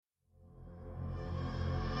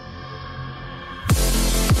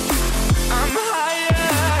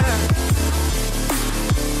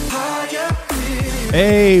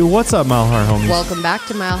Hey, what's up, Mile Higher homies? Welcome back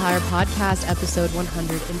to Mile Higher Podcast, episode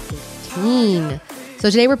 115. So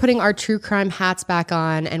today we're putting our true crime hats back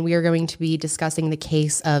on, and we are going to be discussing the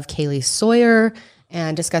case of Kaylee Sawyer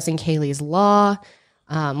and discussing Kaylee's law,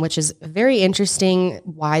 which is very interesting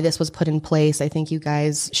why this was put in place. I think you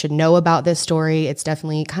guys should know about this story. It's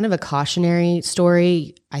definitely kind of a cautionary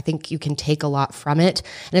story. I think you can take a lot from it.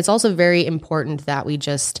 And it's also very important that we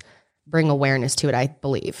just bring awareness to it, I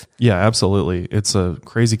believe. Yeah, absolutely. It's a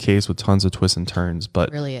crazy case with tons of twists and turns, but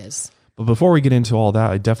It really is. But before we get into all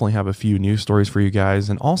that, I definitely have a few news stories for you guys.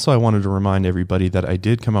 And also I wanted to remind everybody that I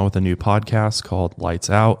did come out with a new podcast called Lights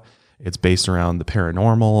Out. It's based around the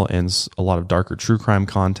paranormal and a lot of darker true crime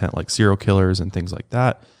content like serial killers and things like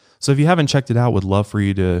that. So if you haven't checked it out, would love for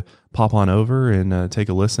you to pop on over and take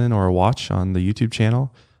a listen or a watch on the YouTube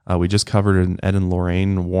channel. We just covered an Ed and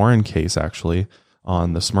Lorraine Warren case, actually,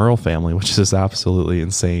 on the Smurl family, which is absolutely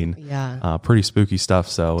insane. Yeah. Pretty spooky stuff.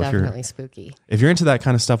 So Definitely spooky. if you're into that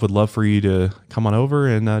kind of stuff, would love for you to come on over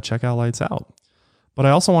and check out Lights Out. But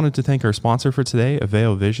I also wanted to thank our sponsor for today,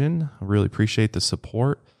 Aveo Vision. I really appreciate the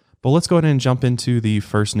support. But let's go ahead and jump into the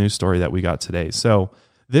first news story that we got today. So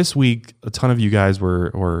this week, a ton of you guys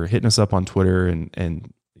were hitting us up on Twitter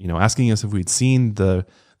and asking us if we'd seen the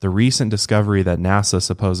recent discovery that NASA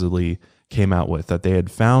supposedly came out with, that they had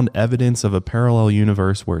found evidence of a parallel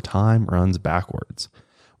universe where time runs backwards.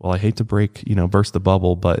 Well, I hate to burst the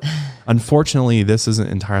bubble, but unfortunately, this isn't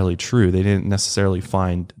entirely true. They didn't necessarily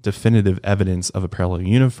find definitive evidence of a parallel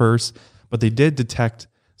universe, but they did detect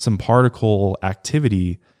some particle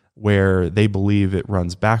activity where they believe it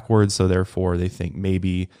runs backwards. So therefore, they think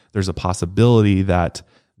maybe there's a possibility that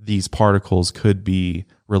these particles could be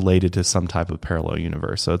related to some type of parallel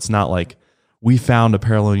universe. So it's not like we found a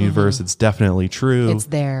parallel universe. It's definitely true. It's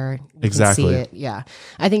there. You Exactly. can see it. Yeah.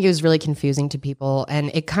 I think it was really confusing to people,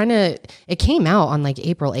 and it came out on like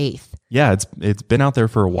April 8th. Yeah, it's been out there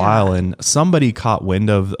for a while, and somebody caught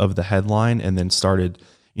wind of the headline and then started,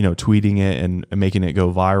 tweeting it and making it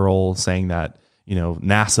go viral, saying that,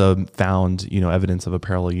 NASA found, evidence of a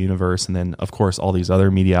parallel universe. And then of course, all these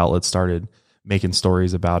other media outlets started making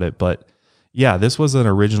stories about it. But yeah, this was an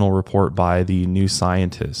original report by the New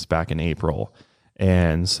Scientist back in April.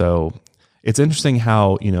 And so it's interesting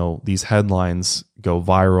how, these headlines go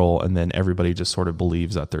viral and then everybody just sort of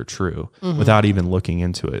believes that they're true without even looking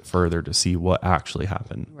into it further to see what actually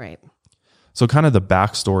happened. Right. So kind of the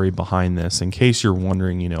backstory behind this, in case you're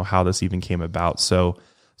wondering, how this even came about. So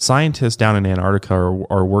scientists down in Antarctica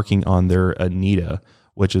are working on their ANITA,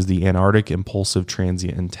 which is the Antarctic Impulsive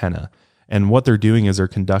Transient Antenna. And what they're doing is they're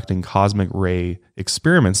conducting cosmic ray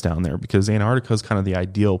experiments down there, because Antarctica is kind of the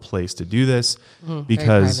ideal place to do this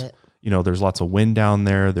because, there's lots of wind down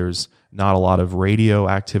there. There's not a lot of radio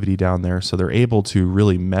activity down there. So they're able to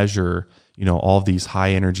really measure, all of these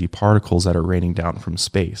high energy particles that are raining down from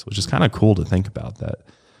space, which is kind of cool to think about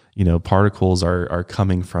that, particles are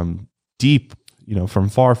coming from deep, from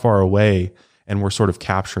far, far away, and we're sort of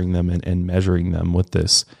capturing them and measuring them with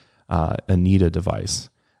this ANITA device.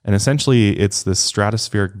 And essentially, it's this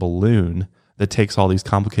stratospheric balloon that takes all these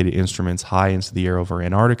complicated instruments high into the air over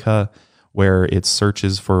Antarctica, where it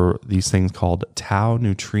searches for these things called tau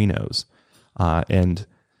neutrinos. And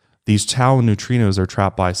these tau neutrinos are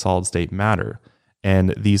trapped by solid state matter.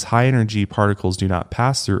 And these high energy particles do not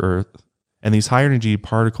pass through Earth. And these high energy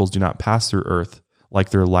particles do not pass through Earth like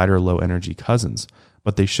their lighter low energy cousins,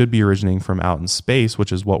 but they should be originating from out in space,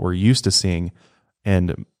 which is what we're used to seeing.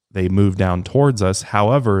 And they move down towards us.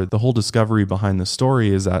 However, the whole discovery behind the story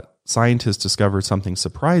is that scientists discovered something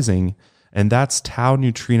surprising, and that's tau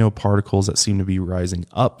neutrino particles that seem to be rising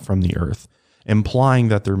up from the Earth, implying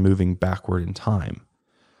that they're moving backward in time.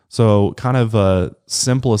 So kind of a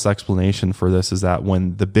simplest explanation for this is that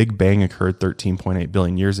when the Big Bang occurred 13.8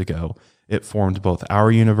 billion years ago, it formed both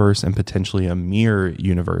our universe and potentially a mirror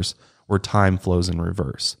universe where time flows in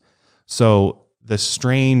reverse. So the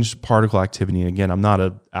strange particle activity, again, I'm not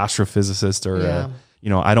an astrophysicist or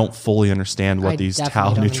I don't fully understand what these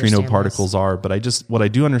tau neutrino particles are, but what I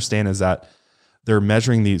do understand is that they're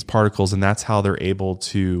measuring these particles, and that's how they're able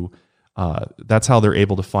to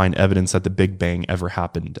find evidence that the Big Bang ever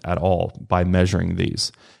happened at all, by measuring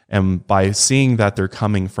these. And by seeing that they're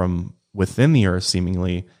coming from within the Earth,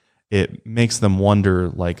 seemingly, it makes them wonder,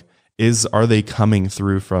 like, are they coming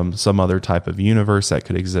through from some other type of universe that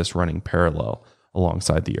could exist running parallel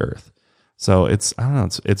alongside the Earth? So it's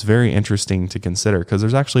very interesting to consider, because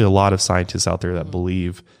there's actually a lot of scientists out there that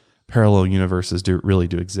believe parallel universes really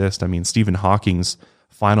do exist. I mean, Stephen Hawking's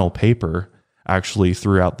final paper actually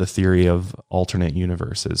threw out the theory of alternate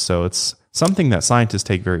universes. So it's something that scientists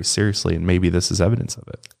take very seriously, and maybe this is evidence of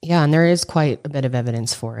it. Yeah, and there is quite a bit of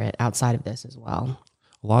evidence for it outside of this as well.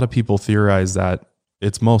 A lot of people theorize that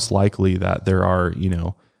it's most likely that there are,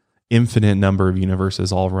 infinite number of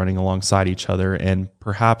universes all running alongside each other, and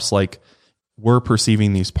perhaps like we're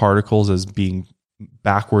perceiving these particles as being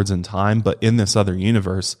backwards in time, but in this other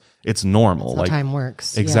universe, it's normal. That's how time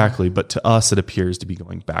works. Exactly. Yeah. But to us, it appears to be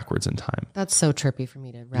going backwards in time. That's so trippy for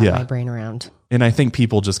me to wrap my brain around. And I think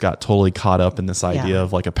people just got totally caught up in this idea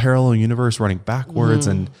of like a parallel universe running backwards,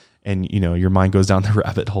 and your mind goes down the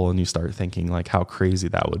rabbit hole and you start thinking like how crazy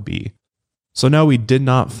that would be. So no, we did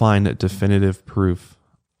not find definitive proof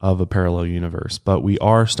of a parallel universe, but we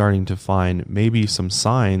are starting to find maybe some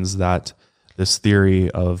signs that this theory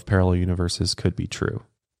of parallel universes could be true.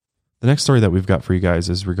 The next story that we've got for you guys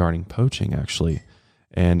is regarding poaching, actually.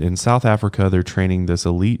 And in South Africa, they're training this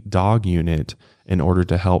elite dog unit in order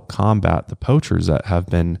to help combat the poachers that have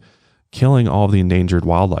been killing all of the endangered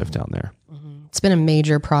wildlife down there. It's been a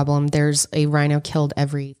major problem. There's a rhino killed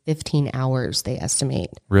every 15 hours, they estimate.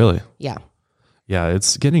 Really? Yeah. Yeah,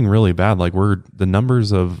 it's getting really bad. Like the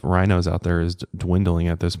numbers of rhinos out there is dwindling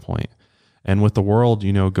at this point. And with the world,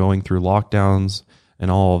 going through lockdowns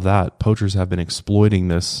and all of that, poachers have been exploiting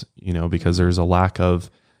this, because there's a lack of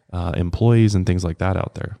employees and things like that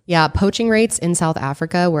out there. Yeah, poaching rates in South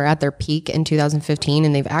Africa were at their peak in 2015,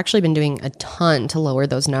 and they've actually been doing a ton to lower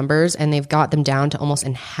those numbers, and they've got them down to almost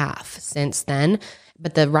in half since then.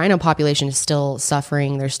 But the rhino population is still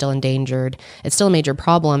suffering. They're still endangered. It's still a major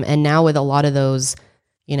problem. And now with a lot of those,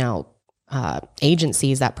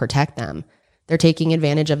 agencies that protect them, they're taking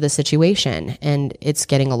advantage of the situation, and it's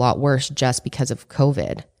getting a lot worse just because of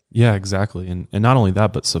COVID. Yeah, exactly. And not only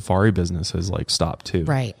that, but safari business has stopped too.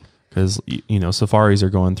 Right. Because, safaris are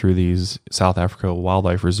going through these South Africa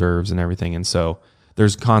wildlife reserves and everything. And so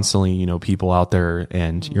there's constantly, people out there,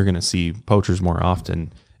 and you're going to see poachers more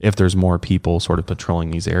often if there's more people sort of patrolling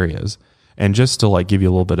these areas. And just to give you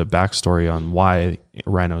a little bit of backstory on why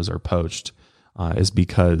rhinos are poached is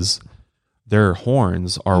because their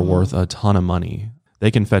horns are worth a ton of money. They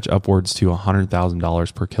can fetch upwards to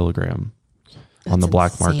 $100,000 per kilogram on the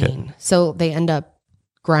black market. So they end up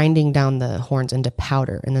grinding down the horns into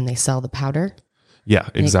powder, and then they sell the powder. Yeah,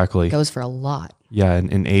 exactly. It goes for a lot. Yeah,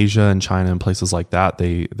 and in Asia and China and places like that,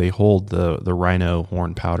 they hold the rhino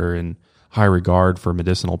horn powder in high regard for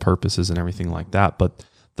medicinal purposes and everything like that. But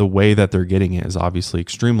the way that they're getting it is obviously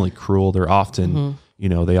extremely cruel. They're often,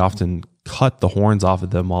 they often cut the horns off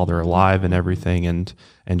of them while they're alive and everything, and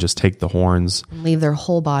just take the horns and leave their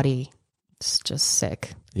whole body. It's just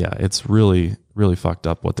sick. Yeah, it's really, really fucked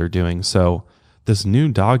up what they're doing. So this new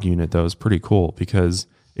dog unit, though, is pretty cool because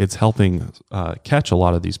it's helping catch a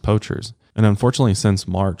lot of these poachers. And unfortunately, since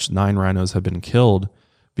March, 9 rhinos have been killed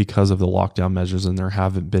because of the lockdown measures, and there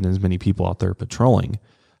haven't been as many people out there patrolling.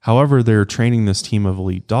 However, they're training this team of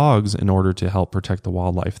elite dogs in order to help protect the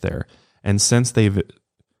wildlife there. And since they've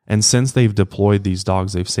deployed these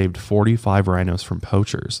dogs, they've saved 45 rhinos from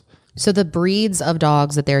poachers. So the breeds of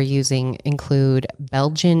dogs that they're using include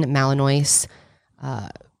Belgian Malinois,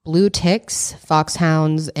 blue ticks,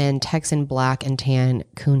 foxhounds, and Texan black and tan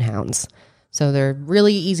coonhounds. So they're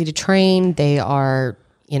really easy to train. They are,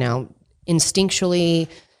 instinctually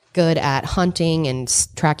good at hunting and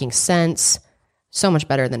tracking scents. So much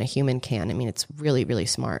better than a human can. I mean, it's really, really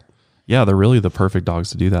smart. Yeah, they're really the perfect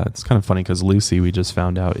dogs to do that. It's kind of funny because Lucy, we just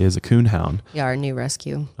found out, is a coonhound. Yeah, our new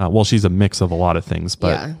rescue. Well, she's a mix of a lot of things,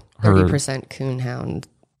 but yeah, 30%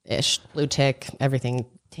 coonhound-ish, blue tick, everything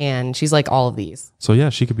tan. She's like all of these. So yeah,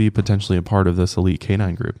 she could be potentially a part of this elite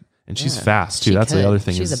canine group. And she's fast too. That's the other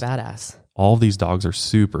thing. She's a badass. All of these dogs are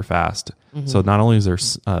super fast. So not only is their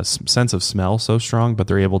sense of smell so strong, but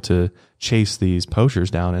they're able to chase these poachers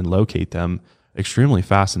down and locate them extremely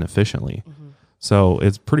fast and efficiently. So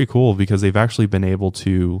it's pretty cool because they've actually been able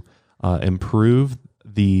to improve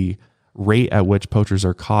the rate at which poachers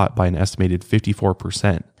are caught by an estimated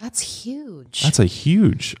 54%. That's huge. That's a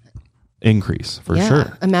huge increase for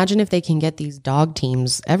sure. Imagine if they can get these dog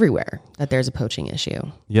teams everywhere that there's a poaching issue.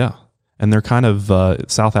 Yeah. And they're kind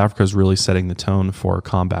of, South Africa is really setting the tone for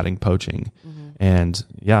combating poaching. And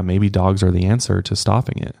yeah, maybe dogs are the answer to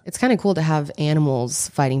stopping it. It's kind of cool to have animals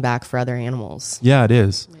fighting back for other animals. Yeah, it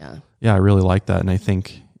is. Yeah. Yeah, I really like that. And I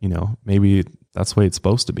think, maybe that's the way it's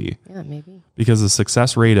supposed to be. Yeah, maybe. Because the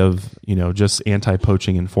success rate of, just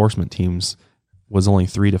anti-poaching enforcement teams was only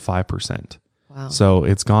 3 to 5%. Wow. So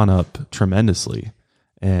it's gone up tremendously.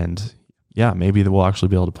 And yeah, maybe we'll actually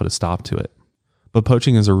be able to put a stop to it. But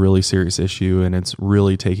poaching is a really serious issue, and it's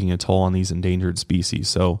really taking a toll on these endangered species.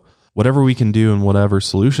 So whatever we can do and whatever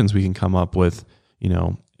solutions we can come up with,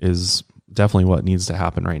 is definitely what needs to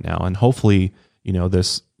happen right now. And hopefully,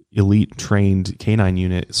 this elite trained canine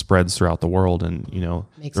unit spreads throughout the world and,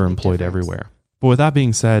 they're employed everywhere. But with that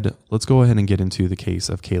being said, let's go ahead and get into the case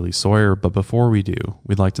of Kaylee Sawyer. But before we do,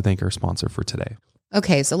 we'd like to thank our sponsor for today.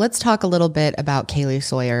 Okay, so let's talk a little bit about Kaylee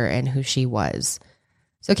Sawyer and who she was.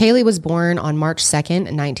 So Kaylee was born on March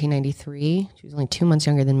 2nd, 1993. She was only 2 months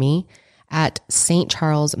younger than me at St.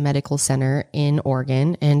 Charles Medical Center in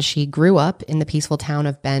Oregon. And she grew up in the peaceful town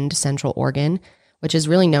of Bend, Central Oregon, which is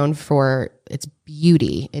really known for its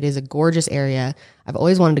beauty. It is a gorgeous area. I've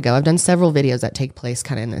always wanted to go. I've done several videos that take place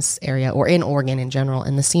kind of in this area or in Oregon in general.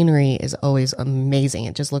 And the scenery is always amazing.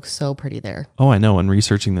 It just looks so pretty there. Oh, I know. In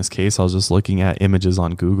researching this case, I was just looking at images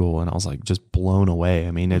on Google and I was like just blown away.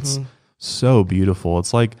 I mean, it's so beautiful.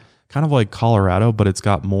 It's like kind of like Colorado, but it's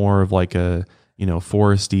got more of like a,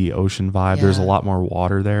 foresty ocean vibe. Yeah. There's a lot more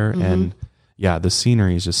water there. And yeah, the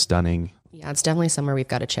scenery is just stunning. Yeah, it's definitely somewhere we've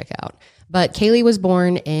got to check out. But Kaylee was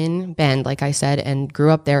born in Bend, like I said, and grew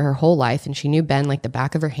up there her whole life. And she knew Bend like the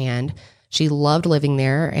back of her hand. She loved living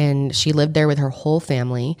there and she lived there with her whole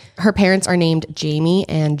family. Her parents are named Jamie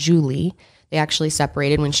and Julie. They actually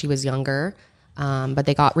separated when she was younger, but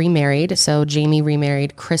they got remarried. So Jamie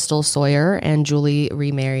remarried Crystal Sawyer and Julie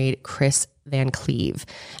remarried Chris Van Cleve.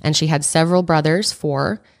 And she had several brothers,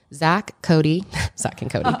 4, Zach and Cody,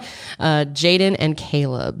 Jaden and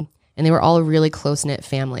Caleb. And they were all a really close-knit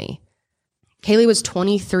family. Kaylee was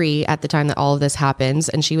 23 at the time that all of this happens,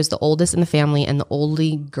 and she was the oldest in the family and the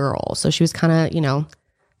only girl. So she was kind of,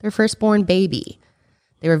 their firstborn baby.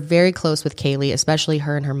 They were very close with Kaylee, especially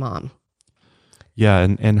her and her mom. Yeah,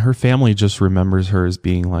 and her family just remembers her as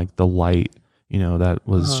being like the light, that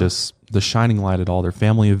was just the shining light at all their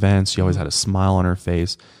family events. She always had a smile on her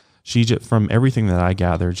face. She just, from everything that I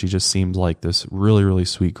gathered, she just seemed like this really, really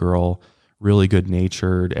sweet girl. Really good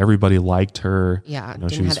natured. Everybody liked her. Yeah.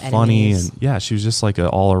 She was funny and she was just like an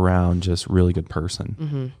all around, just really good person.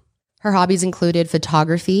 Mm-hmm. Her hobbies included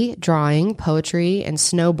photography, drawing, poetry, and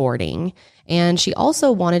snowboarding. And she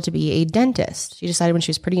also wanted to be a dentist. She decided when she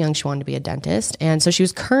was pretty young, she wanted to be a dentist. And so she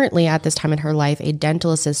was currently at this time in her life, a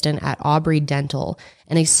dental assistant at Aubrey Dental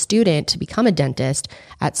and a student to become a dentist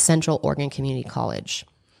at Central Oregon Community College.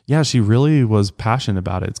 Yeah, she really was passionate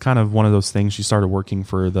about it. It's kind of one of those things. She started working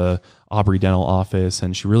for the Aubrey Dental office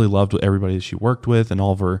and she really loved everybody that she worked with, and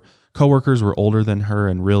all of her coworkers were older than her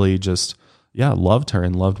and really just, loved her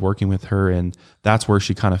and loved working with her. And that's where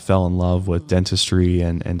she kind of fell in love with dentistry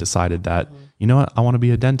and decided that, I want to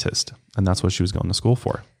be a dentist. And that's what she was going to school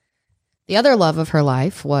for. The other love of her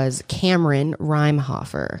life was Cameron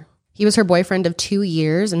Reimhofer. He was her boyfriend of 2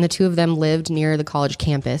 years, and the two of them lived near the college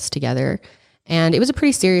campus together. And it was a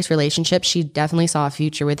pretty serious relationship. She definitely saw a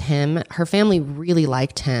future with him. Her family really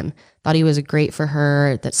liked him, thought he was great for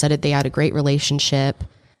her, that said it, they had a great relationship.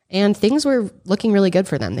 And things were looking really good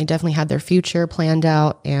for them. They definitely had their future planned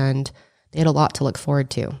out and they had a lot to look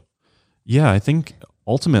forward to. Yeah, I think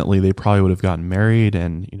ultimately they probably would have gotten married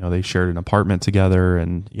and, they shared an apartment together.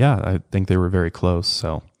 And I think they were very close.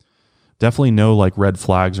 So definitely no like red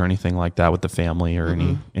flags or anything like that with the family or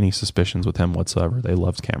any suspicions with him whatsoever. They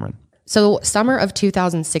loved Cameron. So summer of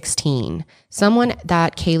 2016, someone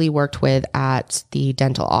that Kaylee worked with at the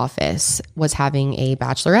dental office was having a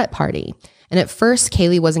bachelorette party. And at first,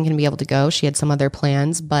 Kaylee wasn't going to be able to go. She had some other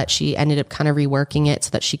plans, but she ended up kind of reworking it so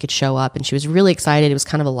that she could show up. And she was really excited. It was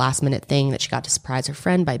kind of a last minute thing that she got to surprise her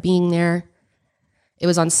friend by being there. It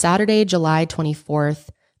was on Saturday, July 24th,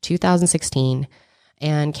 2016.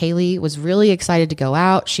 And Kaylee was really excited to go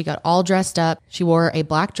out. She got all dressed up. She wore a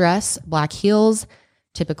black dress, black heels,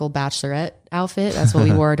 typical bachelorette outfit. That's what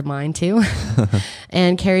we wore to mine too.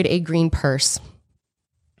 And carried a green purse.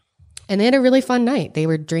 And they had a really fun night. They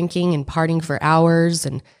were drinking and partying for hours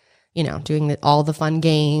and, doing all the fun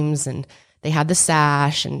games. And they had the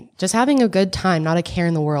sash and just having a good time, not a care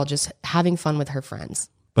in the world, just having fun with her friends.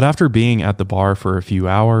 But after being at the bar for a few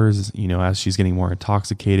hours, as she's getting more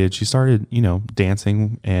intoxicated, she started,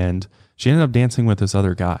 dancing, and she ended up dancing with this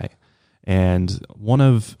other guy. And one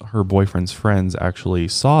of her boyfriend's friends actually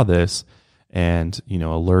saw this and,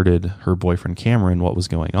 alerted her boyfriend Cameron what was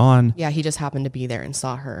going on. Yeah, he just happened to be there and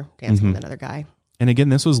saw her dancing with another guy. And again,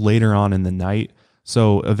 this was later on in the night.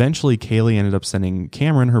 So eventually Kaylee ended up sending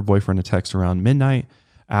Cameron, her boyfriend, a text around midnight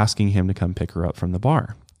asking him to come pick her up from the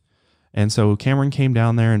bar. And so Cameron came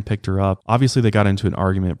down there and picked her up. Obviously, they got into an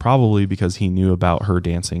argument, probably because he knew about her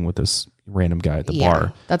dancing with this random guy at the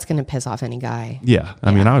bar. That's going to piss off any guy. Yeah.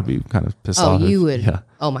 I mean, I would be kind of pissed off. Oh, you would. Yeah.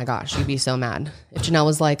 Oh my gosh. You'd be so mad. If Janelle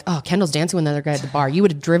was like, oh, Kendall's dancing with another guy at the bar, you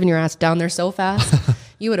would have driven your ass down there so fast.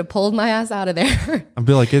 You would have pulled my ass out of there. I'd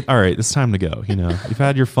be like, all right, it's time to go. You've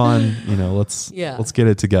had your fun. Let's get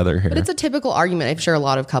it together here. But it's a typical argument. I'm sure a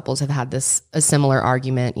lot of couples have had a similar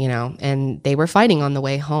argument, and they were fighting on the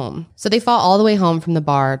way home. So they fought all the way home from the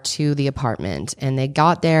bar to the apartment, and they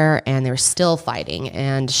got there and they were still fighting.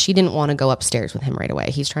 And she didn't want to go upstairs with him right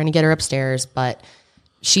away. He's trying to get her upstairs, but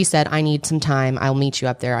she said, I need some time. I'll meet you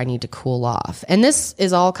up there. I need to cool off. And this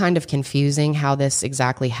is all kind of confusing how this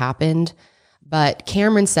exactly happened. But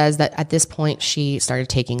Cameron says that at this point, she started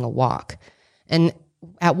taking a walk. And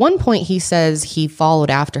at one point, he says he followed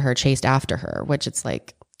after her, chased after her, which it's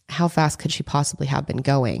like, how fast could she possibly have been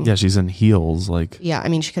going? Yeah, she's in heels. Yeah, I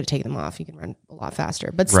mean, she could have taken them off. You can run a lot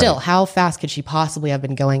faster. But still, how fast could she possibly have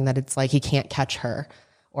been going that it's like he can't catch her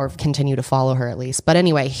or continue to follow her at least? But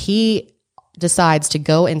anyway, he decides to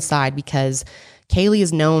go inside because Kaylee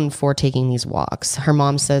is known for taking these walks. Her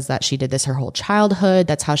mom says that she did this her whole childhood.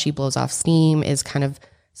 That's how she blows off steam, is kind of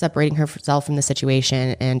separating herself from the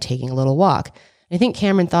situation and taking a little walk. And I think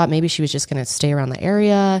Cameron thought maybe she was just going to stay around the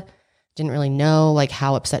area, didn't really know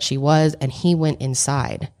how upset she was, and he went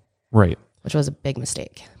inside. Right. Which was a big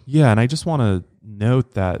mistake. Yeah, and I just want to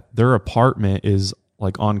note that their apartment is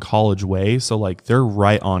on College Way, so they're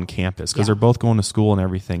right on campus because they're both going to school and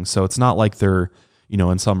everything. So it's not like they're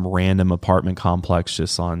in some random apartment complex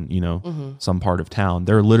just on, some part of town.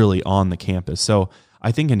 They're literally on the campus. So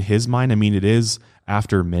I think in his mind, I mean, it is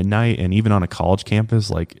after midnight, and even on a college campus,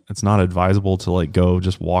 it's not advisable to go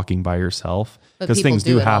just walking by yourself because things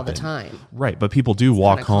do happen all the time. Right. But people do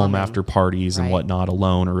walk home after parties and whatnot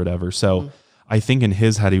alone or whatever. So I think in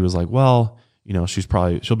his head, he was like, well,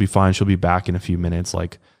 she'll be fine. She'll be back in a few minutes.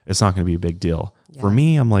 It's not going to be a big deal. Yeah. For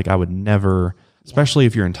me, I'm I would never, especially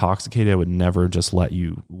if you're intoxicated, I would never just let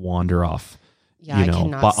you wander off,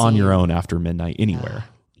 but on your own after midnight anywhere.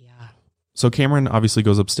 Yeah. So Cameron obviously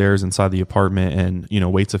goes upstairs inside the apartment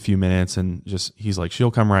and, waits a few minutes and he's like,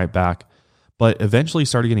 she'll come right back. But eventually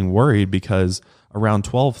started getting worried because around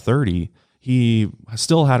 12:30, he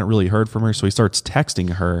still hadn't really heard from her. So he starts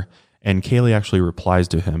texting her, and Kaylee actually replies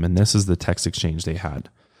to him. And this is the text exchange they had.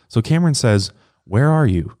 So Cameron says, "Where are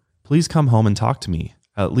you? Please come home and talk to me.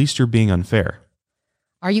 At least you're being unfair."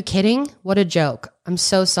 Are you kidding? What a joke. I'm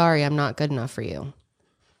so sorry I'm not good enough for you.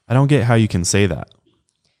 I don't get how you can say that.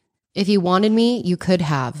 If you wanted me, you could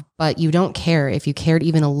have, but you don't care. If you cared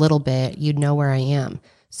even a little bit, you'd know where I am.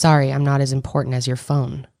 Sorry, I'm not as important as your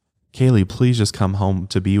phone. Kaylee, please just come home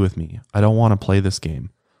to be with me. I don't want to play this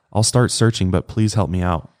game. I'll start searching, but please help me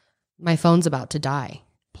out. My phone's about to die.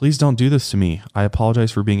 Please don't do this to me. I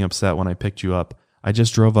apologize for being upset when I picked you up. I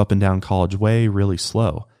just drove up and down College Way really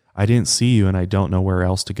slow. I didn't see you and I don't know where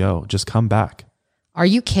else to go. Just come back. Are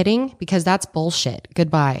you kidding? Because that's bullshit.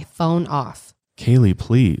 Goodbye. Phone off. Kaylee,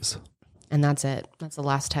 please. And that's it. That's the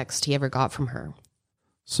last text he ever got from her.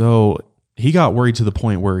 So he got worried to the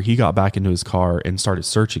point where he got back into his car and started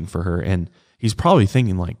searching for her. And he's probably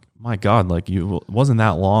thinking my God, it wasn't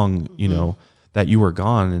that long, that you were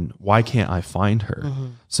gone, and why can't I find her?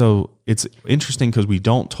 So it's interesting because we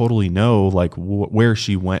don't totally know where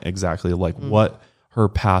she went exactly, what her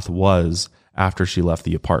path was after she left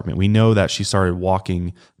the apartment. We know that she started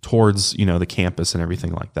walking towards, the campus and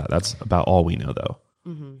everything like that. That's about all we know though.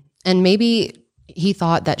 And maybe he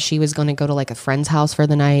thought that she was going to go to a friend's house for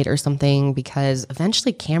the night or something, because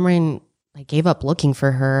eventually Cameron gave up looking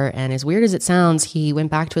for her. And as weird as it sounds, he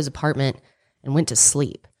went back to his apartment and went to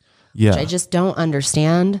sleep. Yeah. Which I just don't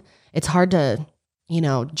understand. It's hard to,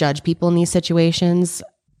 judge people in these situations,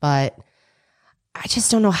 but I just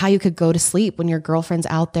don't know how you could go to sleep when your girlfriend's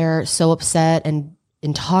out there so upset and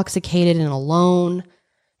intoxicated and alone.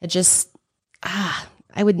 It just, I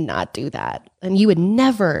would not do that. And you would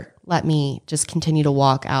never let me just continue to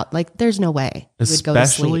walk out. There's no way you would go to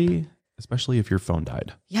sleep. Especially if your phone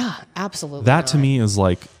died. Yeah, absolutely. That to me is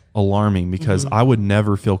alarming, because I would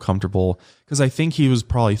never feel comfortable, because I think he was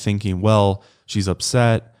probably thinking, well, she's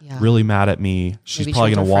upset, really mad at me. She's Maybe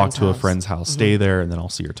probably she going went to to a walk to a friend's friend's house, stay there, and then I'll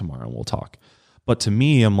see her tomorrow and we'll talk. But to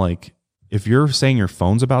me, I'm like, if you're saying your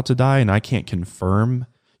phone's about to die and I can't confirm,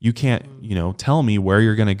 you can't, tell me where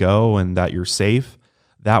you're going to go and that you're safe,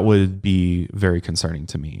 that would be very concerning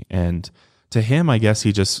to me. And to him, I guess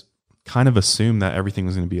he just kind of assumed that everything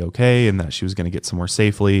was going to be okay and that she was going to get somewhere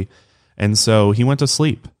safely. And so he went to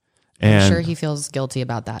sleep. And I'm sure he feels guilty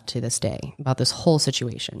about that to this day, about this whole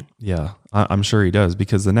situation. Yeah, I'm sure he does,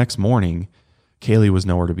 because the next morning, Kaylee was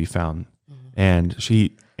nowhere to be found. And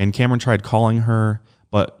Cameron tried calling her,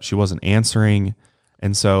 but she wasn't answering.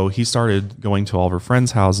 And so he started going to all of her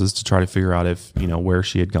friends' houses to try to figure out if, where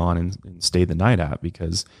she had gone and stayed the night at,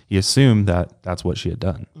 because he assumed that that's what she had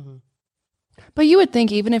done. But you would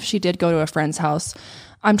think even if she did go to a friend's house,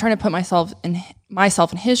 I'm trying to put myself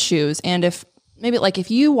in his shoes. And if maybe like if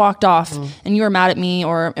you walked off and you were mad at me,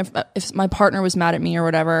 or if my partner was mad at me or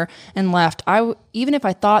whatever and left, even if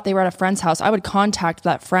I thought they were at a friend's house, I would contact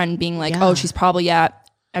that friend being like, oh, she's probably at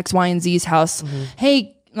X, Y, and Z's house.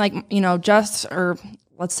 Hey, like, Jess, or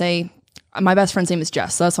let's say my best friend's name is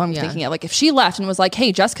Jess. So that's what I'm thinking of. Like if she left and was like,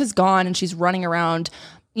 hey, Jessica's gone and she's running around,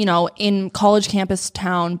 in college campus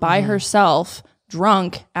town by herself,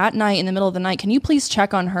 drunk at night in the middle of the night, can you please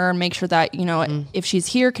check on her and make sure that if she's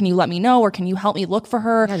here, can you let me know, or can you help me look for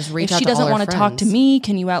her? Just reach if out she to doesn't all her want to talk to friends. me,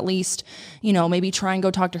 can you at least maybe try and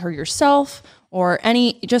go talk to her yourself, or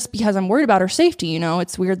just because I'm worried about her safety.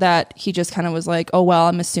 It's weird that he just kind of was like, oh well,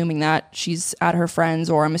 I'm assuming that she's at her friends,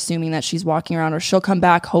 or I'm assuming that she's walking around, or she'll come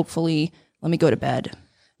back, hopefully, let me go to bed.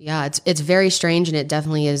 Yeah, it's very strange, and it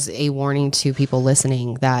definitely is a warning to people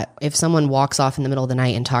listening that if someone walks off in the middle of the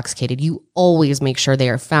night intoxicated, you always make sure they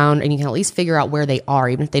are found, and you can at least figure out where they are,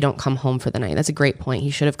 even if they don't come home for the night. That's a great point. He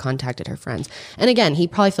should have contacted her friends. And again, he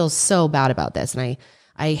probably feels so bad about this, and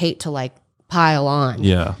I hate to like pile on.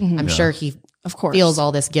 Yeah. I'm sure he Of course. feels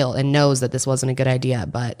all this guilt and knows that this wasn't a good idea,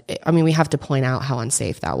 but we have to point out how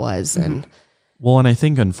unsafe that was. And Well, and I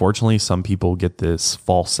think unfortunately some people get this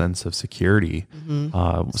false sense of security,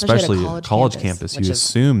 especially at a at college college campus, campus. which You is-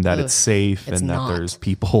 assume that it's safe it's and that not. there's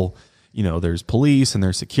people, there's police and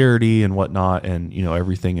there's security and whatnot, and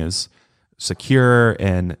everything is secure.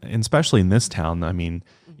 And especially in this town, I mean,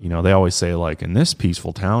 they always say like in this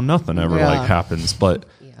peaceful town, nothing ever like happens, but.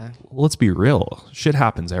 Let's be real. Shit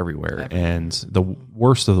happens everywhere, and the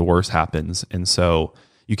worst of the worst happens. And so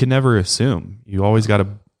you can never assume. You always got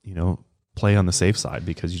to, play on the safe side,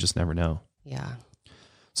 because you just never know. yeah.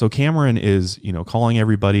 So Cameron is, calling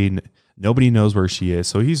everybody. Nobody knows where she is.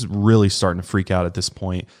 So he's really starting to freak out at this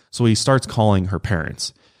point. So he starts calling her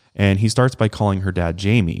parents, and he starts by calling her dad,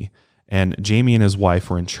 Jamie. And Jamie and his wife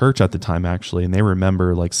were in church at the time, actually. And they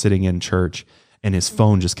remember like sitting in church, and his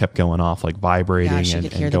phone just kept going off, like vibrating She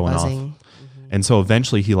could hear and the going off. buzzing. And so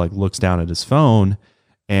eventually he like looks down at his phone,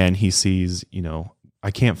 and he sees, I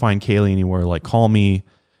can't find Kaylee anywhere. Like, call me.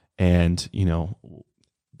 And,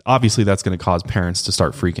 obviously that's going to cause parents to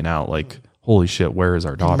start freaking out. Like, holy shit, where is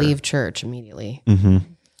our And daughter? leave church immediately. Mm-hmm.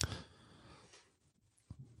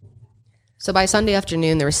 So by Sunday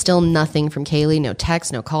afternoon, there was still nothing from Kaylee, no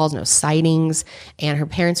texts, no calls, no sightings. And her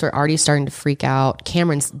parents were already starting to freak out.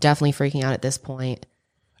 Cameron's definitely freaking out at this point.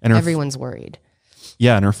 And her, Everyone's worried.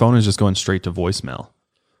 yeah, and her phone is just going straight to voicemail.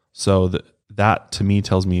 So that to me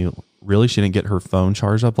tells me really she didn't get her phone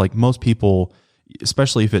charged up. Like most people,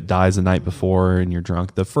 especially if it dies the night before and you're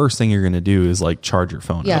drunk, the first thing you're going to do is like charge your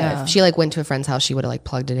phone up. Yeah, if she like went to a friend's house, she would have like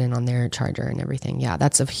plugged it in on their charger and everything. Yeah,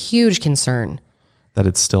 that's a huge concern. That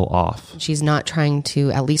it's still off. She's not trying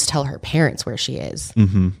to at least tell her parents where she is.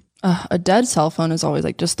 Mm-hmm. A dead cell phone is always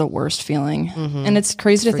like just the worst feeling. And it's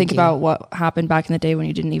crazy to think about what happened back in the day when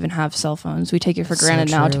you didn't even have cell phones. We take it for granted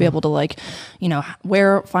now to be able to like,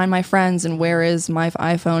 where find my friends and where is my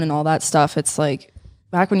iPhone and all that stuff. It's like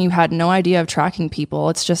back when you had no idea of tracking people.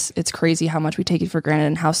 It's crazy how much we take it for granted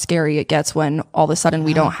and how scary it gets when all of a sudden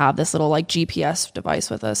we don't have this little like GPS device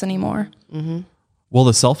with us anymore. Mm-hmm. Well,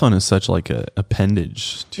 the cell phone is such like a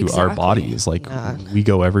appendage to our bodies. Like we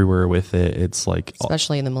go everywhere with it. It's like,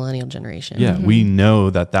 Especially in the millennial generation. yeah, we know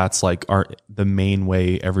that that's like the main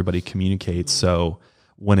way everybody communicates. So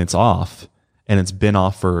when it's off and it's been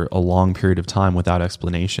off for a long period of time without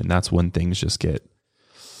explanation, that's when things just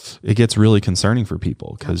gets really concerning for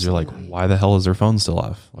people, because you're like, why the hell is their phone still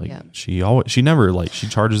off? Like she never like, she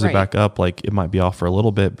charges it back up. Like it might be off for a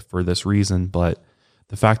little bit for this reason, but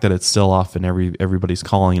the fact that it's still off and everybody's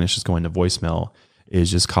calling and it's just going to voicemail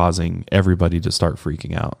is just causing everybody to start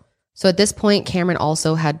freaking out. So at this point, Cameron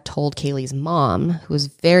also had told Kaylee's mom, who was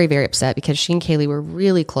very, very upset because she and Kaylee were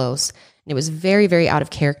really close. And it was very, very out of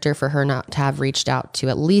character for her not to have reached out to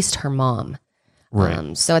at least her mom.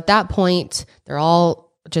 Right. So at that point, they're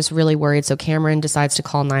all just really worried. So Cameron decides to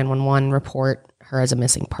call 911 and report her as a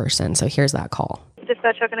missing person. So here's that call.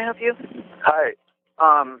 Dispatch, how can I help you? Hi.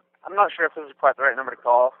 I'm not sure if this is quite the right number to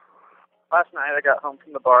call. Last night I got home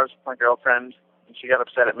from the bars with my girlfriend, and she got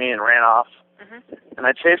upset at me and ran off. Mm-hmm. And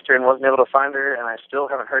I chased her and wasn't able to find her, and I still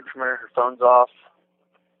haven't heard from her. Her phone's off.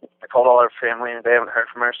 I called all her family, and they haven't heard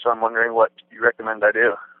from her, so I'm wondering what you recommend I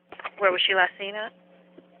do. Where was she last seen at?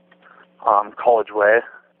 College Way,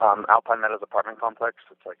 Alpine Meadows apartment complex.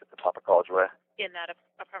 It's like at the top of College Way. In that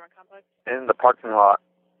apartment complex? In the parking lot.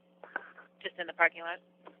 Just in the parking lot?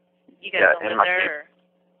 You guys don't live there? Or?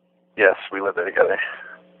 Yes, we live there together.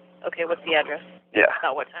 Okay, what's the address? Yeah.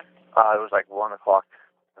 About what time? It was like 1 o'clock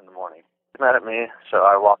in the morning. She was mad at me, so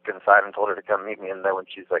I walked inside and told her to come meet me in there when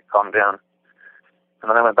she's like, calm down. And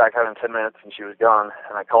then I went back out in 10 minutes, and she was gone.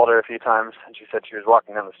 And I called her a few times, and she said she was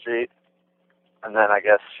walking down the street. And then I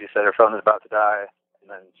guess she said her phone was about to die. And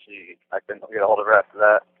then I couldn't get a hold of her after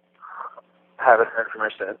that. I haven't heard from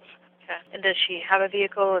her since. Okay. And does she have a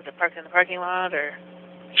vehicle? Is it parked in the parking lot, or?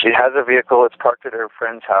 She has a vehicle. It's parked at her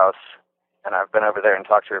friend's house. And I've been over there and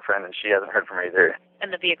talked to her friend, and she hasn't heard from her either.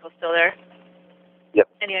 And the vehicle's still there? Yep.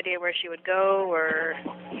 Any idea where she would go, or?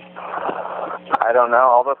 I don't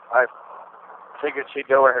know. I figured she'd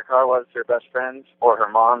go where her car was to her best friend's or her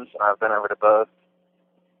mom's. I've been over to both,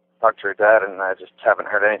 talked to her dad, and I just haven't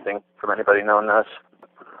heard anything from anybody knowing this.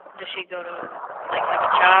 Does she go to, like, have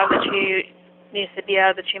a job that she needs to be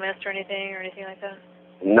at that she missed or anything like that?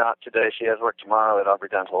 Not today. She has work tomorrow at Aubrey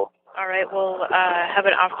Dental. All right. We'll have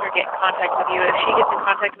an officer get in contact with you. If she gets in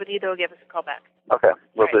contact with you, they'll give us a call back. Okay.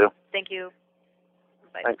 Will do. Thank you.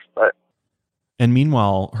 Bye. Thanks. Bye. And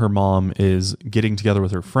meanwhile, her mom is getting together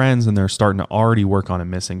with her friends and they're starting to already work on a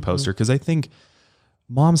missing poster. Because I think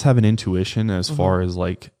moms have an intuition as far as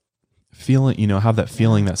like feeling, have that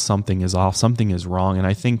feeling that something is off, something is wrong. And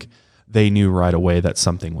I think they knew right away that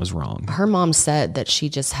something was wrong. Her mom said that she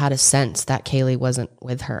just had a sense that Kaylee wasn't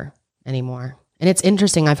with her anymore. And it's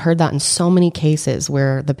interesting. I've heard that in so many cases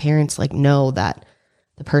where the parents like know that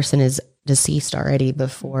the person is deceased already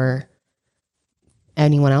before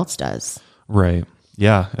anyone else does. Right.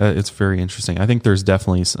 Yeah. It's very interesting. I think there's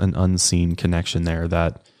definitely an unseen connection there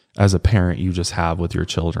that as a parent you just have with your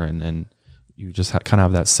children, and you just kind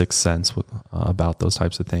of have that sixth sense about those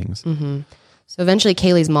types of things. Mm-hmm. So eventually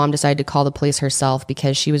Kaylee's mom decided to call the police herself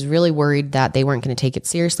because she was really worried that they weren't going to take it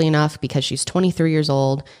seriously enough because she's 23 years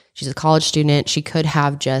old. She's a college student. She could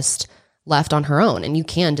have just left on her own, and you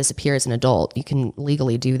can disappear as an adult. You can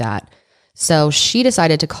legally do that. So she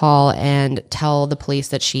decided to call and tell the police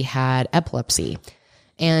that she had epilepsy.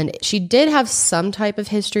 And she did have some type of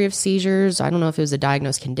history of seizures. I don't know if it was a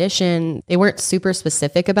diagnosed condition. They weren't super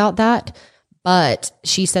specific about that, but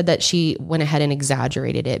she said that she went ahead and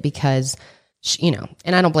exaggerated it because she,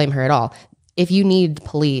 and I don't blame her at all. If you need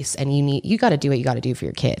police and you got to do what you got to do for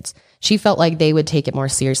your kids. She felt like they would take it more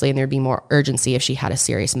seriously and there'd be more urgency if she had a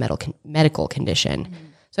serious medical condition. Mm-hmm.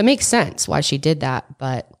 So it makes sense why she did that.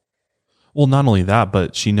 But well, not only that,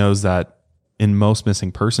 but she knows that in most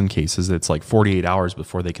missing person cases, it's like 48 hours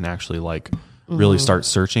before they can actually really start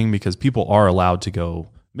searching, because people are allowed to go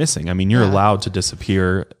missing. I mean, you're allowed to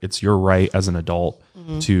disappear. It's your right as an adult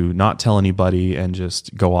to not tell anybody and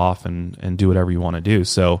just go off and do whatever you want to do.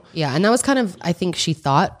 So yeah, and that was kind of, I think she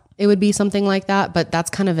thought it would be something like that, but that's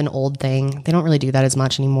kind of an old thing. They don't really do that as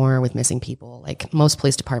much anymore with missing people. Like most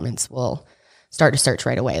police departments will start to search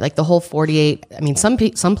right away. Like the whole 48, I mean, some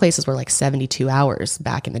places were like 72 hours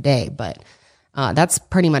back in the day, but that's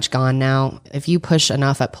pretty much gone now. If you push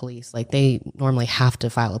enough at police, like they normally have to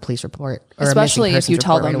file a police report, or especially if you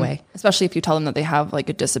tell them, right away. Especially if you tell them that they have like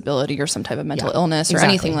a disability or some type of mental illness or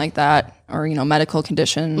anything like that, or medical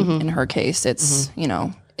condition. In her case, it's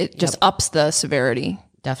it just ups the severity.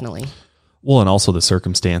 Definitely. Well, and also the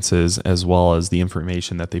circumstances, as well as the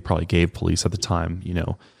information that they probably gave police at the time.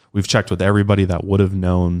 We've checked with everybody that would have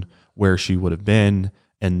known where she would have been,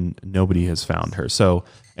 and nobody has found her. So,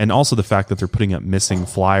 and also the fact that they're putting up missing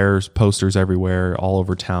flyers, posters everywhere, all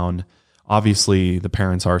over town. Obviously, the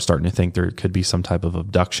parents are starting to think there could be some type of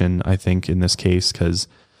abduction, I think, in this case, because,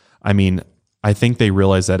 I think they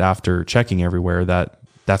realize that after checking everywhere that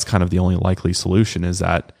that's kind of the only likely solution, is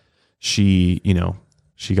that she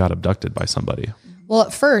got abducted by somebody. Well,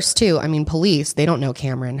 at first, too, police, they don't know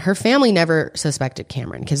Cameron. Her family never suspected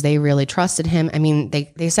Cameron because they really trusted him.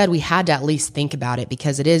 They said we had to at least think about it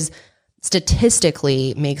because it is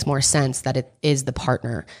statistically makes more sense that it is the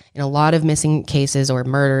partner. In a lot of missing cases or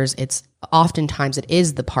murders, it's oftentimes it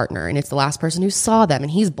is the partner and it's the last person who saw them,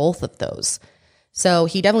 and he's both of those. So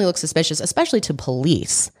he definitely looks suspicious, especially to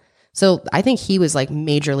police. So I think he was like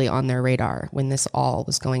majorly on their radar when this all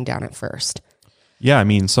was going down at first. Yeah,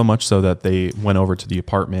 so much so that they went over to the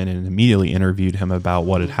apartment and immediately interviewed him about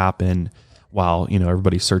what had happened while,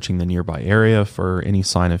 everybody's searching the nearby area for any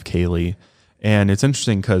sign of Kaylee. And it's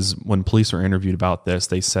interesting because when police were interviewed about this,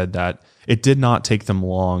 they said that it did not take them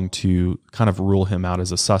long to kind of rule him out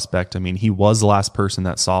as a suspect. He was the last person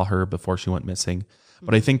that saw her before she went missing.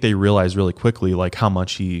 But I think they realized really quickly, how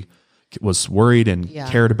much he was worried and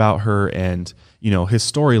cared about her, and his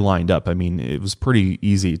story lined up. It was pretty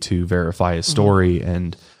easy to verify his story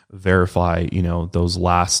and verify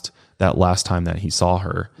that last time that he saw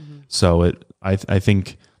her. So I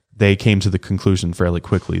think they came to the conclusion fairly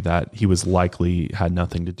quickly that he was likely had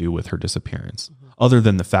nothing to do with her disappearance, other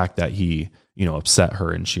than the fact that he upset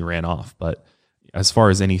her and she ran off. But as far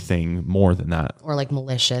as anything more than that. Or like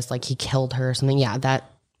malicious, like he killed her or something. Yeah, that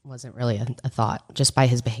wasn't really a thought just by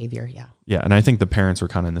his behavior. Yeah. Yeah. And I think the parents were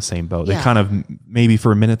kind of in the same boat. They Yeah. kind of maybe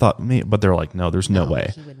for a minute thought, but they're like, no, there's no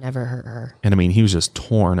way. He would never hurt her. And I mean, he was just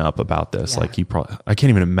torn up about this. Yeah. Like I can't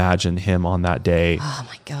even imagine him on that day. Oh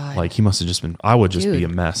my God. Like he must've just been, I would just be Dude,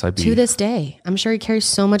 a mess. I'd be to this day, I'm sure he carries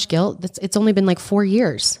so much guilt. It's only been like 4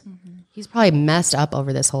 years. He's probably messed up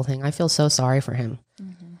over this whole thing. I feel so sorry for him.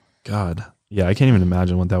 God. Yeah. I can't even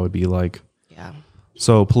imagine what that would be like. Yeah.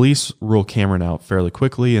 So police rule Cameron out fairly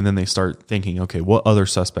quickly, and then they start thinking, okay, what other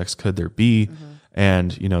suspects could there be?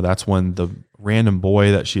 And, that's when the random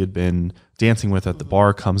boy that she had been dancing with at the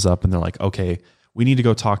bar comes up, and they're like, okay, we need to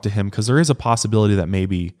go talk to him because there is a possibility that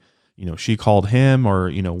maybe, she called him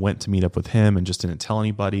or, went to meet up with him and just didn't tell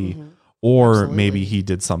anybody, or Absolutely. maybe he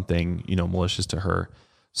did something, malicious to her.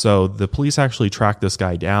 So the police actually track this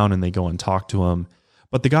guy down and they go and talk to him.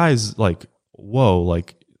 But the guy's like, whoa,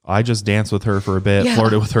 like, I just danced with her for a bit,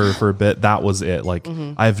 flirted with her for a bit. That was it. Like,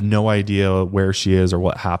 I have no idea where she is or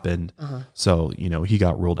what happened. So, he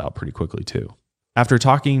got ruled out pretty quickly too. After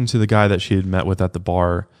talking to the guy that she had met with at the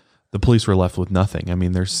bar, the police were left with nothing. I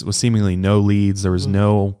mean, there was seemingly no leads. There was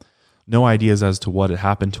no ideas as to what had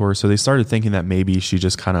happened to her. So they started thinking that maybe she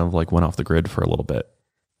just kind of like went off the grid for a little bit.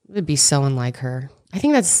 It would be so unlike her. I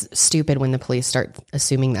think that's stupid when the police start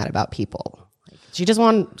assuming that about people. She just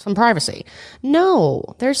wanted some privacy. No,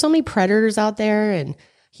 there's so many predators out there and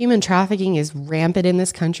human trafficking is rampant in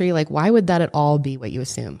this country. Like, why would that at all be what you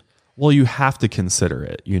assume? Well, you have to consider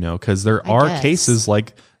it, because there are guess. cases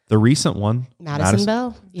like the recent one. Madison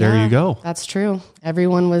Bell? There Yeah, you go. That's true.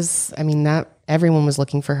 Everyone was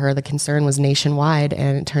looking for her. The concern was nationwide,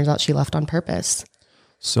 and it turns out she left on purpose.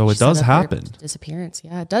 So it She does set up her happen. Disappearance.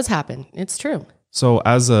 Yeah, it does happen. It's true. So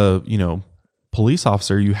as a, police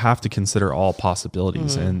officer, you have to consider all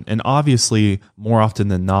possibilities. And obviously more often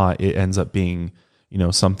than not, it ends up being,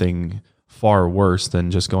 something far worse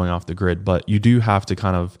than just going off the grid. But you do have to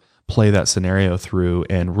kind of play that scenario through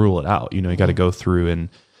and rule it out. You got to go through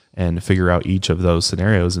and figure out each of those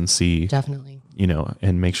scenarios and see, Definitely.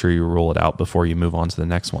 and make sure you rule it out before you move on to the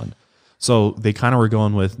next one. So they kind of were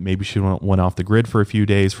going with maybe she went off the grid for a few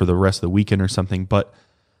days for the rest of the weekend or something, but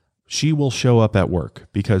she will show up at work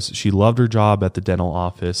because she loved her job at the dental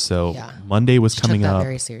office. So Yeah. Monday was She coming took that up.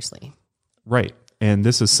 very seriously. Right. And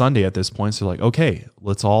this is Sunday at this point. So like, okay,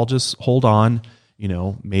 let's all just hold on.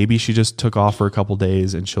 Maybe she just took off for a couple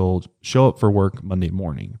days and she'll show up for work Monday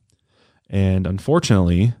morning. And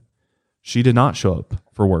unfortunately, she did not show up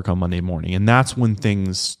for work on Monday morning. And that's when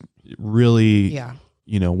things really, Yeah.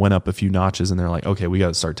 went up a few notches and they're like, okay, we got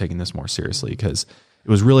to start taking this more seriously because it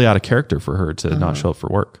was really out of character for her to not show up for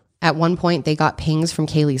work. At one point, they got pings from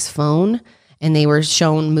Kaylee's phone and they were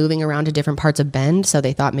shown moving around to different parts of Bend. So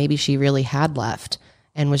they thought maybe she really had left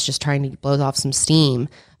and was just trying to blow off some steam.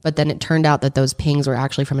 But then it turned out that those pings were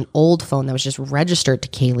actually from an old phone that was just registered to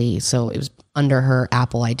Kaylee. So it was under her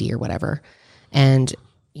Apple ID or whatever. And,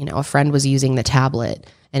 a friend was using the tablet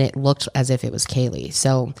and it looked as if it was Kaylee.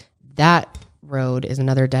 So that road is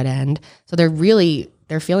another dead end. So they're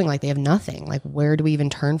feeling like they have nothing. Like, where do we even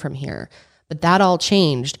turn from here? But that all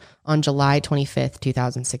changed on July 25th,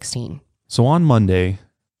 2016. So on Monday,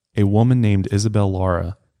 a woman named Isabel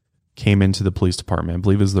Lara came into the police department. I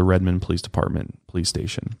believe it was the Redmond Police Department police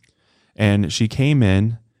station. And she came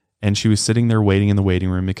in and she was sitting there waiting in the waiting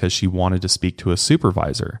room because she wanted to speak to a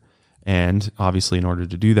supervisor. And obviously in order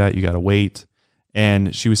to do that, you got to wait.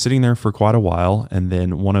 And she was sitting there for quite a while. And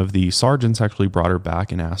then one of the sergeants actually brought her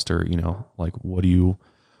back and asked her, like, what do you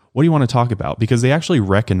want to talk about? Because they actually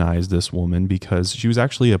recognized this woman because she was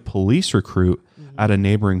actually a police recruit at a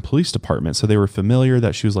neighboring police department. So they were familiar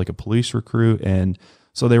that she was like a police recruit. And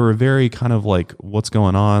so they were very kind of like, what's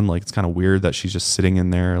going on? Like, it's kind of weird that she's just sitting in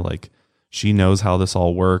there. Like, she knows how this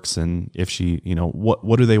all works. And if she,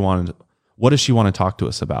 what do they want? What does she want to talk to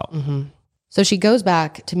us about? So she goes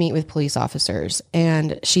back to meet with police officers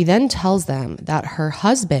and she then tells them that her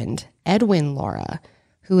husband, Edwin Lara,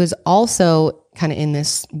 who is also kind of in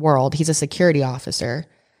this world, he's a security officer,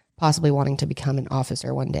 possibly wanting to become an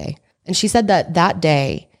officer one day. And she said that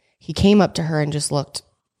day he came up to her and just looked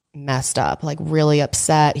messed up, like really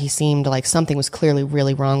upset. He seemed like something was clearly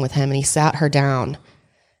really wrong with him. And he sat her down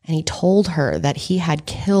and he told her that he had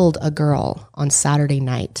killed a girl on Saturday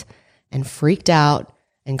night and freaked out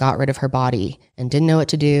and got rid of her body and didn't know what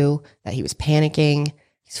to do, that he was panicking.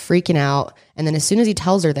 He's freaking out. And then as soon as he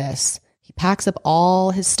tells her this, he packs up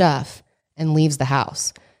all his stuff and leaves the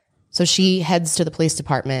house. So she heads to the police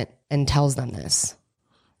department and tells them this.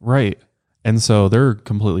 Right. And so they're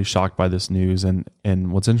completely shocked by this news. And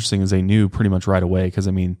what's interesting is they knew pretty much right away because,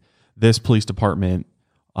 I mean, this police department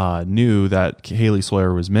knew that Haley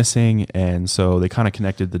Sawyer was missing, and so they kind of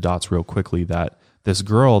connected the dots real quickly that this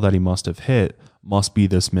girl that he must have hit must be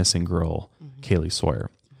this missing girl, Kaylee Sawyer.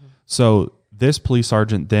 So this police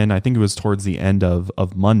sergeant then, I think it was towards the end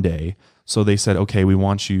of Monday, so they said, okay, we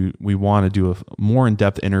want to do a more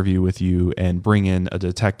in-depth interview with you and bring in a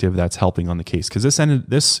detective that's helping on the case. Because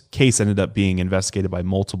this case ended up being investigated by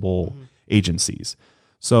multiple agencies.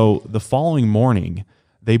 So the following morning,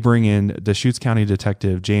 they bring in Deschutes County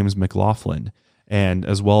Detective James McLaughlin, and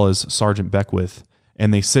as well as Sergeant Beckwith,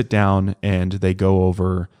 and they sit down and they go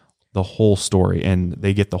over the whole story, and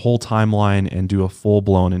they get the whole timeline and do a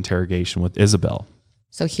full-blown interrogation with Isabel.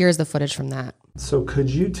 So here's the footage from that. So could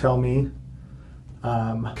you tell me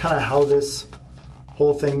kind of how this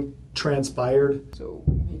whole thing transpired? So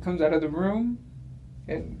he comes out of the room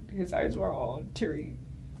and his eyes were all teary.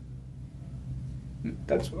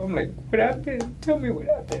 That's what I'm like, what happened? Tell me what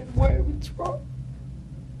happened. What's wrong?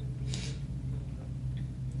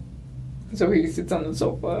 So he sits on the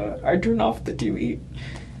sofa. I turn off the TV.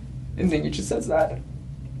 And then he just says that.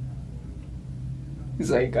 He's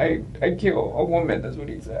like, I kill a woman, that's what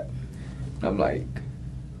he said. And I'm like,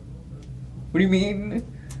 what do you mean?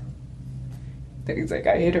 Then he's like,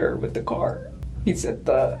 I hit her with the car. He said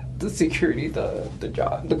the security, the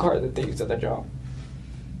job, the car that they used at the job.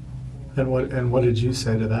 And what did you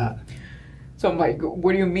say to that? So I'm like,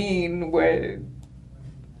 what do you mean? What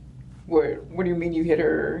do you mean you hit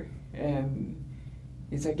her? And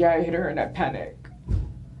he's like, yeah, I hit her and I panicked.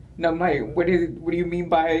 And I'm like, what do you mean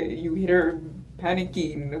by you hit her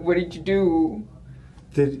panicking? What did you do?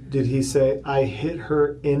 Did he say, I hit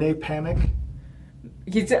her in a panic?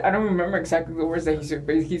 He said, I don't remember exactly the words that he said,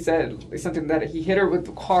 but he said something that he hit her with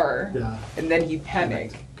the car, and then he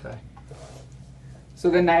panicked. Okay. So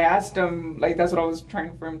then I asked him, like, that's what I was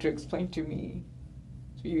trying for him to explain to me.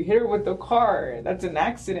 So you hit her with the car, that's an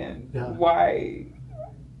accident. Yeah. Why?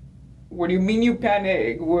 What do you mean you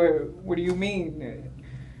panic? What do you mean?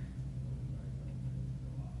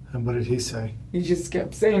 And what did he say? He just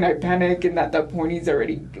kept saying, I panic, and at that point he's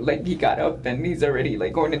already, like, he got up and he's already,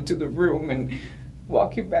 like, going into the room and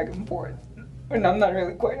walking back and forth. And I'm not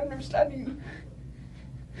really quite understanding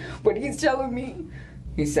what he's telling me.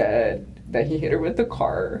 He said that he hit her with the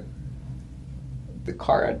car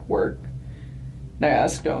at work. And I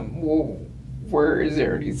asked him, well, where is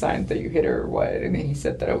there any signs that you hit her or what? And then he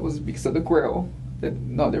said that it was because of the grill. That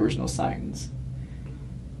no, there was no signs.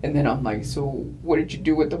 And then I'm like, so what did you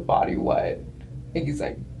do with the body? What? And he's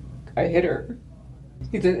like, I hit her.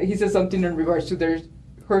 He said something in regards to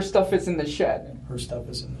her stuff is in the shed. Her stuff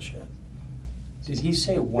is in the shed. Did he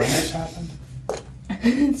say when this happened?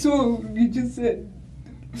 So he just said.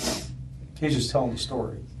 He's just telling the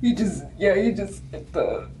story. He just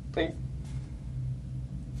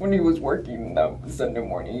when he was working that Sunday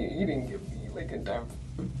morning, he didn't give me like a time.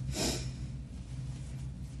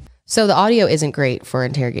 So the audio isn't great for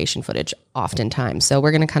interrogation footage oftentimes. So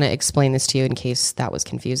we're going to kind of explain this to you in case that was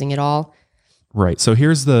confusing at all. Right. So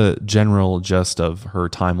here's the general gist of her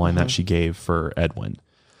timeline that she gave for Edwin.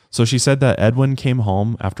 So she said that Edwin came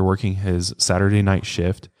home after working his Saturday night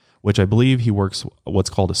shift, which I believe he works what's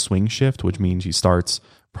called a swing shift, which means he starts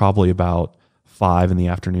probably about 5 in the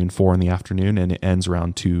afternoon, 4 in the afternoon, and it ends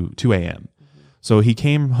around 2 a.m. So he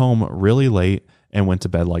came home really late and went to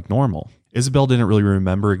bed like normal. Isabel didn't really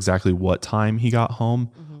remember exactly what time he got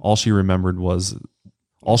home. All she remembered was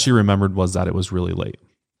that it was really late.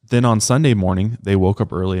 Then on Sunday morning, they woke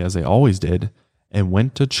up early as they always did and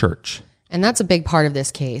went to church. And that's a big part of this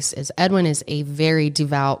case is Edwin is a very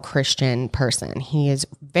devout Christian person. He is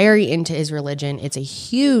very into his religion. It's a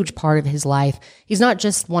huge part of his life. He's not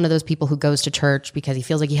just one of those people who goes to church because he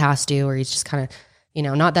feels like he has to, or he's just kind of,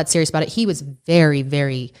 not that serious about it. He was very,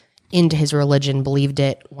 very into his religion, believed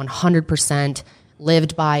it 100%,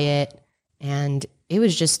 lived by it. And it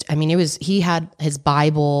was just, he had his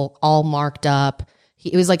Bible all marked up.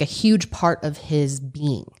 It was like a huge part of his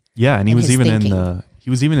being. Yeah. And he was even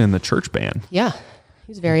in the church band. Yeah. He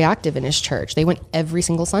was very active in his church. They went every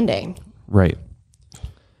single Sunday. Right.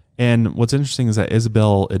 And what's interesting is that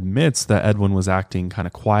Isabel admits that Edwin was acting kind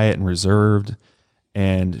of quiet and reserved.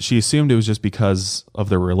 And she assumed it was just because of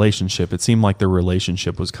their relationship. It seemed like their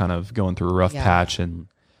relationship was kind of going through a rough patch and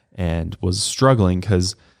was struggling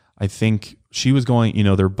because I think she was going,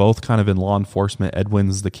 they're both kind of in law enforcement.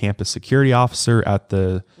 Edwin's the campus security officer at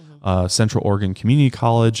the Central Oregon Community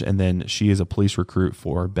College, and then she is a police recruit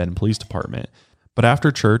for Bend Police Department. But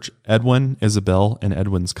after church, Edwin, Isabel, and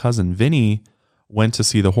Edwin's cousin Vinny went to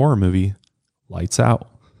see the horror movie Lights Out.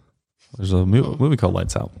 There's a movie called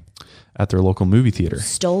Lights Out at their local movie theater.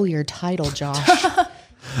 Stole your title, Josh.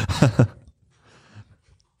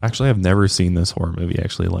 Actually, I've never seen this horror movie,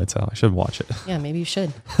 actually, Lights Out. I should watch it. Yeah, maybe you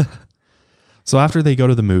should. So after they go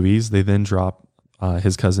to the movies, they then drop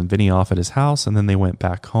his cousin Vinny off at his house, and then they went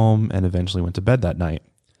back home and eventually went to bed that night.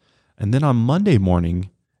 And then on Monday morning,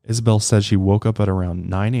 Isabel said she woke up at around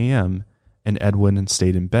 9 a.m. and Edwin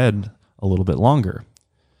stayed in bed a little bit longer.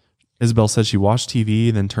 Isabel said she watched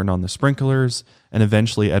TV, then turned on the sprinklers, and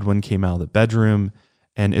eventually Edwin came out of the bedroom,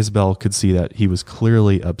 and Isabel could see that he was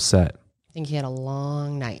clearly upset. I think he had a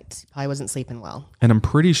long night. Probably wasn't sleeping well. And I'm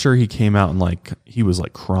pretty sure he came out and he was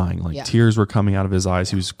crying, tears were coming out of his eyes.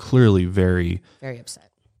 He was clearly very, very upset.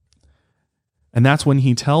 And that's when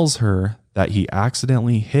he tells her that he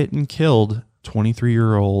accidentally hit and killed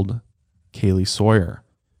 23-year-old Kaylee Sawyer,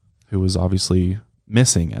 who was obviously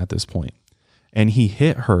missing at this point. And he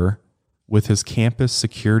hit her with his campus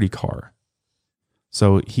security car.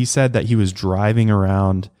 So he said that he was driving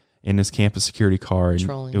around in his campus security car,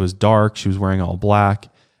 and it was dark. She was wearing all black,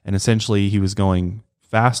 and essentially he was going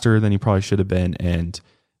faster than he probably should have been and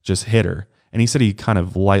just hit her. And he said he kind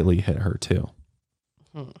of lightly hit her too.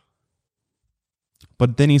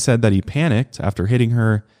 But then he said that he panicked after hitting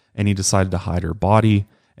her, and he decided to hide her body,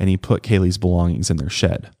 and he put Kaylee's belongings in their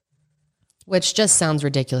shed. Which just sounds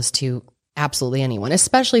ridiculous to absolutely anyone,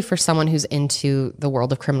 especially for someone who's into the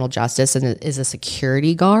world of criminal justice and is a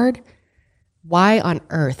security guard. Why on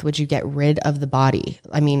earth would you get rid of the body?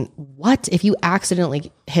 I mean, what if you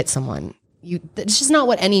accidentally hit someone? It's just not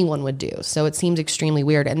what anyone would do. So it seems extremely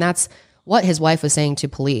weird. And that's what his wife was saying to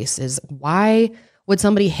police is, why would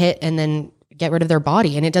somebody hit and then get rid of their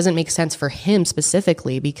body? And it doesn't make sense for him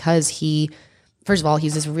specifically, because first of all,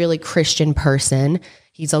 he's this really Christian person.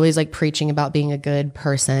 He's always preaching about being a good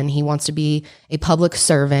person. He wants to be a public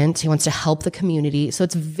servant. He wants to help the community. So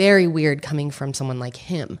it's very weird coming from someone like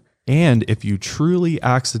him. And if you truly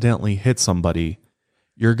accidentally hit somebody,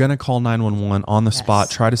 you're going to call 911 on the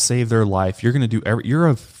spot, try to save their life. You're going to do you're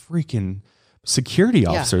a freaking security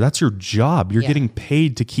officer. That's your job. You're getting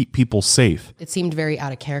paid to keep people safe. It seemed very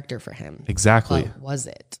out of character for him. Exactly. But was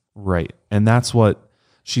it? Right. And that's what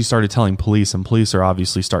she started telling police, and police are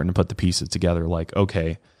obviously starting to put the pieces together.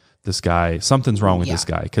 Okay, this guy, something's wrong with this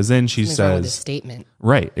guy. Because then she something's wrong with says, his statement.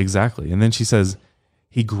 Right, exactly. And then she says,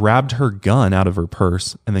 he grabbed her gun out of her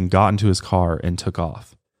purse and then got into his car and took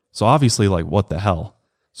off. So obviously, what the hell?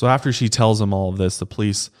 So after she tells him all of this, the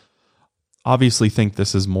police obviously think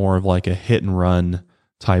this is more of a hit and run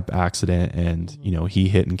type accident. And, he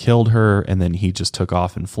hit and killed her, and then he just took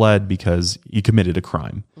off and fled because he committed a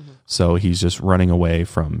crime. So he's just running away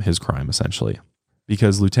from his crime, essentially.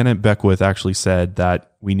 Because Lieutenant Beckwith actually said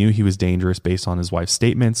that we knew he was dangerous based on his wife's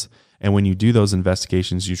statements. And when you do those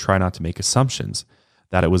investigations, you try not to make assumptions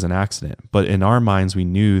that it was an accident. But in our minds, we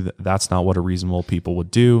knew that that's not what a reasonable people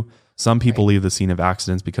would do. Some people leave the scene of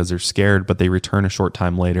accidents because they're scared, but they return a short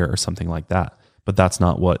time later or something like that. But that's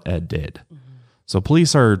not what Ed did. So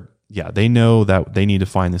police they know that they need to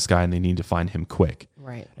find this guy, and they need to find him quick.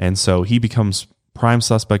 Right. And so he becomes prime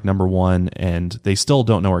suspect number one, and they still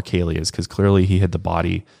don't know where Kaylee is because clearly he hid the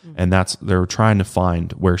body, and they're trying to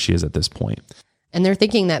find where she is at this point. And they're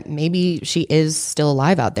thinking that maybe she is still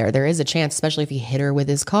alive out there. There is a chance, especially if he hit her with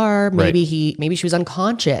his car. Maybe she was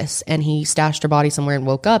unconscious and he stashed her body somewhere and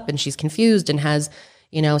woke up, and she's confused and has,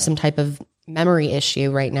 some type of memory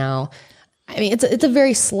issue right now. I mean, it's a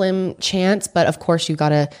very slim chance, but of course you got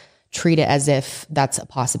to treat it as if that's a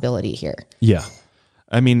possibility here. Yeah.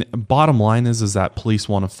 I mean, bottom line is that police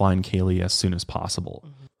want to find Kaylee as soon as possible.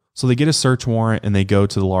 So they get a search warrant and they go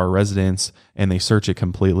to the Lara residence and they search it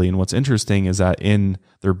completely. And what's interesting is that in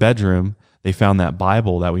their bedroom, they found that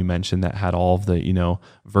Bible that we mentioned that had all of the,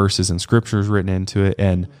 verses and scriptures written into it.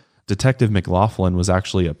 And Detective McLaughlin was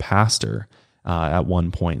actually a pastor at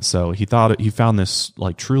one point. So he found this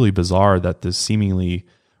truly bizarre that this seemingly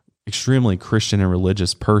extremely Christian and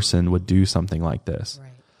religious person would do something like this. Right.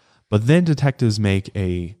 But then detectives make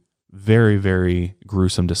a very, very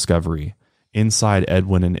gruesome discovery inside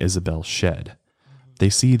Edwin and Isabel's shed. They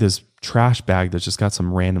see this trash bag that's just got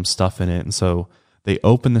some random stuff in it. And so they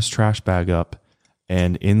open this trash bag up,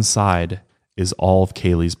 and inside is all of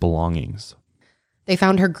Kaylee's belongings. They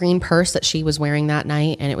found her green purse that she was wearing that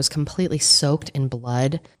night, and it was completely soaked in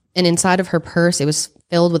blood. And inside of her purse, it was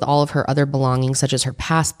filled with all of her other belongings, such as her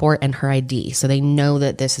passport and her ID. So they know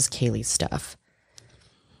that this is Kaylee's stuff.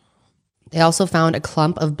 They also found a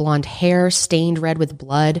clump of blonde hair stained red with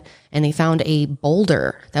blood, and they found a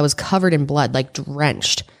boulder that was covered in blood,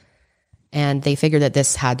 drenched. And they figured that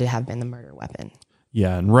this had to have been the murder weapon.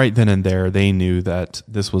 Yeah, and right then and there, they knew that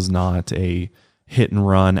this was not a hit and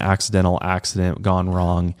run accident gone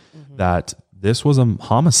wrong, that this was a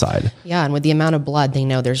homicide. Yeah, and with the amount of blood, they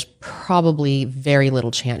know there's probably very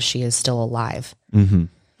little chance she is still alive. Mm-hmm.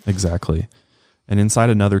 Exactly. And inside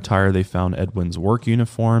another tire, they found Edwin's work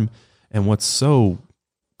uniform. And what's so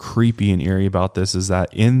creepy and eerie about this is that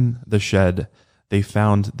in the shed, they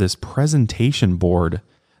found this presentation board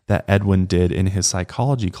that Edwin did in his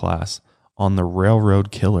psychology class on the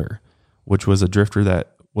railroad killer, which was a drifter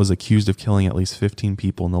that was accused of killing at least 15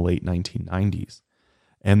 people in the late 1990s.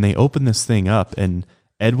 And they opened this thing up, and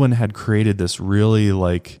Edwin had created this really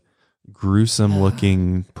like gruesome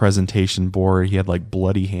looking presentation board. He had like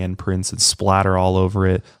bloody handprints and splatter all over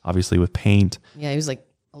it, obviously with paint. Yeah, he was like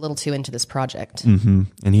a little too into this project. Mm-hmm.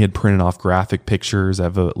 And he had printed off graphic pictures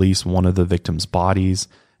of at least one of the victims' bodies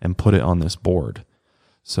and put it on this board.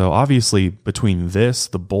 So obviously between this,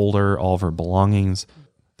 the boulder, all of her belongings,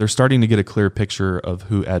 they're starting to get a clear picture of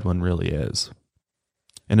who Edwin really is.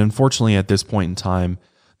 And unfortunately at this point in time,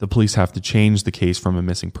 the police have to change the case from a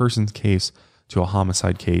missing persons case to a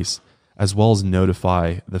homicide case, as well as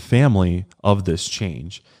notify the family of this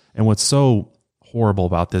change. And what's so horrible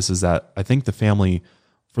about this is that I think the family,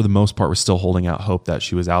 for the most part, was still holding out hope that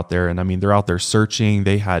she was out there. And I mean, they're out there searching.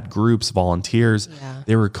 They had groups, volunteers. Yeah.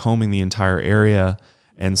 They were combing the entire area.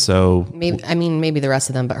 And so maybe the rest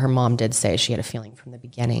of them, but her mom did say she had a feeling from the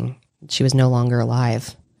beginning she was no longer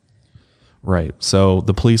alive. Right. So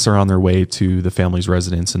the police are on their way to the family's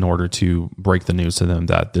residence in order to break the news to them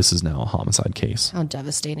that this is now a homicide case. How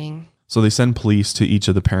devastating. So they send police to each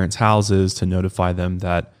of the parents' houses to notify them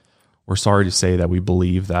that we're sorry to say that we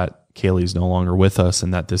believe that Kaylee's no longer with us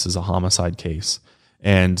and that this is a homicide case.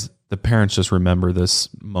 And the parents just remember this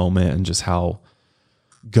moment and just how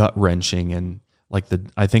gut-wrenching, and like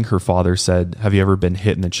I think her father said, have you ever been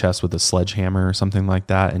hit in the chest with a sledgehammer or something like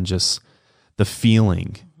that? And just the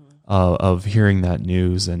feeling of hearing that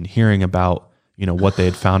news and hearing about, you know, what they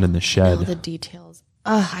had found in the shed. All the details.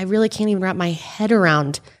 I really can't even wrap my head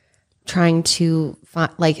around trying to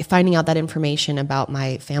finding out that information about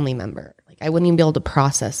my family member. Like I wouldn't even be able to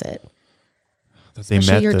process it.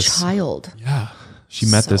 Especially your child. Yeah. She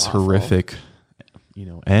met So this awful. horrific,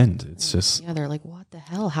 end. It's just, Yeah, they're like, what the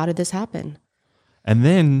hell? How did this happen? and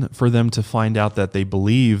then for them to find out that they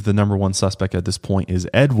believe the number one suspect at this point is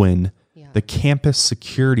Edwin, the campus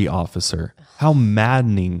security officer. How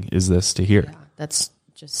maddening is this to hear? Yeah, that's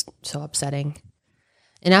just so upsetting.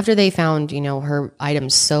 And after they found, her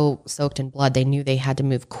items so soaked in blood, they knew they had to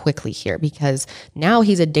move quickly here because now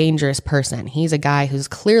he's a dangerous person. He's a guy who's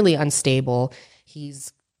clearly unstable.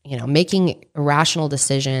 He's, making irrational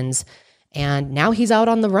decisions. And now he's out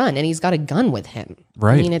on the run and he's got a gun with him.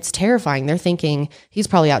 Right. I mean, it's terrifying. They're thinking he's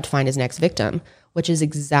probably out to find his next victim, which is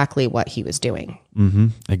exactly what he was doing. Mm-hmm.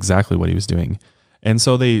 Exactly what he was doing. And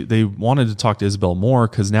so they wanted to talk to Isabel more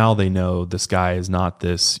because now they know this guy is not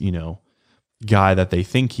this, guy that they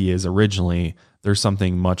think he is originally. There's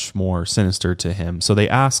something much more sinister to him. So they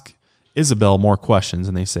ask Isabel more questions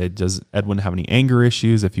and they say, does Edwin have any anger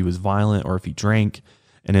issues, if he was violent or if he drank?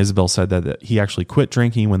 And Isabel said that he actually quit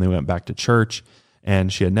drinking when they went back to church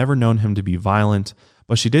and she had never known him to be violent.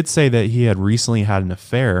 But she did say that he had recently had an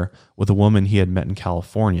affair with a woman he had met in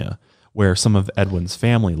California, where some of Edwin's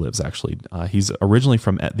family lives actually. He's originally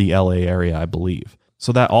from the LA area, I believe.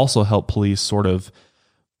 So that also helped police sort of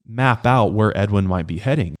map out where Edwin might be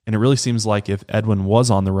heading. And it really seems like if Edwin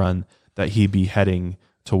was on the run, that he'd be heading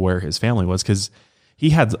to where his family was, because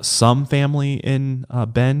he had some family in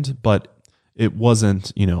Bend, but it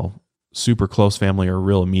wasn't, super close family or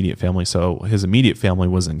real immediate family. So his immediate family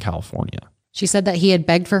was in California. She said that he had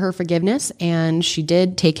begged for her forgiveness and she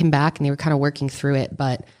did take him back and they were kind of working through it.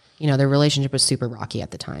 But, their relationship was super rocky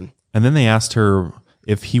at the time. And then they asked her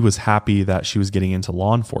if he was happy that she was getting into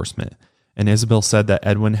law enforcement. And Isabel said that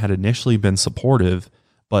Edwin had initially been supportive,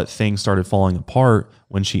 but things started falling apart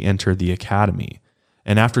when she entered the academy.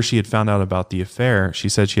 And after she had found out about the affair, she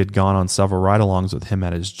said she had gone on several ride-alongs with him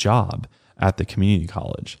at his job at the community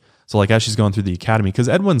college. So like as she's going through the academy, because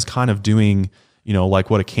Edwin's kind of doing, like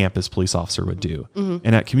what a campus police officer would do. Mm-hmm.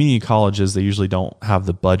 And at community colleges, they usually don't have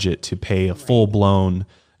the budget to pay a full-blown,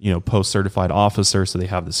 post-certified officer, so they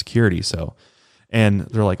have the security. So, and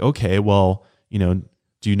they're like, okay, well, do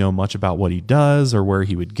you know much about what he does or where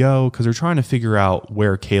he would go? Because they're trying to figure out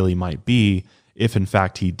where Kaylee might be if, in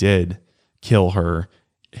fact, he did kill her.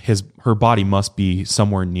 Her body must be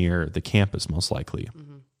somewhere near the campus, most likely.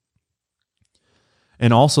 Mm-hmm.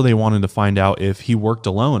 And also they wanted to find out if he worked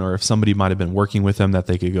alone or if somebody might have been working with him that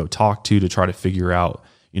they could go talk to try to figure out,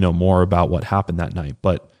 more about what happened that night.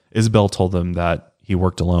 But Isabel told them that he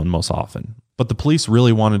worked alone most often. But the police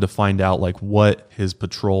really wanted to find out like what his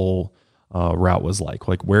patrol route was like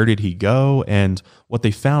where did he go? And what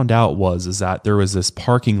they found out is that there was this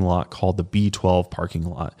parking lot called the B12 parking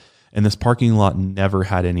lot, and this parking lot never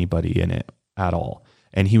had anybody in it at all.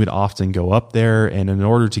 And he would often go up there, and in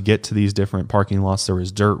order to get to these different parking lots, there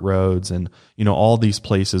was dirt roads and, all these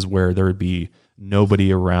places where there would be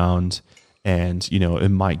nobody around, and, it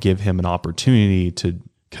might give him an opportunity to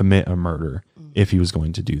commit a murder if he was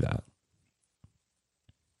going to do that.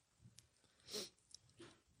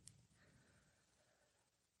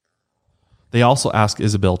 They also ask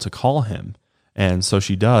Isabel to call him, and so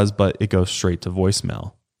she does, but it goes straight to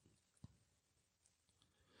voicemail.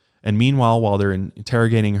 And meanwhile, while they're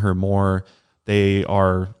interrogating her more,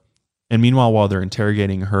 while they're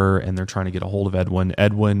interrogating her and they're trying to get a hold of Edwin,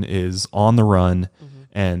 Edwin is on the run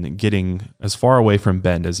and getting as far away from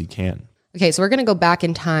Bend as he can. Okay, so we're going to go back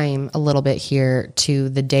in time a little bit here to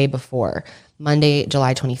the day before, Monday,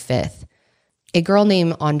 July 25th. A girl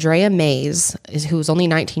named Andrea Mays, who was only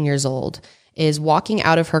 19 years old, is walking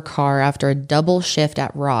out of her car after a double shift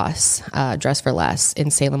at Ross, Dress for Less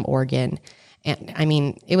in Salem, Oregon. And I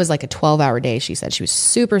mean, it was like a 12-hour day. She said she was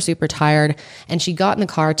super, super tired. And she got in the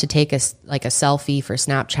car to take a selfie for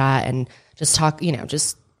Snapchat and just talk,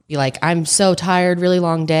 just be like, I'm so tired, really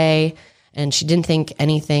long day. And she didn't think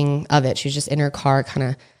anything of it. She was just in her car kind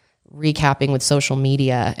of recapping with social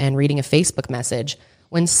media and reading a Facebook message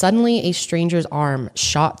when suddenly a stranger's arm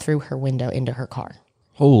shot through her window into her car.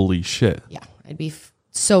 Holy shit. Yeah, I'd be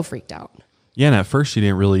so freaked out. Yeah, and at first she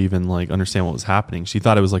didn't really even understand what was happening. She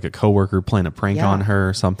thought it was like a coworker playing a prank on her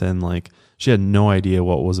or something. She had no idea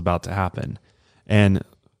what was about to happen. And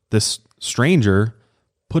this stranger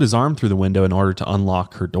put his arm through the window in order to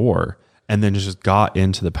unlock her door and then just got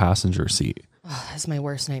into the passenger seat. Oh, that's my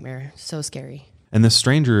worst nightmare. So scary. And this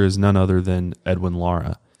stranger is none other than Edwin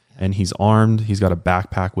Lara. And he's armed, he's got a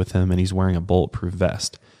backpack with him, and he's wearing a bulletproof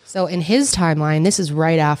vest. So in his timeline, this is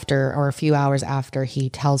right after or a few hours after he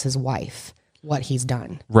tells his wife what he's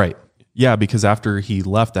done. Right. Yeah, because after he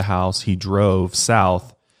left the house, he drove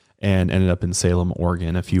south and ended up in Salem,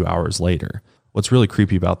 Oregon a few hours later. What's really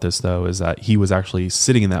creepy about this, though, is that he was actually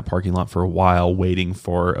sitting in that parking lot for a while waiting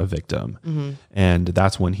for a victim. Mm-hmm. And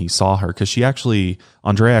that's when he saw her, because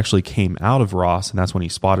Andrea actually came out of Ross, and that's when he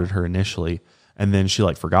spotted her initially. And then she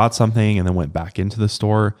forgot something and then went back into the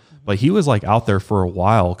store. But he was out there for a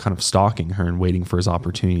while kind of stalking her and waiting for his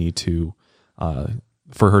opportunity to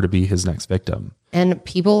for her to be his next victim. And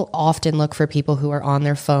people often look for people who are on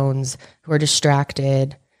their phones, who are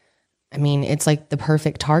distracted. I mean, it's like the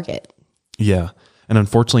perfect target. Yeah. And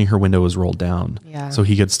unfortunately, her window was rolled down. Yeah. So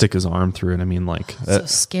he could stick his arm through it. I mean, so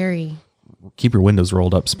scary. Keep your windows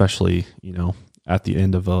rolled up, especially, at the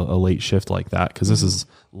end of a late shift like that. Because this is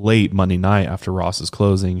late Monday night after Ross is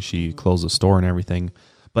closing. She closed the store and everything.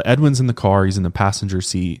 But Edwin's in the car. He's in the passenger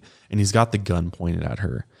seat. And he's got the gun pointed at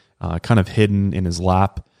her. Kind of hidden in his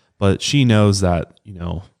lap, but she knows that,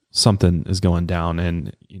 something is going down,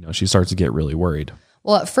 and, she starts to get really worried.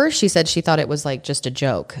 Well, at first she said she thought it was just a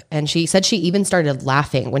joke. And she said she even started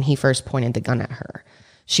laughing when he first pointed the gun at her.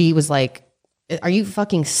 She was like, are you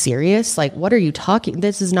fucking serious? What are you talking?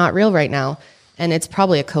 This is not real right now. And it's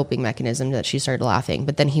probably a coping mechanism that she started laughing.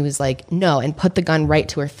 But then he was like, no, and put the gun right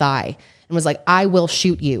to her thigh and was like, I will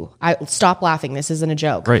shoot you. Stop laughing. This isn't a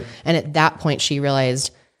joke. Right. And at that point she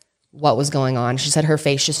realized what was going on. She said her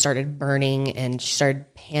face just started burning and she started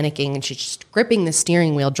panicking, and she's just gripping the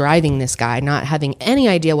steering wheel, driving this guy, not having any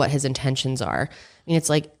idea what his intentions are. I mean, it's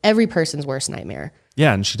like every person's worst nightmare.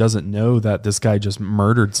 Yeah. And she doesn't know that this guy just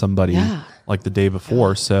murdered somebody the day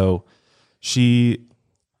before. Yeah. So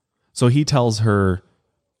he tells her,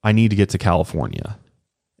 I need to get to California.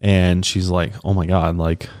 And she's like, oh my God,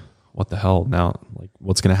 what the hell now?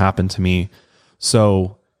 What's going to happen to me?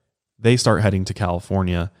 So they start heading to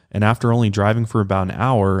California. And after only driving for about an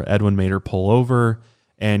hour, Edwin made her pull over,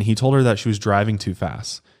 and he told her that she was driving too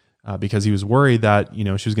fast because he was worried that, she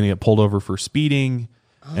was going to get pulled over for speeding.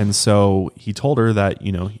 Oh. And so he told her that,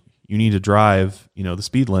 you need to drive, the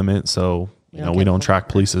speed limit. So, we don't attract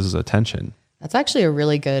police's attention. That's actually a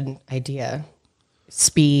really good idea.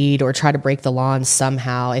 Speed or try to break the law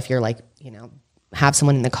somehow. If you're have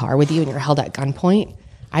someone in the car with you and you're held at gunpoint,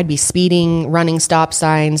 I'd be speeding, running stop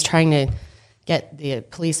signs, trying to get the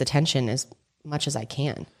police attention as much as I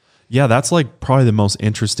can. Yeah, that's probably the most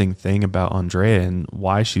interesting thing about Andrea and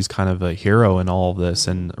why she's kind of a hero in all of this,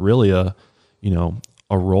 and really a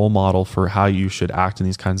role model for how you should act in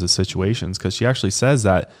these kinds of situations. Because she actually says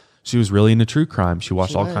that she was really into true crime. She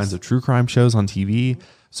watched all kinds of true crime shows on TV.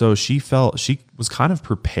 So she felt she was kind of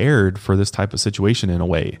prepared for this type of situation in a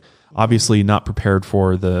way. Obviously not prepared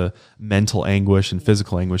for the mental anguish and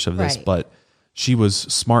physical anguish of this, but she was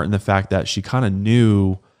smart in the fact that she kind of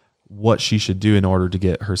knew what she should do in order to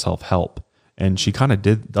get herself help. And she kind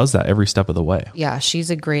of does that every step of the way. Yeah, she's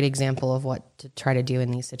a great example of what to try to do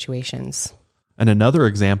in these situations. And another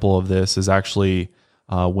example of this is actually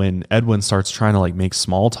when Edwin starts trying to like make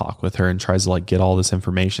small talk with her and tries to like get all this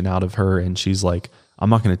information out of her. And she's like, I'm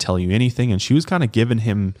not going to tell you anything. And she was kind of giving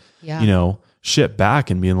him, you know, shit back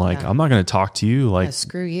and being like, I'm not going to talk to you. Like,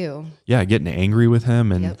 screw you. Yeah, getting angry with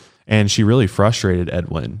him. And she really frustrated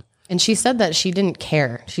Edwin. And she said that she didn't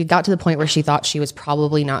care. She got to the point where she thought she was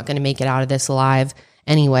probably not going to make it out of this alive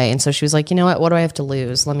anyway. And so she was like, you know what do I have to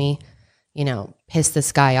lose? Let me, you know, piss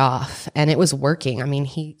this guy off. And it was working. I mean,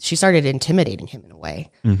 she started intimidating him in a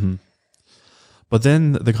way. Mm-hmm. But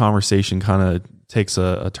then the conversation kind of takes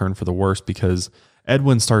a turn for the worse because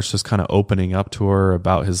Edwin starts just kind of opening up to her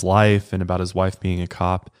about his life and about his wife being a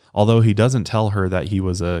cop, although he doesn't tell her that he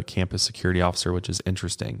was a campus security officer, which is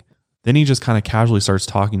interesting. Then he just kind of casually starts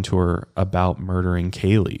talking to her about murdering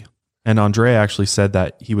Kaylee. And Andrea actually said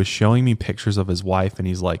that he was showing me pictures of his wife and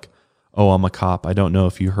he's like, oh, I'm a cop. I don't know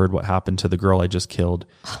if you heard what happened to the girl I just killed.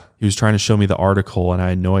 He was trying to show me the article and I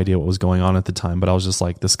had no idea what was going on at the time, but I was just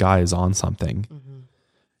like, this guy is on something. Mm-hmm.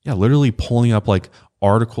 Yeah, literally pulling up like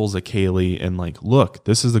articles of Kaylee and like, look,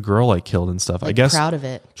 this is the girl I killed and stuff. Like, I guess proud of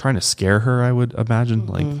it. Trying to scare her, I would imagine.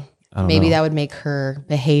 Like, I don't Maybe know. that would make her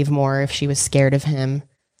behave more if she was scared of him.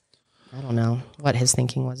 I don't know what his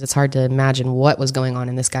thinking was. It's hard to imagine what was going on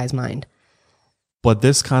in this guy's mind. But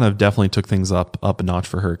this kind of definitely took things up a notch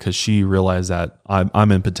for her because she realized that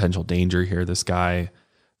I'm in potential danger here. This guy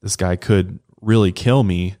could really kill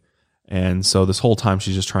me. And so this whole time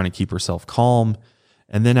she's just trying to keep herself calm.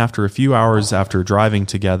 And then after a few hours after driving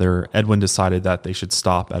together, Edwin decided that they should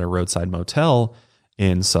stop at a roadside motel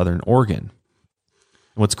in Southern Oregon. And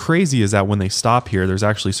what's crazy is that when they stop here, there's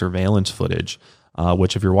actually surveillance footage,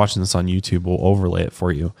 which if you're watching this on YouTube, we'll overlay it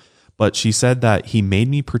for you. But she said that he made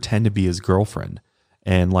me pretend to be his girlfriend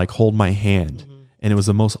and like hold my hand. Mm-hmm. And it was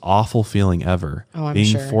the most awful feeling ever,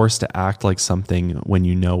 being forced to act like something when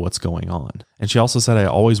you know what's going on. And she also said, I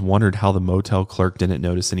always wondered how the motel clerk didn't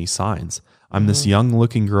notice any signs. I'm this young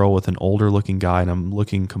looking girl with an older looking guy and I'm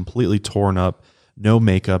looking completely torn up, no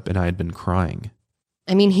makeup, and I had been crying.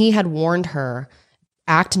 I mean, he had warned her,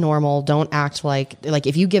 act normal, don't act like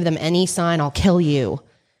if you give them any sign, I'll kill you.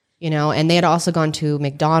 You know, and they had also gone to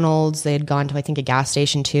McDonald's. They had gone to, I think, a gas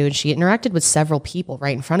station too. And she interacted with several people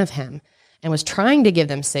right in front of him and was trying to give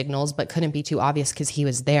them signals, but couldn't be too obvious because he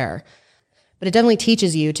was there. But it definitely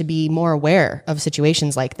teaches you to be more aware of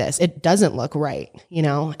situations like this. It doesn't look right, you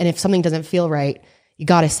know, and if something doesn't feel right, you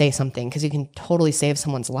got to say something because you can totally save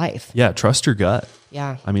someone's life. Yeah, trust your gut.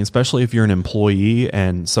 Yeah. I mean, especially if you're an employee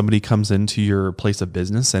and somebody comes into your place of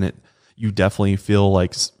business and you definitely feel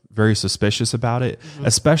like very suspicious about it,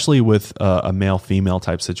 especially with a male-female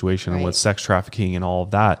type situation and with sex trafficking and all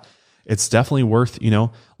of that. It's definitely worth, you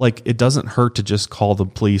know, like it doesn't hurt to just call the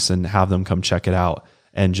police and have them come check it out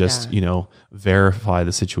and just, you know, verify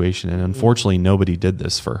the situation. And unfortunately, nobody did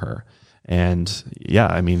this for her. And yeah,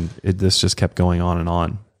 I mean, this just kept going on and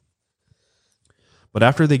on. But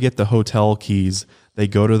after they get the hotel keys, they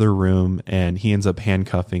go to their room and he ends up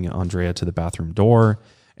handcuffing Andrea to the bathroom door.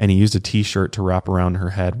 And he used a t-shirt to wrap around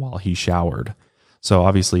her head while he showered. So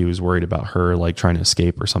obviously he was worried about her like trying to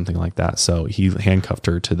escape or something like that. So he handcuffed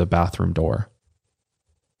her to the bathroom door.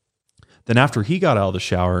 Then after he got out of the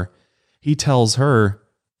shower, he tells her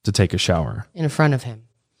to take a shower. In front of him.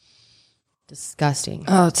 Disgusting.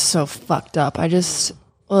 Oh, it's so fucked up.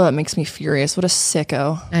 It makes me furious. What a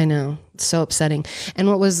sicko. I know. It's so upsetting. And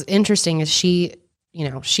what was interesting is she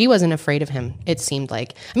wasn't afraid of him, it seemed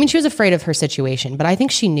like. I mean, she was afraid of her situation, but I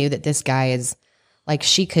think she knew that this guy is, like,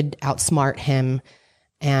 she could outsmart him.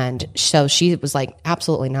 And so she was like,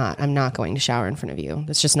 absolutely not. I'm not going to shower in front of you.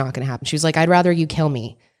 That's just not going to happen. She was like, I'd rather you kill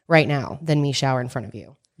me right now than me shower in front of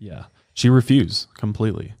you. Yeah. She refused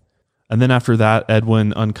completely. And then after that,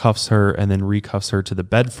 Edwin uncuffs her and then recuffs her to the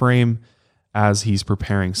bed frame as he's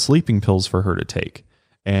preparing sleeping pills for her to take.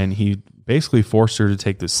 And he basically forced her to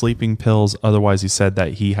take the sleeping pills. Otherwise, he said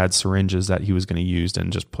that he had syringes that he was going to use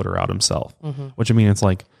and just put her out himself. Mm-hmm. Which, I mean, it's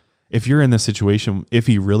like, if you're in this situation, if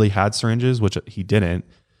he really had syringes, which he didn't,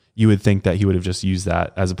 you would think that he would have just used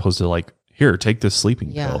that as opposed to like, here, take this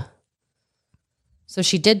sleeping pill. So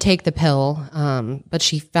she did take the pill, but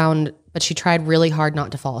she tried really hard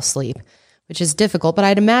not to fall asleep, which is difficult. But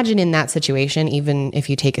I'd imagine in that situation, even if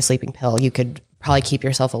you take a sleeping pill, you could probably keep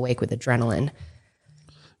yourself awake with adrenaline.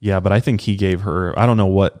 Yeah, but I think he gave her, I don't know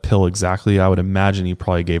what pill exactly. I would imagine he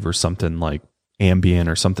probably gave her something like Ambien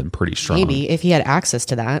or something pretty strong. Maybe if he had access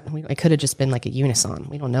to that, it could have just been like a Unison.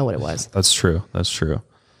 We don't know what it was. That's true.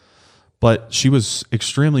 But she was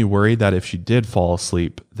extremely worried that if she did fall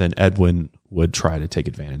asleep, then Edwin would try to take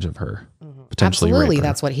advantage of her, potentially Absolutely, rape her.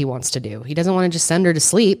 that's what he wants to do. He doesn't want to just send her to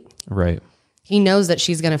sleep. Right. He knows that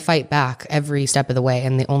she's going to fight back every step of the way,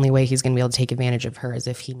 and the only way he's going to be able to take advantage of her is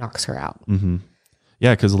if he knocks her out. Mm-hmm.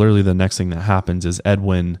 Yeah, because literally the next thing that happens is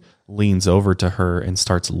Edwin leans over to her and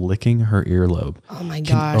starts licking her earlobe. Oh my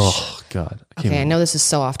gosh. Oh, God. Okay, I know this is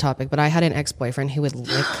so off topic, but I had an ex-boyfriend who would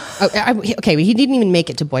lick. Okay, he didn't even make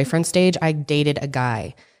it to boyfriend stage. I dated a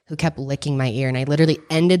guy who kept licking my ear, and I literally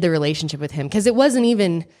ended the relationship with him because it was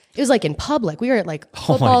like in public. We were at like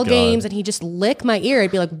football games, and he just licked my ear. I'd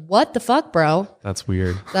be like, what the fuck, bro? That's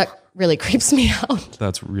weird. That really creeps me out.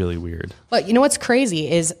 That's really weird. But you know what's crazy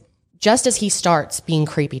is just as he starts being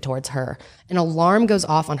creepy towards her, an alarm goes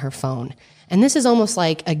off on her phone. And this is almost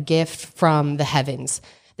like a gift from the heavens.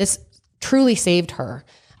 This truly saved her.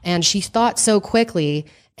 And she thought so quickly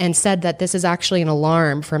and said that this is actually an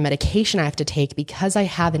alarm for a medication I have to take because I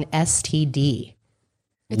have an STD.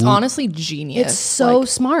 It's honestly genius. It's so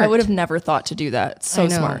smart. I would have never thought to do that. It's so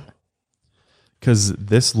smart. Because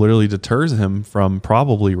this literally deters him from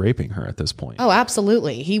probably raping her at this point. Oh,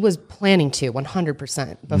 absolutely. He was planning to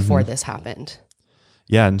 100% before this happened.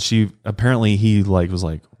 Yeah, and he was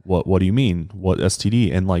like, what do you mean? What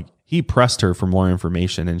STD? And like he pressed her for more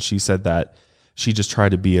information, and she said that she just tried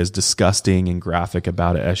to be as disgusting and graphic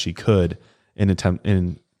about it as she could in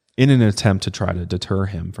an attempt to try to deter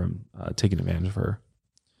him from taking advantage of her.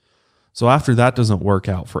 So after that doesn't work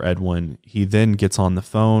out for Edwin, he then gets on the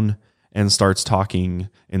phone and starts talking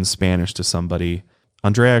in Spanish to somebody.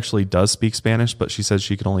 Andrea actually does speak Spanish, but she says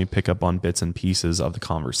she can only pick up on bits and pieces of the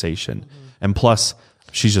conversation. Mm-hmm. And plus,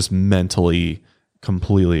 she's just mentally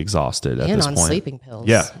completely exhausted at this point. And on sleeping pills.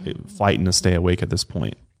 Yeah, fighting to stay awake at this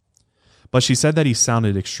point. But she said that he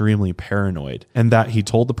sounded extremely paranoid and that he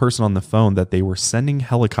told the person on the phone that they were sending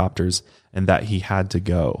helicopters and that he had to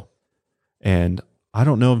go. And I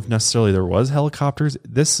don't know if necessarily there was helicopters.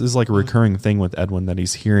 This is like a recurring thing with Edwin that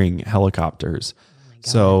he's hearing helicopters.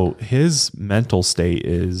 So his mental state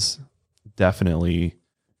is definitely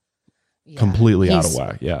completely out of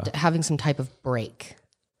whack. Yeah. Having some type of break.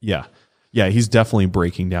 Yeah. Yeah. He's definitely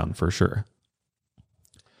breaking down for sure.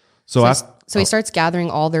 So he starts gathering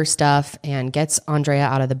all their stuff and gets Andrea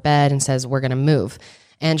out of the bed and says, we're going to move.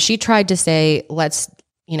 And she tried to say, let's,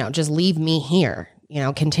 just leave me here.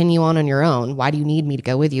 Continue on your own. Why do you need me to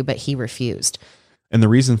go with you? But he refused. And the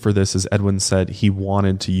reason for this is Edwin said he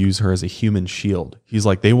wanted to use her as a human shield. He's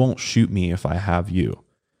like, they won't shoot me if I have you.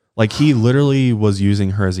 Like he literally was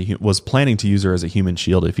using her was planning to use her as a human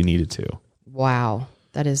shield if he needed to. Wow.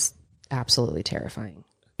 That is absolutely terrifying.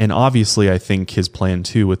 And obviously I think his plan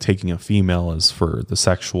too with taking a female is for the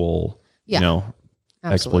sexual,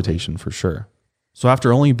 exploitation for sure. So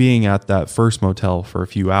after only being at that first motel for a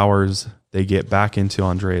few hours, they get back into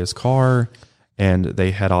Andrea's car and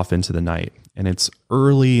they head off into the night. And it's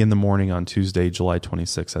early in the morning on Tuesday, July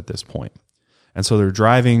 26th at this point. And so they're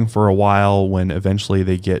driving for a while when eventually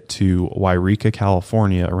they get to Wairika,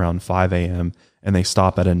 California around 5 a.m. and they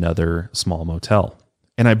stop at another small motel.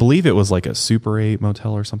 And I believe it was like a Super 8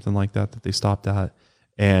 motel or something like that they stopped at.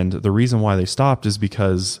 And the reason why they stopped is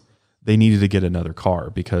because they needed to get another car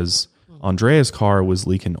because Andrea's car was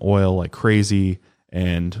leaking oil like crazy.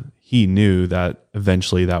 And he knew that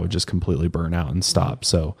eventually that would just completely burn out and stop.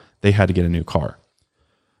 So they had to get a new car.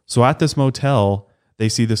 So at this motel, they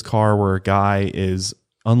see this car where a guy is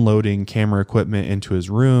unloading camera equipment into his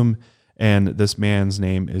room. And this man's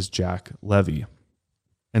name is Jack Levy.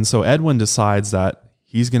 And so Edwin decides that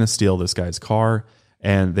he's going to steal this guy's car.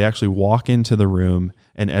 And they actually walk into the room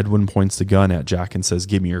and Edwin points the gun at Jack and says,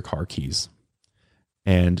 give me your car keys.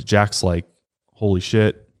 And Jack's like, holy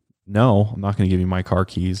shit. No, I'm not going to give you my car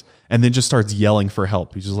keys. And then just starts yelling for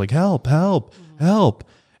help. He's just like, help, help, help.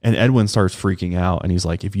 And Edwin starts freaking out. And he's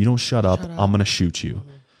like, if you don't shut up, I'm going to shoot you.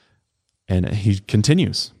 And he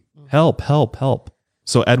continues, help, help, help.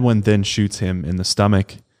 So Edwin then shoots him in the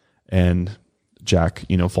stomach and Jack,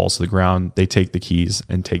 falls to the ground. They take the keys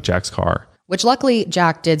and take Jack's car. Which luckily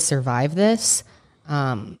Jack did survive this.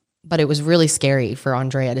 But it was really scary for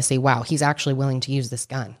Andrea to see, wow, he's actually willing to use this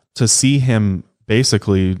gun. To see him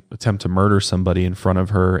basically attempt to murder somebody in front of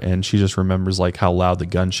her, and she just remembers like how loud the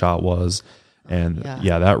gunshot was. And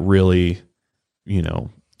that really,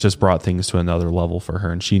 just brought things to another level for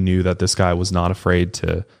her. And she knew that this guy was not afraid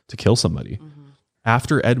to kill somebody. Mm-hmm.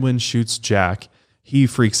 After Edwin shoots Jack, he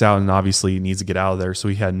freaks out and obviously needs to get out of there. So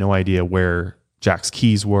he had no idea where Jack's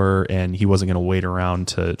keys were, and he wasn't going to wait around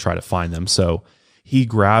to try to find them. So he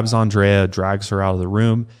grabs Andrea, drags her out of the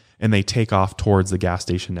room, and they take off towards the gas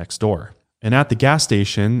station next door. And at the gas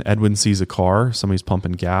station, Edwin sees a car, somebody's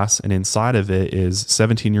pumping gas, and inside of it is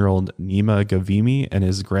 17-year-old Nima Gavimi and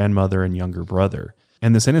his grandmother and younger brother.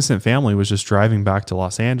 And this innocent family was just driving back to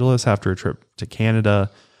Los Angeles after a trip to Canada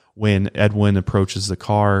when Edwin approaches the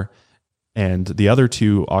car, and the other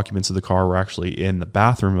two occupants of the car were actually in the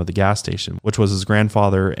bathroom of the gas station, which was his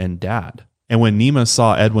grandfather and dad. And when Nima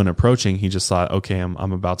saw Edwin approaching, he just thought, okay, I'm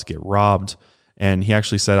about to get robbed. And he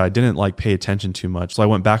actually said, I didn't pay attention too much. So I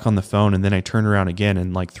went back on the phone and then I turned around again.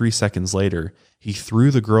 And 3 seconds later, he threw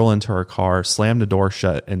the girl into her car, slammed the door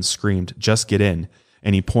shut and screamed, just get in.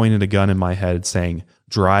 And he pointed a gun in my head saying,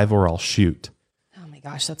 drive or I'll shoot. Oh my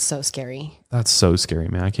gosh, that's so scary. That's so scary,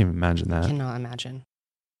 man. I can't even imagine that. I cannot imagine.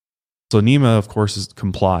 So Nima, of course,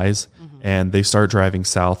 complies and they start driving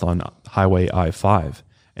south on Highway I-5.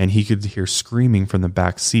 And he could hear screaming from the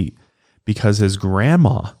back seat because his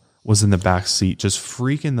grandma was in the back seat just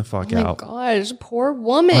freaking the fuck out. Oh my gosh, poor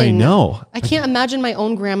woman. I know. I can't imagine my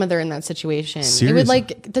own grandmother in that situation. Seriously.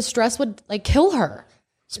 It would the stress would kill her.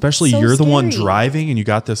 Especially so you're the one scary. driving and you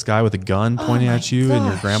got this guy with a gun pointing my at you and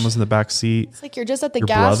your gosh. grandma's in the back seat. It's like you're just at the Your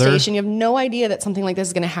gas brother? station. You have no idea that something like this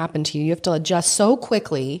is going to happen to you. You have to adjust so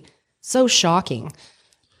quickly. So shocking.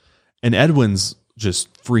 And Edwin's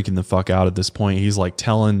just freaking the fuck out at this point. He's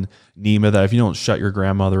telling Nima that if you don't shut your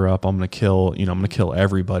grandmother up, I'm going to kill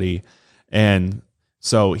everybody. And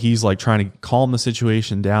so he's trying to calm the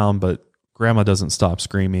situation down, but grandma doesn't stop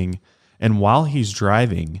screaming. And while he's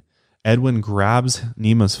driving, Edwin grabs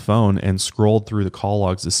Nima's phone and scrolled through the call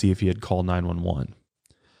logs to see if he had called 911.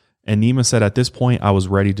 And Nima said, at this point, I was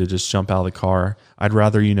ready to just jump out of the car. I'd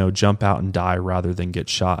rather, jump out and die rather than get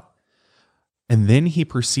shot. And then he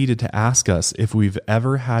proceeded to ask us if we've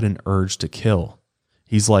ever had an urge to kill.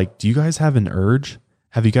 He's like, do you guys have an urge?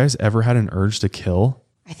 Have you guys ever had an urge to kill?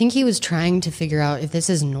 I think he was trying to figure out if this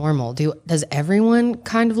is normal. Does everyone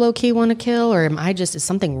kind of low-key want to kill, or is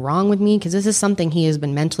something wrong with me? Because this is something he has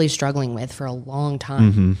been mentally struggling with for a long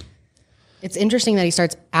time. It's interesting that he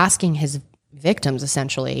starts asking his victims,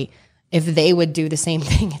 essentially, if they would do the same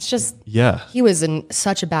thing. It's just, he was in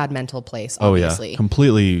such a bad mental place, obviously. Oh, yeah.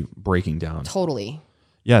 Completely breaking down. Totally.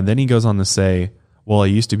 Yeah. And then he goes on to say, well, I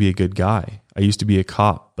used to be a good guy. I used to be a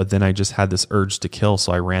cop, but then I just had this urge to kill,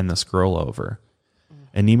 so I ran this girl over.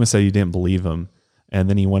 And Nima said he didn't believe him. And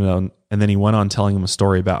then he went on telling him a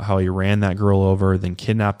story about how he ran that girl over, then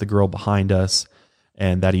kidnapped the girl behind us,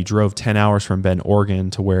 and that he drove 10 hours from Bend, Oregon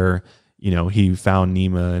to where, he found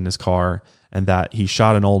Nima in his car, and that he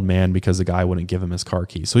shot an old man because the guy wouldn't give him his car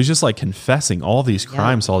keys. So he's just confessing all these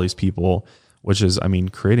crimes to all these people, which is,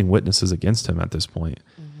 creating witnesses against him at this point.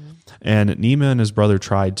 And Nima and his brother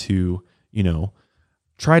tried to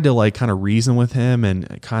kind of reason with him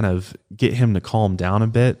and kind of get him to calm down a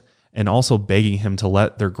bit, and also begging him to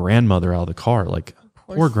let their grandmother out of the car.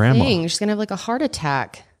 Poor grandma. She's going to have a heart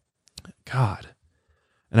attack. God.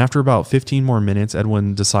 And after about 15 more minutes,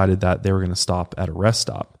 Edwin decided that they were going to stop at a rest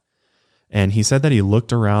stop. And he said that he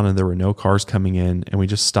looked around and there were no cars coming in, and we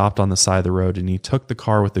just stopped on the side of the road, and he took the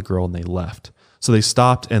car with the girl and they left. So they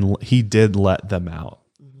stopped and he did let them out,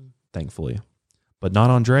 thankfully, but not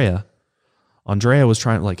Andrea. Andrea was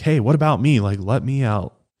trying hey, what about me? Let me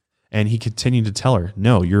out. And he continued to tell her,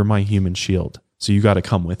 no, you're my human shield. So you got to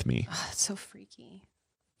come with me. Oh, that's so freaky.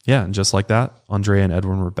 Yeah. And just like that, Andrea and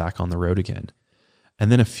Edwin were back on the road again. And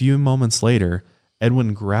then a few moments later,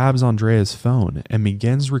 Edwin grabs Andrea's phone and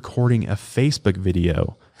begins recording a Facebook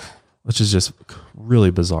video, which is just really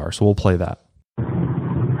bizarre. So we'll play that.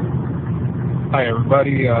 Hi,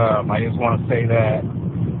 everybody. I just want to say that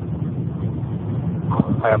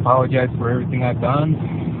I apologize for everything I've done.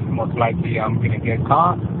 Most likely I'm going to get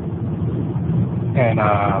caught. And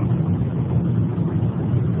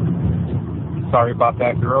sorry about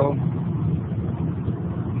that girl.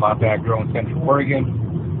 In Central Oregon.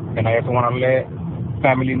 And I just want to let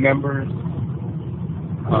family members,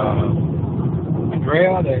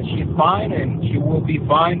 Andrea, that she's fine and she will be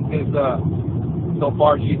fine, because so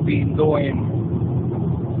far she's been doing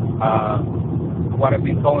what I've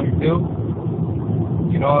been told her to do.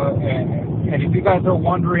 And if you guys are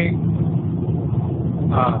wondering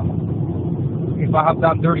if I have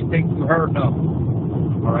done dirty things to her, no.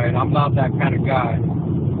 All right, I'm not that kind of guy.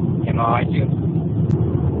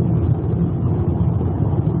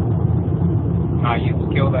 I used to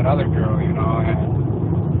kill that other girl, and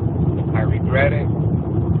I regret it.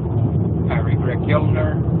 I regret killing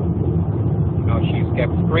her. She's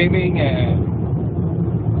kept screaming, and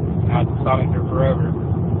I had to silence her forever.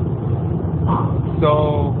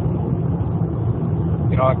 So,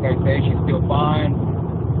 like I say, she's still fine.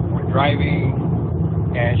 We're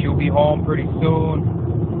driving, and she'll be home pretty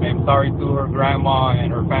soon. I'm sorry to her grandma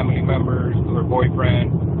and her family members, to her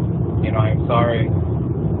boyfriend. You know, I'm sorry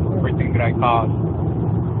for everything that I caused.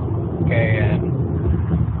 Okay, and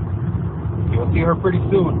you'll see her pretty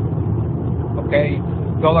soon. Okay,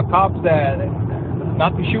 tell the cops that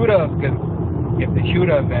not to shoot us, because if they shoot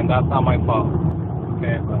us, then that's not my fault.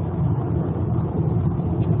 Okay, but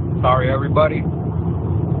sorry, everybody.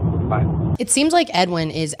 Bye. It seems like Edwin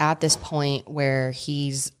is at this point where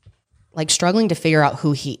he's like struggling to figure out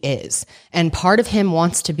who he is. And part of him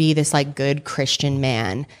wants to be this like good Christian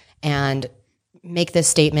man and make this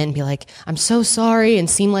statement and be like, I'm so sorry, and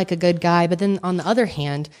seem like a good guy. But then on the other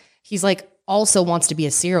hand, he's like also wants to be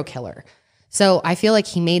a serial killer. So I feel like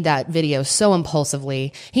he made that video so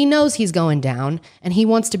impulsively. He knows he's going down and he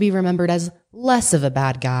wants to be remembered as less of a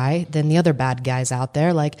bad guy than the other bad guys out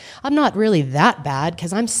there. Like, I'm not really that bad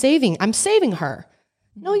because I'm saving her.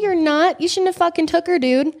 No, you're not. You shouldn't have fucking took her,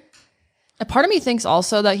 dude. A part of me thinks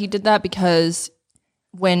also that he did that because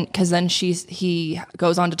then he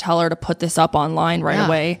goes on to tell her to put this up online right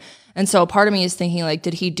away. And so part of me is thinking, like,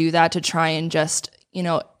 did he do that to try and just, you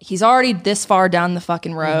know, he's already this far down the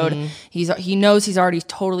fucking road. He knows he's already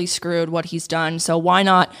totally screwed what he's done. So why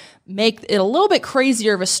not make it a little bit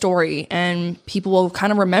crazier of a story, and people will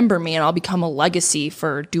kind of remember me and I'll become a legacy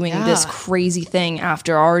for doing this crazy thing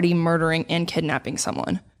after already murdering and kidnapping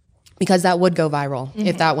someone. Because that would go viral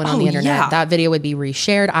if that went on the internet. Yeah. That video would be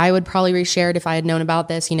reshared. I would probably reshare it if I had known about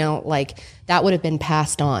this, you know, like that would have been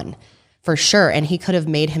passed on for sure. And he could have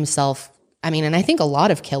made himself, I mean, and I think a lot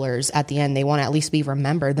of killers at the end, they want to at least be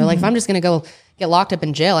remembered. They're like, if I'm just going to go get locked up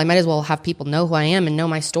in jail, I might as well have people know who I am and know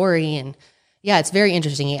my story. And yeah, it's very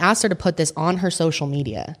interesting. He asked her to put this on her social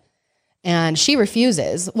media and she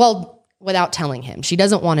refuses. Well, without telling him, she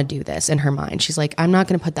doesn't want to do this in her mind. She's like, I'm not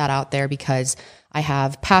going to put that out there because I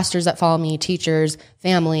have pastors that follow me, teachers,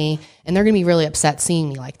 family, and they're going to be really upset seeing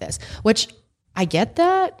me like this, which I get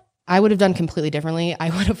that. I would have done completely differently.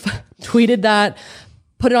 I would have tweeted that,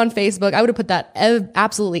 put it on Facebook. I would have put that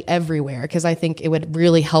absolutely everywhere because I think it would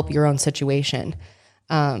really help your own situation.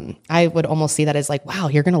 I would almost see that as like, wow,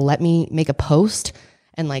 you're going to let me make a post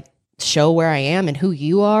and like show where I am and who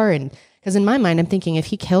you are. And because in my mind, I'm thinking if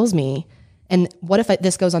he kills me, and what if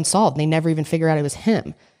this goes unsolved? They never even figure out it was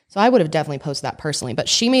him. So I would have definitely posted that personally, but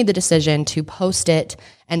she made the decision to post it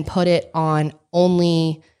and put it on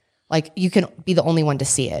only, like you can be the only one to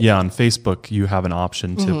see it. Yeah, on Facebook, you have an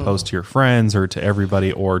option to post to your friends or to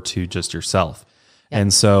everybody or to just yourself. Yep.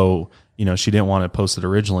 And so, you know, she didn't want to post it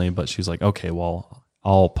originally, but she's like, okay, well,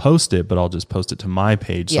 I'll post it, but I'll just post it to my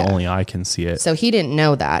page so only I can see it. So he didn't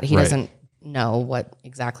know that. He doesn't know what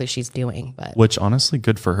exactly she's doing. But which honestly,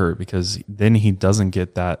 good for her because then he doesn't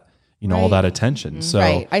get that, you know, all that attention. So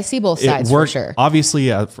I see both sides for sure. Obviously,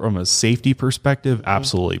 from a safety perspective,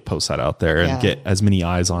 absolutely post that out there and get as many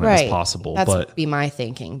eyes on it as possible. That's be my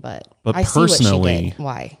thinking, but I personally, see what she did.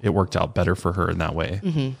 Why it worked out better for her in that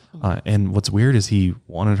way. And what's weird is he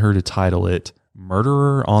wanted her to title it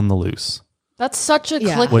 "Murderer on the Loose." That's such a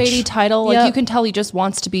clickbaity title. Like you can tell he just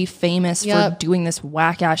wants to be famous for doing this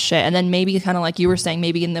whack ass shit, and then maybe kind of like you were saying,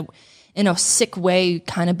 maybe in a sick way,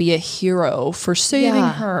 kind of be a hero for saving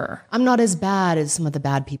her. I'm not as bad as some of the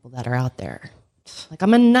bad people that are out there. Like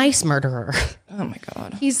I'm a nice murderer. Oh my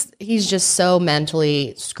God. He's just so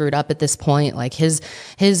mentally screwed up at this point. Like his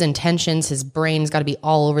intentions, his brain's got to be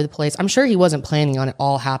all over the place. I'm sure he wasn't planning on it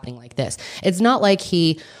all happening like this. It's not like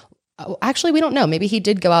actually, we don't know. Maybe he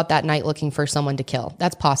did go out that night looking for someone to kill.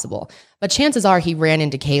 That's possible. But chances are he ran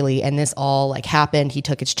into Kaylee and this all like happened. He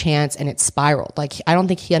took his chance and it spiraled. Like I don't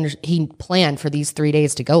think he planned for these 3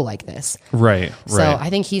 days to go like this. Right. So I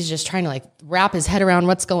think he's just trying to like wrap his head around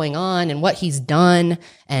what's going on and what he's done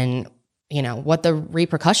and, you know, what the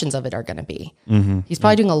repercussions of it are going to be. He's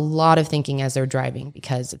probably doing a lot of thinking as they're driving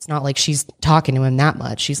because it's not like she's talking to him that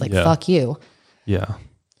much. She's like, fuck you. Yeah.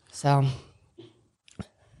 So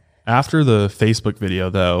after the Facebook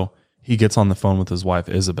video, though, he gets on the phone with his wife,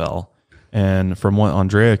 Isabel. And from what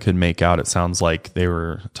Andrea could make out, it sounds like they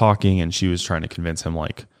were talking and she was trying to convince him,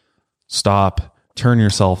 like, stop, turn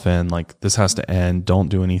yourself in, like, this has to end, don't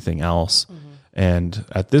do anything else. And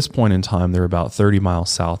at this point in time, they're about 30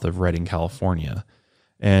 miles south of Redding, California.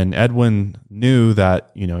 And Edwin knew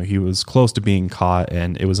that, you know, he was close to being caught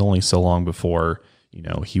and it was only so long before, you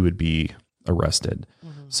know, he would be arrested.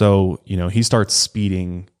 So, you know, he starts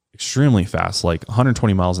speeding extremely fast, like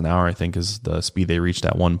 120 miles an hour, I think is the speed they reached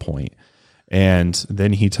at one point. And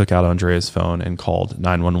then he took out Andrea's phone and called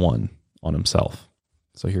 911 on himself.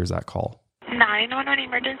 So here's that call. 911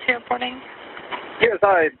 emergency reporting. Yes,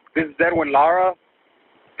 hi. This is Edwin Lara,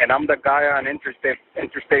 and I'm the guy on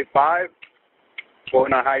Interstate 5.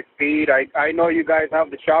 going at high speed. I know you guys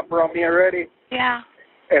have the chopper on me already. Yeah.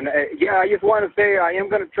 And, I just want to say I am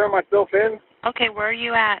going to turn myself in. Okay, where are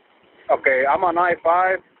you at? Okay, I'm on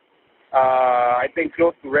I-5. I think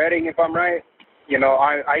close to Redding, if I'm right. You know,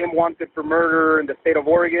 I am wanted for murder in the state of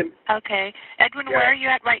Oregon. Okay. Edwin, where are you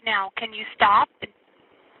at right now? Can you stop?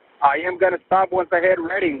 I am going to stop once I hit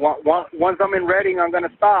Redding. Once I'm in Redding, I'm going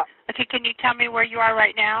to stop. Okay, can you tell me where you are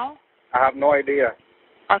right now? I have no idea.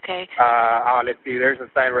 Okay. Let's see. There's a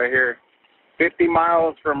sign right here. 50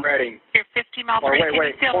 miles from Redding. You're 50 miles from Redding. Can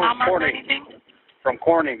you see a mile mark or anything? From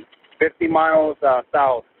Corning. 50 miles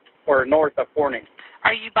south or north of Corning.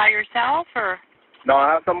 Are you by yourself or? No,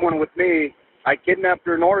 I have someone with me. I kidnapped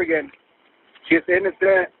her in Oregon. She's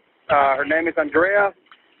innocent. Her name is Andrea.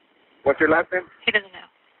 What's your last name? He doesn't know.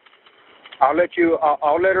 I'll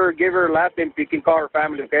let her give her last name so you can call her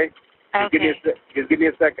family, okay? Okay. Just give me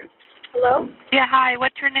a second. Hello? Yeah, hi.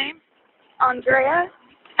 What's your name? Andrea.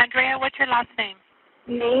 Andrea, what's your last name?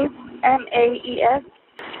 Maes, M-A-E-S.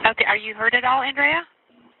 Okay, are you hurt at all, Andrea?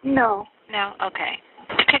 No. No? Okay.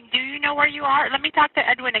 Do you know where you are? Let me talk to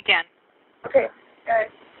Edwin again. Okay.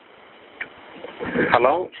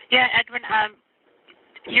 Hello? Yeah, Edwin,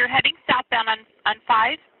 you're heading southbound on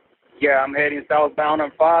 5? Yeah, I'm heading southbound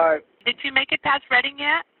on 5. Did you make it past Redding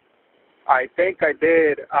yet? I think I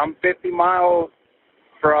did. I'm 50 miles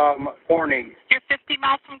from Corning. You're 50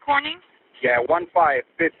 miles from Corning? Yeah,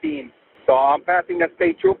 15. So I'm passing a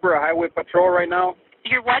state trooper, a highway patrol right now.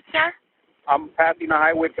 You're what, sir? I'm passing a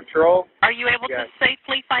highway patrol. Are you able to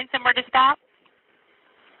safely find somewhere to stop?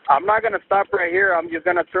 I'm not going to stop right here. I'm just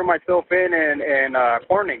going to turn myself in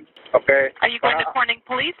Corning, okay? Are you going to Corning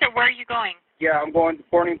Police, or where are you going? Yeah, I'm going to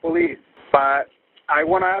Corning Police. But I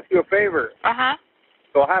want to ask you a favor. Uh-huh.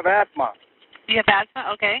 So I have asthma. You have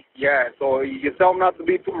asthma? Okay. Yeah, so you tell them not to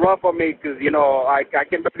be too rough on me because, I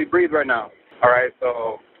can barely breathe right now. All right,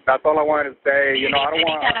 so that's all I wanted to say. Do you need I don't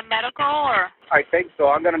any kind of medical, or? I think so.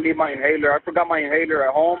 I'm going to need my inhaler. I forgot my inhaler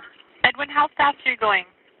at home. Edwin, how fast are you going?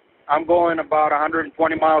 I'm going about 120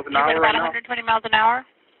 miles an hour about right 120 miles an hour?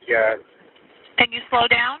 Yeah. Can you slow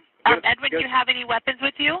down? Edwin, do you have any weapons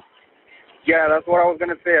with you? Yeah, that's what I was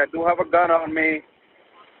going to say. I do have a gun on me.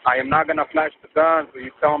 I am not going to flash the gun, so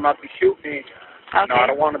you tell them not to shoot me. Okay. No, I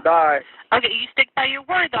don't want to die. Okay, you stick by your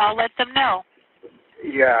word, though. I'll let them know.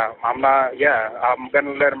 Yeah, I'm going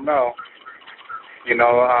to let them know.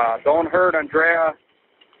 Don't hurt Andrea.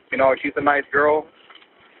 She's a nice girl.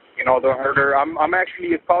 Don't hurt her. I'm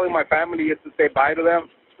actually calling my family just to say bye to them.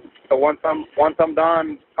 So once I'm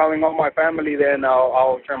done calling all my family, then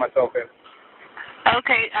I'll turn myself in.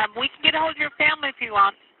 Okay, we can get a hold of your family if you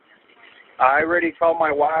want. I already called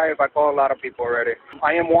my wife. I called a lot of people already.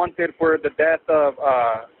 I am wanted for the death of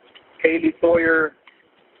Kaylee Sawyer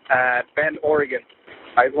at Bend, Oregon.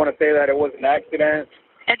 I just want to say that it was an accident.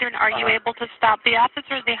 Edwin, are you able to stop? The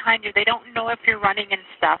officers behind you, they don't know if you're running and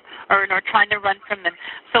stuff or trying to run from them.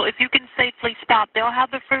 So if you can safely stop, they'll have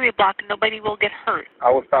the freeway block and nobody will get hurt. I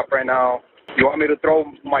will stop right now. You want me to throw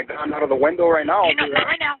my gun out of the window right now? Not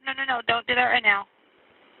right now. No. Don't do that right now.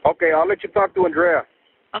 Okay, I'll let you talk to Andrea.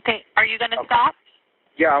 Okay, are you going to stop?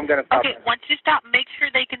 Yeah, I'm going to stop. Okay, once you stop, make sure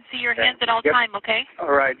they can see your hands at all time, okay?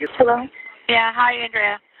 All right. Hello? Yeah, hi,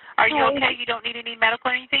 Andrea. Are you Hi. okay? You don't need any medical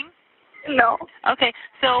or anything? No. Okay,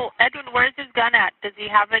 so, Edwin, where's his gun at? Does he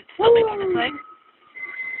have it still between his legs?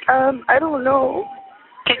 I don't know.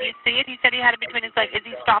 Can you see it? He said he had it between his legs. Is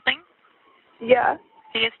he stopping? Yeah.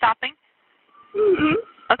 He is stopping? Mm-hmm.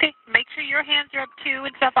 Okay, make sure your hands are up too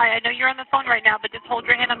and stuff. I know you're on the phone right now, but just hold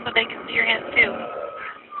your hand up so they can see your hands too.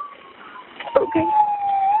 Okay.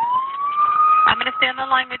 I'm going to stay on the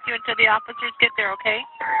line with you until the officers get there, okay?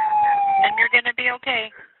 And you're going to be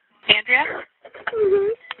okay. Andrea?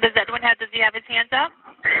 Mm-hmm. Does he have his hands up?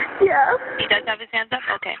 Yeah. He does have his hands up?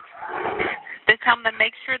 Okay. Just tell him to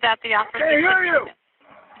make sure that the officers Hey, who are you?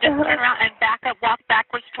 just turn around and back up, walk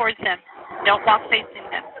backwards towards them. Don't walk facing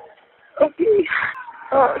them. Okay.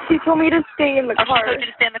 She told me to stay in the car. She told you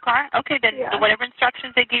to stay in the car? Okay, then whatever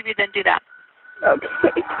instructions they give you, then do that.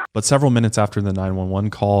 Okay. But several minutes after the 911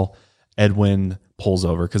 call, Edwin pulls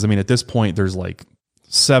over. Because, at this point, there's like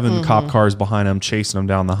 7 cop cars behind him chasing him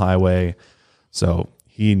down the highway. So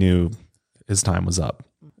he knew his time was up.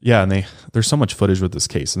 Yeah, and there's so much footage with this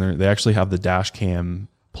case. And they actually have the dash cam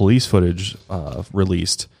police footage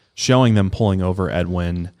released showing them pulling over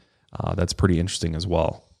Edwin. That's pretty interesting as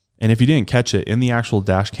well. And if you didn't catch it, in the actual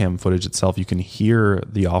dash cam footage itself, you can hear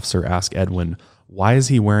the officer ask Edwin, why is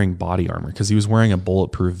he wearing body armor? Because he was wearing a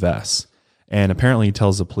bulletproof vest. And apparently he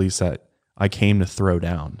tells the police that I came to throw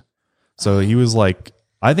down. So he was like,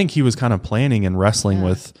 I think he was kind of planning and wrestling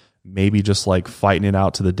with maybe just like fighting it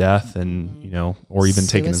out to the death and, or even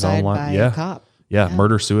taking his own Suicide life. by Yeah. a cop. Yeah.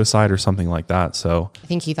 Murder, suicide or something like that. So I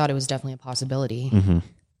think he thought it was definitely a possibility. Mm-hmm.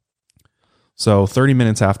 So 30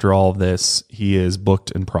 minutes after all of this, he is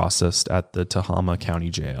booked and processed at the Tehama County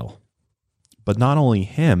Jail. But not only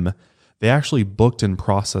him, they actually booked and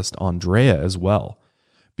processed Andrea as well,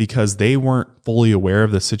 because they weren't fully aware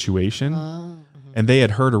of the situation. And they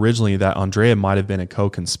had heard originally that Andrea might have been a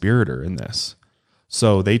co-conspirator in this.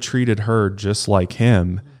 So they treated her just like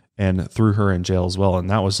him and threw her in jail as well. And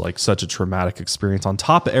that was like such a traumatic experience on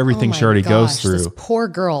top of everything she already goes through. This poor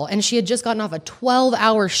girl. And she had just gotten off a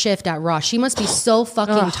 12-hour shift at Ross. She must be so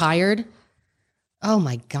fucking tired. Oh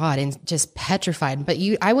my God. And just petrified. But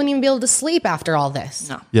I wouldn't even be able to sleep after all this.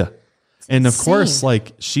 No. Yeah. And of insane. course,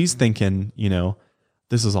 like she's thinking,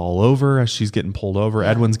 this is all over as she's getting pulled over.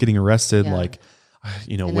 Edwin's getting arrested. Yeah. Like,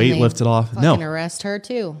 And weight then they lifted off. fucking No. arrest her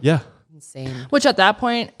too. Yeah. Insane. Which at that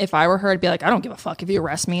point, if I were her, I'd be like, I don't give a fuck if you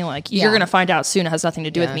arrest me. Like, you're going to find out soon. It has nothing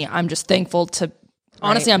to do with me. I'm just thankful to,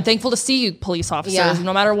 honestly, I'm thankful to see you police officers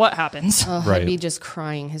no matter what happens. I'd be just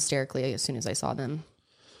crying hysterically as soon as I saw them.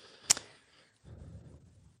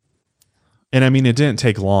 And I mean, it didn't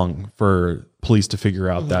take long for police to figure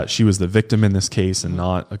out that she was the victim in this case and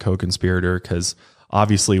not a co-conspirator, because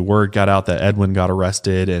obviously word got out that Edwin got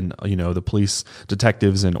arrested, and, the police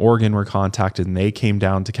detectives in Oregon were contacted and they came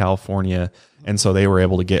down to California. And so they were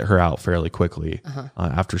able to get her out fairly quickly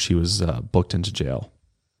after she was booked into jail.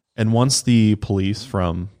 And once the police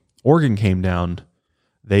from Oregon came down,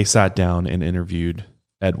 they sat down and interviewed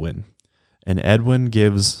Edwin. And Edwin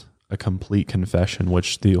gives a complete confession,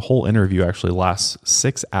 which the whole interview actually lasts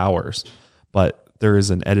 6 hours, but there is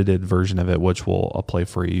an edited version of it, which I'll play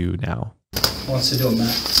for you now. Wants to do it,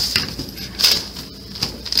 Matt.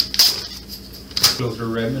 Close to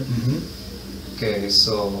Redmond? Mm-hmm. Okay,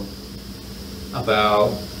 so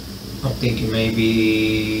about, I'm thinking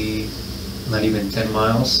maybe not even 10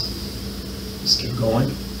 miles. Let's keep going.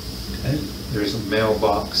 Okay. There's a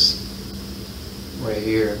mailbox right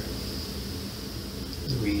here.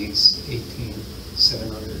 It reads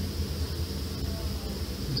 18700.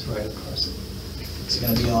 It's right across it. It's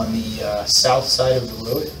going to be on the south side of the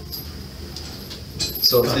road.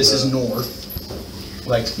 So if this is north,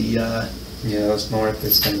 like the... yeah, that's north.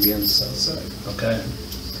 It's going to be on the south side. Okay.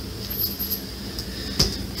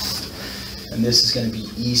 And this is going to be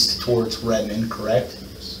east towards Redmond, correct?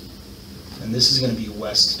 And this is going to be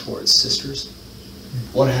west towards Sisters.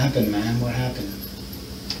 What happened, man? What happened?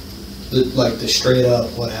 Like the straight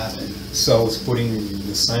up, what happened? So I was putting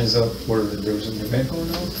the signs up where there was an event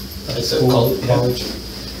going on. It's a college.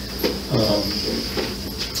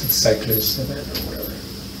 It's cyclist event or whatever.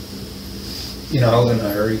 I was in a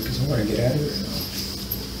hurry because I want to get out of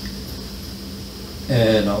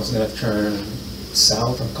there. And I was going to turn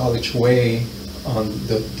south on College Way on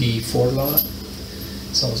the D4 lot.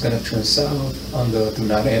 So I was going to turn south on the do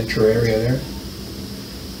not enter area there.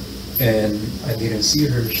 And I didn't see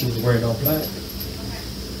her. She was wearing all black.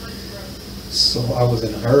 So I was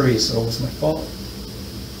in a hurry, so it was my fault.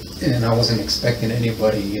 And I wasn't expecting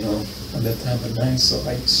anybody, at that time of night. So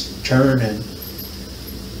I just turned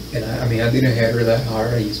and I didn't hit her that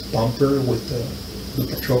hard. I just bumped her with the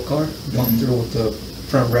patrol car, bumped her with the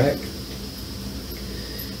front rack.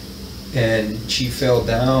 And she fell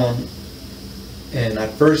down. And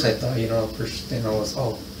at first I thought, first thing I was,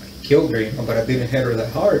 I killed her, but I didn't hit her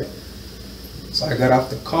that hard. So I got off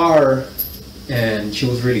the car and she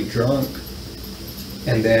was really drunk.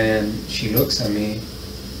 And then she looks at me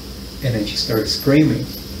and then she started screaming.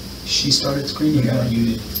 She started screaming or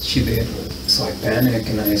you did? She did. So I panicked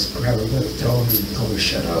and I just grabbed her by the throat and told her,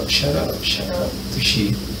 shut up, shut up, shut up. So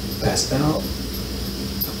she passed out.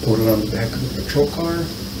 I put her on the back of the patrol car,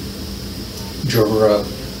 drove her up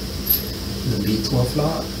the B12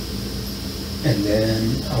 lot. And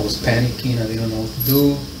then I was panicking, I didn't know what to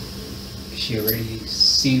do. She already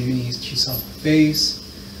seen me, she saw my face.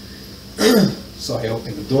 So I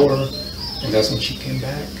opened the door, and that's when she came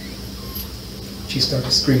back. She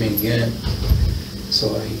started screaming again.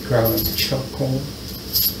 So I grabbed the chokehold.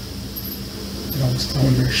 And I was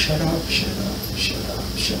telling her, shut up, shut up, shut up,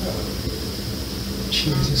 shut up. She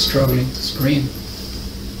was just struggling to scream.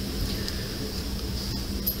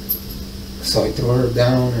 So I threw her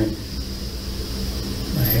down and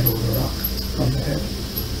I hit her with a rock on the head.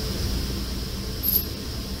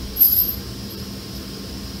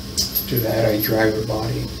 After that, I dragged her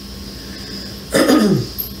body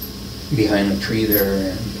behind a tree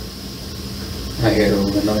there and I hit her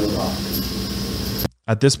with another rock.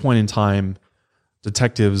 At this point in time,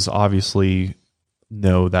 detectives obviously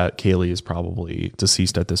know that Kaylee is probably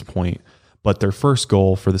deceased at this point, But their first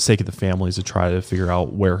goal, for the sake of the family, is to try to figure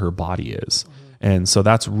out where her body is. And so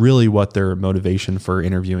that's really what their motivation for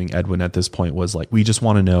interviewing Edwin at this point was. Like, we just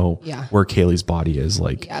want to know where Kaylee's body is.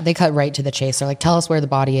 Like, yeah, they cut right to the chase. They're like, tell us where the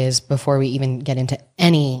body is before we even get into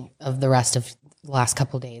any of the rest of the last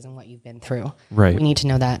couple of days and what you've been through. Right. We need to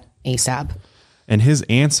know that ASAP. And his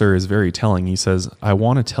answer is very telling. He says, I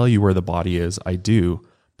want to tell you where the body is. I do,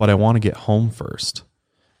 but I want to get home first.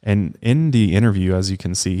 And in the interview, as you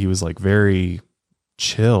can see, he was like very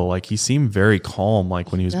chill. Like, he seemed very calm,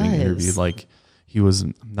 like when he was being interviewed. Like, he was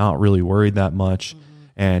not really worried that much.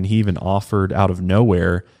 And he even offered out of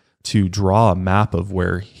nowhere to draw a map of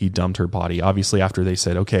where he dumped her body. Obviously, after they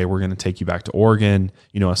said, okay, we're going to take you back to Oregon,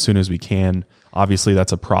 as soon as we can. Obviously,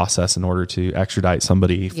 that's a process in order to extradite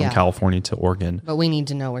somebody from California to Oregon. But we need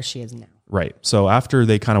to know where she is now. Right. So after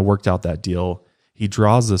they kind of worked out that deal, he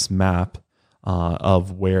draws this map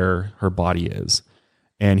of where her body is.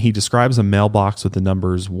 And he describes a mailbox with the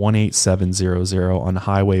numbers 18700 on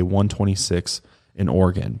Highway 126 in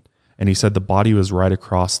Oregon. And he said the body was right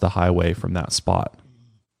across the highway from that spot.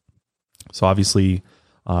 So obviously,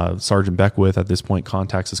 Sergeant Beckwith at this point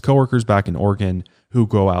contacts his coworkers back in Oregon who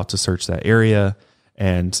go out to search that area.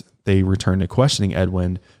 And they return to questioning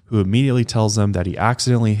Edwin, who immediately tells them that he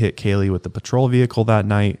accidentally hit Kaylee with the patrol vehicle that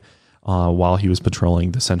night while he was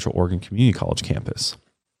patrolling the Central Oregon Community College campus.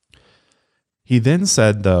 He then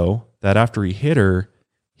said, though, that after he hit her,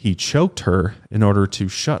 he choked her in order to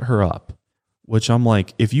shut her up, which I'm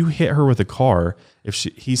like, if you hit her with a car,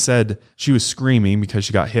 he said she was screaming because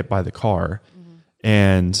she got hit by the car,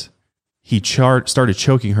 and he started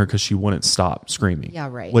choking her because she wouldn't stop screaming. Yeah,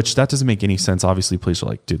 right. Which that doesn't make any sense. Obviously, police are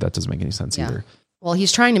like, dude, that doesn't make any sense either. Well,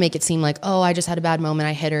 he's trying to make it seem like, oh, I just had a bad moment.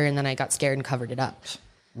 I hit her and then I got scared and covered it up.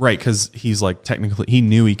 Right, because he's like, technically, he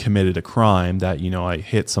knew he committed a crime that, I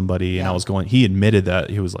hit somebody and he admitted that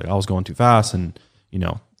he was like, I was going too fast and,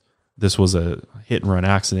 this was a hit and run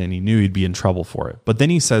accident and he knew he'd be in trouble for it. But then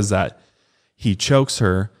he says that he chokes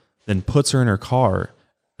her, then puts her in her car,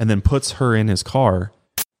 and then puts her in his car,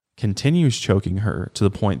 continues choking her to the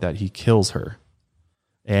point that he kills her.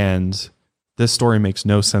 And this story makes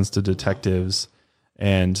no sense to detectives.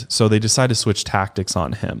 And so they decide to switch tactics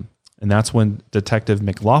on him. And that's when Detective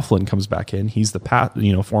McLaughlin comes back in. He's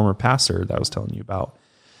the former pastor that I was telling you about.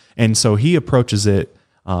 And so he approaches it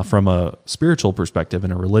from a spiritual perspective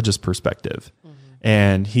and a religious perspective.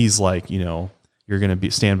 And he's like, you're going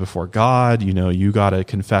to stand before God. You got to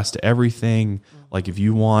confess to everything. Like, if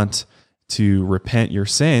you want to repent your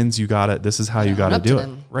sins, this is how you got to do it.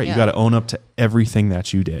 Right. You got to own up to everything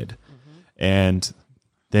that you did. And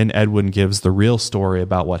then Edwin gives the real story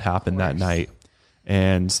about what happened that night.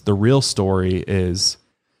 And the real story is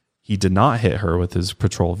he did not hit her with his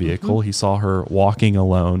patrol vehicle. He saw her walking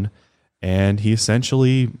alone and he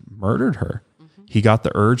essentially murdered her. He got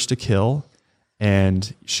the urge to kill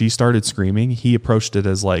and she started screaming. He approached it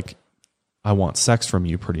as like, I want sex from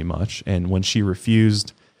you, pretty much. And when she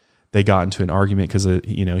refused, they got into an argument because,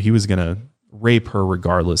 he was going to rape her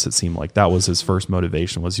regardless. It seemed like that was his first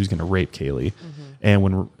motivation, was he was going to rape Kaylee. And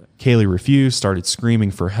when Kaylee refused, started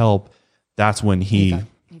screaming for help, that's when he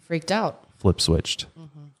freaked out, flip switched,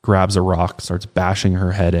 grabs a rock, starts bashing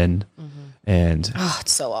her head in, and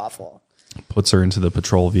it's so awful. Puts her into the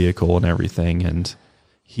patrol vehicle and everything. And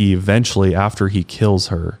he eventually, after he kills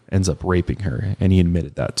her, ends up raping her. And he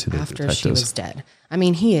admitted that to the detectives. After she was dead. I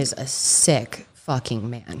mean, he is a sick fucking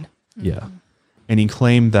man. Yeah. And he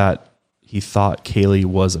claimed that he thought Kaylee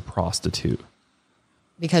was a prostitute.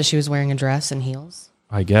 Because she was wearing a dress and heels?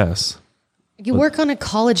 I guess. You work on a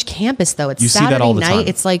college campus, though. It's Saturday night.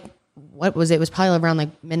 It's like, what was it? It was probably around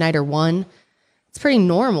like midnight or 1. It's pretty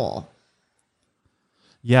normal.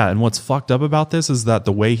 Yeah. And what's fucked up about this is that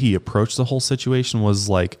the way he approached the whole situation was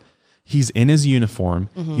like, he's in his uniform.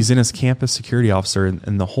 He's in his campus security officer.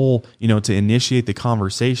 And the whole, to initiate the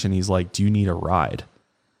conversation, he's like, do you need a ride?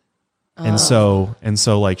 And so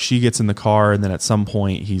like she gets in the car and then at some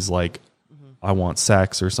point he's like, I want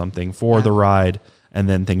sex or something for the ride. And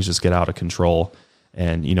then things just get out of control.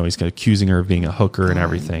 And, he's accusing her of being a hooker and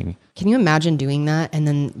everything. Can you imagine doing that and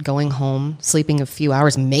then going home, sleeping a few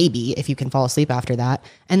hours, maybe if you can fall asleep after that,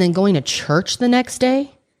 and then going to church the next day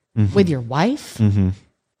with your wife?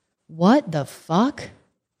 What the fuck?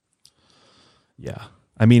 Yeah.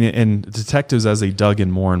 I mean, and detectives, as they dug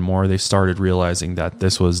in more and more, they started realizing that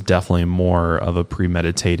this was definitely more of a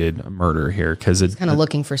premeditated murder here. Because it's kind of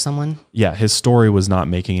looking for someone. Yeah, his story was not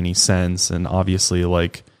making any sense. And obviously,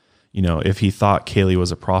 like, if he thought Kaylee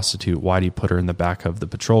was a prostitute, why'd he put her in the back of the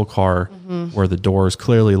patrol car where the door is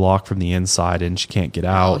clearly locked from the inside and she can't get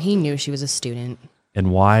out? Oh, he knew she was a student.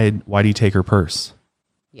 And why'd he take her purse?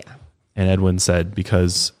 Yeah. And Edwin said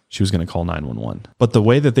because she was going to call 911. But the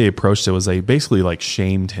way that they approached it was they basically like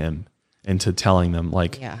shamed him into telling them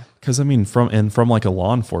like, because I mean, from like a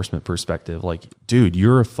law enforcement perspective, like, dude,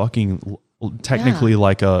 you're a fucking technically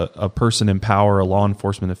like a person in power, a law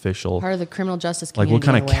enforcement official, part of the criminal justice like community.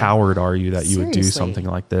 what kind of coward are you that you would do Seriously. something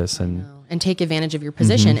like this and take advantage of your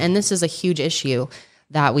position? And this is a huge issue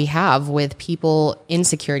that we have with people in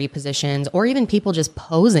security positions or even people just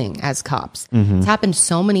posing as cops. It's happened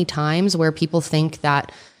so many times where people think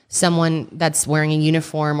that someone that's wearing a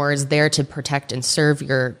uniform or is there to protect and serve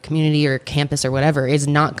your community or campus or whatever is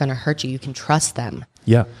not going to hurt you. You can trust them.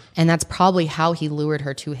 Yeah. And that's probably how he lured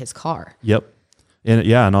her to his car. Yep.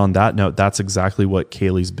 And on that note, that's exactly what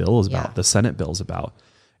Kaylee's bill is about. Yeah. The Senate bill is about.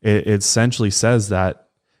 It essentially says that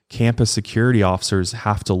campus security officers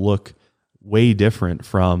have to look way different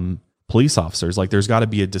from police officers. Like there's got to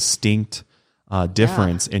be a distinct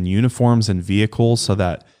difference in uniforms and vehicles so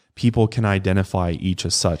that people can identify each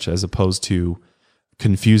as such, as opposed to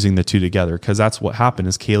confusing the two together. Because that's what happened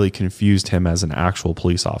is Kaylee confused him as an actual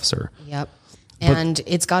police officer. Yep. And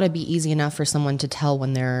it's got to be easy enough for someone to tell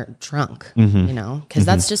when they're drunk, you know, because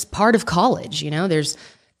that's just part of college. You know, there's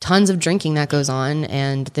tons of drinking that goes on,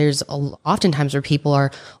 and there's oftentimes where people are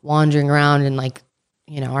wandering around and like,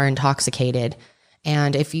 you know, are intoxicated.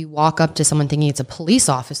 And if you walk up to someone thinking it's a police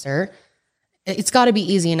officer, it's got to be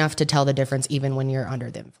easy enough to tell the difference even when you're under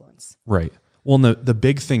the influence. Right. Well, and the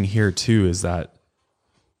big thing here too is that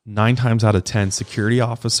 9 times out of 10 security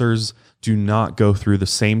officers do not go through the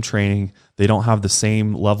same training. They don't have the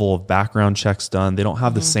same level of background checks done. They don't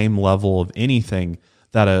have the same level of anything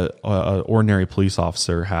that a ordinary police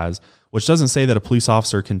officer has, which doesn't say that a police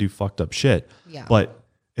officer can do fucked up shit, but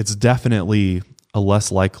it's definitely a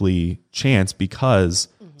less likely chance because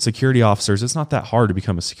security officers, it's not that hard to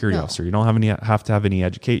become a security officer. You don't have to have any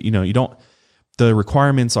educate, you know, you don't, the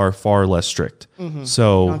requirements are far less strict.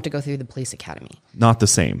 So you don't have to go through the police academy. Not the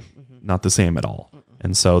same, not the same at all.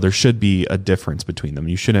 And so there should be a difference between them.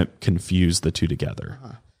 You shouldn't confuse the two together.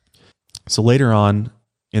 So later on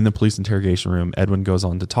in the police interrogation room, Edwin goes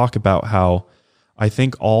on to talk about how I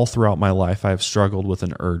think all throughout my life, I've struggled with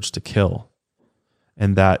an urge to kill,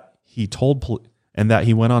 and that he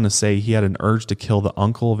went on to say he had an urge to kill the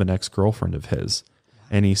uncle of an ex-girlfriend of his.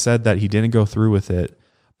 And he said that he didn't go through with it,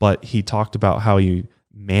 but he talked about how he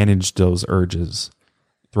managed those urges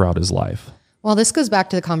throughout his life. Well, this goes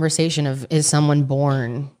back to the conversation of, is someone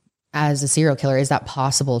born as a serial killer? Is that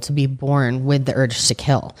possible to be born with the urge to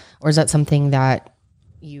kill? Or is that something that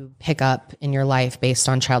you pick up in your life based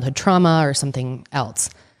on childhood trauma or something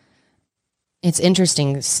else? It's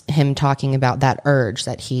interesting him talking about that urge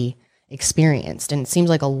that he experienced. And it seems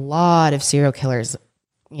like a lot of serial killers,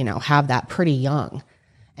 you know, have that pretty young,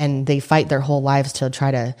 and they fight their whole lives to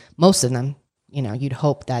try to, most of them, you know, you'd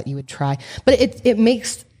hope that you would try, but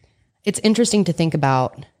it's interesting to think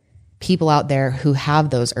about people out there who have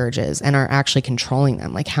those urges and are actually controlling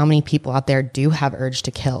them. Like how many people out there do have urge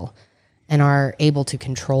to kill and are able to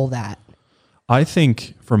control that? I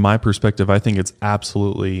think from my perspective, I think it's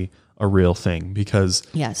absolutely a real thing because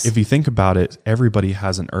if you think about it, everybody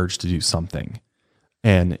has an urge to do something.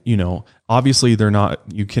 And, you know, obviously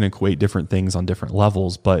you can equate different things on different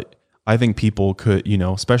levels, but I think people could, you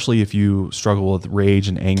know, especially if you struggle with rage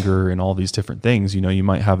and anger and all these different things, you know, you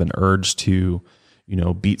might have an urge to, you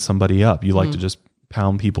know, beat somebody up. You like to just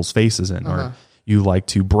pound people's faces in, or you like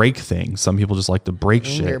to break things. Some people just like to break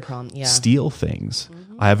shit, steal things.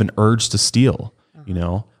 I have an urge to steal, you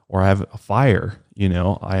know, or I have a fire, you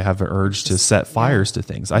know, I have an urge to set fires to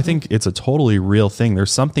things. I think it's a totally real thing.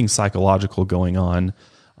 There's something psychological going on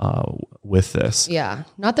with this. Yeah.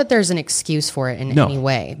 Not that there's an excuse for it in any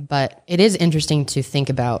way, but it is interesting to think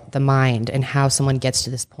about the mind and how someone gets to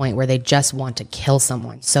this point where they just want to kill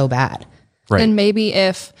someone so bad. Right. And maybe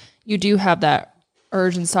if you do have that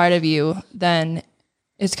urge inside of you, then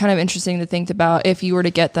it's kind of interesting to think about if you were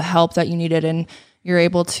to get the help that you needed and you're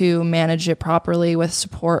able to manage it properly with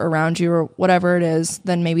support around you or whatever it is,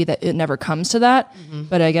 then maybe that it never comes to that.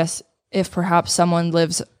 But I guess if perhaps someone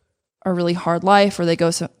lives a really hard life or they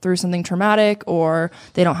go through something traumatic or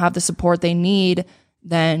they don't have the support they need,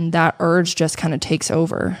 then that urge just kind of takes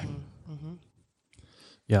over.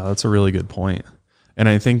 Yeah, that's a really good point. And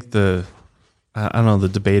I think I don't know, the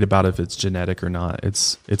debate about if it's genetic or not,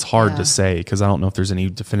 it's hard to say because I don't know if there's any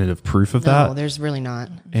definitive proof of that. No, there's really not.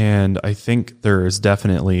 And I think there is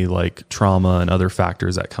definitely like trauma and other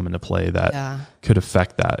factors that come into play that could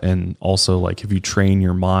affect that. And also like if you train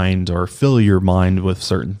your mind or fill your mind with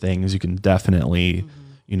certain things, you can definitely,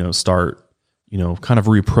 you know, start, you know, kind of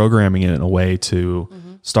reprogramming it in a way to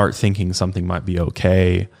start thinking something might be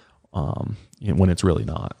okay when it's really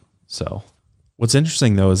not. So what's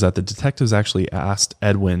interesting, though, is that the detectives actually asked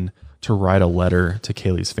Edwin to write a letter to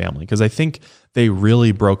Kaylee's family, because I think they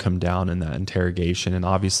really broke him down in that interrogation. And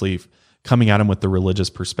obviously coming at him with the religious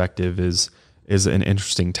perspective is an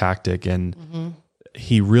interesting tactic. And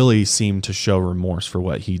he really seemed to show remorse for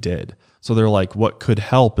what he did. So they're like, what could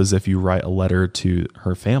help is if you write a letter to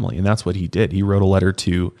her family. And that's what he did. He wrote a letter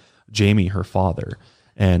to Jamie, her father.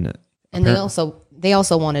 And they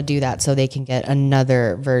also want to do that so they can get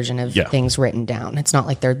another version of things written down. It's not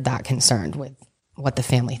like they're that concerned with what the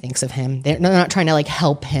family thinks of him. They're not trying to like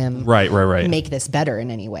help him make this better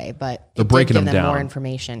in any way, but they're breaking him down. More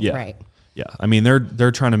information. Yeah. Right. Yeah. I mean,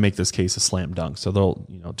 they're trying to make this case a slam dunk. So they'll,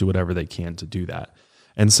 do whatever they can to do that.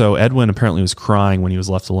 And so Edwin apparently was crying when he was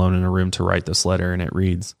left alone in a room to write this letter. And it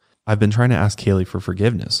reads, I've been trying to ask Kaylee for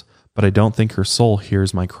forgiveness, but I don't think her soul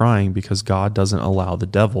hears my crying because God doesn't allow the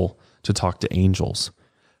devil to talk to angels.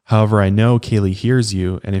 However, I know Kaylee hears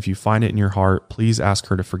you. And if you find it in your heart, please ask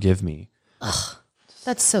her to forgive me. Ugh,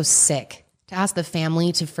 that's so sick to ask the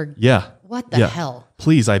family to forgive. Yeah. What the hell?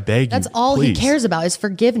 Please, I beg you. That's all he cares about is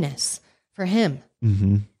forgiveness for him.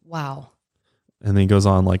 Mm-hmm. Wow. And then he goes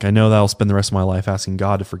on like, I know that I'll spend the rest of my life asking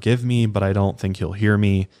God to forgive me, but I don't think he'll hear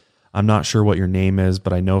me. I'm not sure what your name is,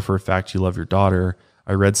 but I know for a fact you love your daughter.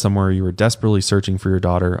 I read somewhere you were desperately searching for your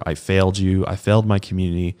daughter. I failed you. I failed my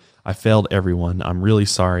community. I failed everyone. I'm really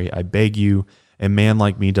sorry. I beg you. A man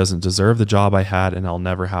like me doesn't deserve the job I had, and I'll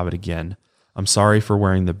never have it again. I'm sorry for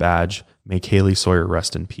wearing the badge. May Kaylee Sawyer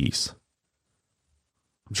rest in peace.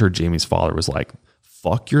 I'm sure Jamie's father was like,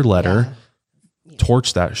 fuck your letter. Yeah.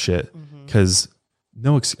 Torch that shit. Because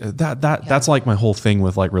that's like my whole thing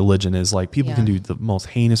with like religion is like people can do the most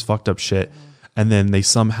heinous fucked up shit and then they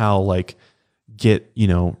somehow like get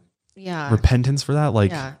repentance for that,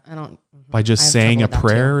 like by just saying a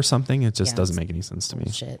prayer or something. It just doesn't make any sense to me.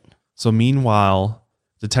 Shit. So meanwhile,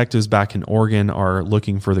 detectives back in Oregon are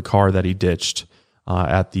looking for the car that he ditched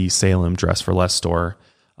at the Salem Dress for Less store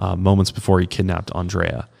moments before he kidnapped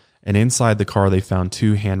Andrea. And inside the car they found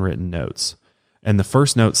 2 handwritten notes. And the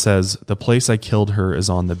first note says, the place I killed her is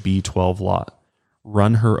on the B12 lot.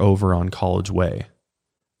 Run her over on College Way.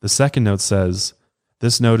 The second note says,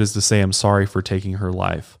 this note is to say I'm sorry for taking her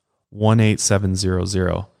life.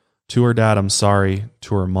 18700. To her dad, I'm sorry.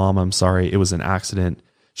 To her mom, I'm sorry. It was an accident.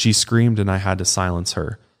 She screamed and I had to silence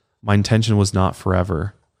her. My intention was not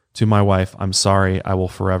forever. To my wife, I'm sorry. I will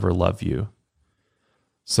forever love you.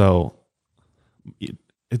 So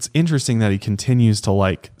it's interesting that he continues to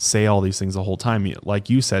like say all these things the whole time. Like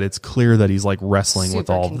you said, it's clear that he's like wrestling with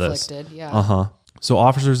all of this. Yeah. So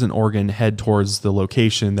officers in Oregon head towards the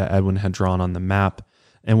location that Edwin had drawn on the map.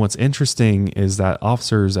 And what's interesting is that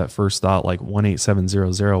officers at first thought like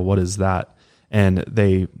 18700, what is that? And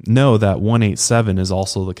they know that 187 is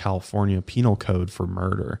also the California penal code for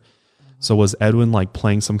murder. So was Edwin like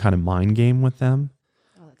playing some kind of mind game with them?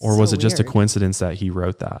 Or was it just a coincidence that he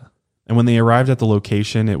wrote that? And when they arrived at the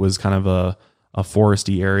location, it was kind of a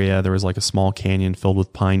foresty area. There was like a small canyon filled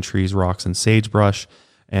with pine trees, rocks, and sagebrush.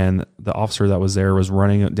 And the officer that was there was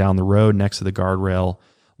running down the road next to the guardrail,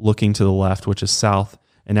 looking to the left, which is south.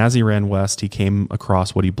 And as he ran west, he came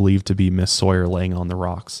across what he believed to be Miss Sawyer laying on the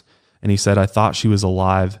rocks. And he said, I thought she was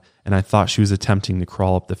alive, and I thought she was attempting to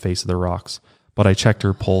crawl up the face of the rocks. But I checked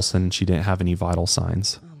her pulse, and she didn't have any vital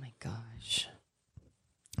signs.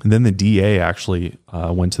 And then the DA actually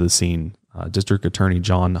went to the scene, District Attorney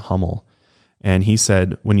John Hummel. And he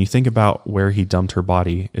said, when you think about where he dumped her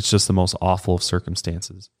body, it's just the most awful of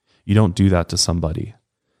circumstances. You don't do that to somebody.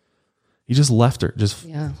 He just left her, just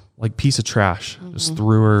like piece of trash, just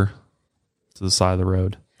threw her to the side of the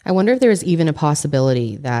road. I wonder if there was even a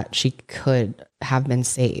possibility that she could have been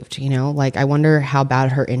saved. Like I wonder how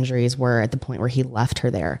bad her injuries were at the point where he left her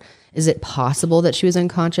there. Is it possible that she was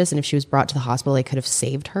unconscious and if she was brought to the hospital, they could have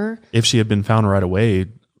saved her? If she had been found right away,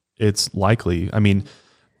 it's likely. I mean,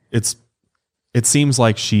 it seems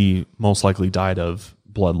like she most likely died of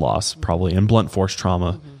blood loss, probably, and blunt force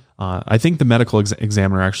trauma. I think the medical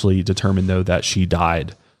examiner actually determined, though, that she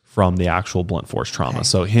died from the actual blunt force trauma. Okay.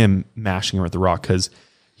 So him mashing her with the rock, because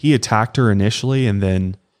he attacked her initially and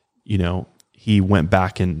then, he went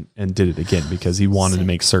back and did it again because he wanted to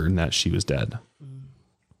make certain that she was dead.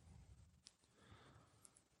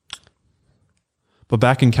 But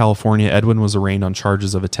back in California, Edwin was arraigned on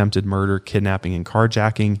charges of attempted murder, kidnapping, and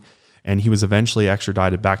carjacking, and he was eventually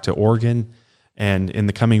extradited back to Oregon. And in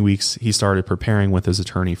the coming weeks, he started preparing with his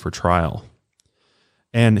attorney for trial.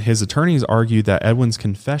 And his attorneys argued that Edwin's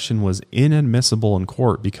confession was inadmissible in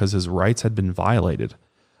court because his rights had been violated.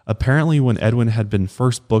 Apparently, when Edwin had been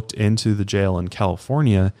first booked into the jail in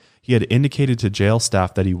California, he had indicated to jail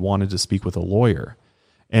staff that he wanted to speak with a lawyer.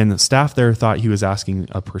 And the staff there thought he was asking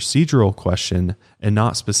a procedural question and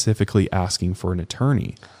not specifically asking for an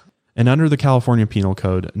attorney. And under the California Penal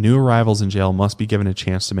Code, new arrivals in jail must be given a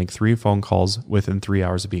chance to make 3 phone calls within 3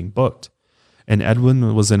 hours of being booked. And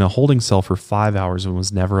Edwin was in a holding cell for 5 hours and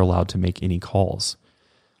was never allowed to make any calls.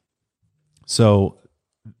 So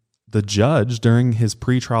the judge, during his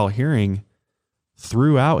pretrial hearing,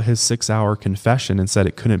 threw out his 6-hour confession and said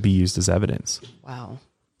it couldn't be used as evidence. Wow.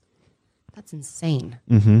 That's insane.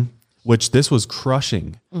 Mm-hmm. Which this was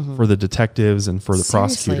crushing for the detectives and for the Seriously.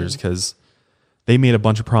 prosecutors, because they made a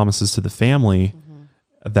bunch of promises to the family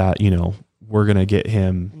that, we're going to get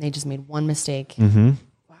him. And they just made one mistake. Mm-hmm.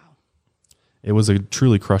 Wow. It was a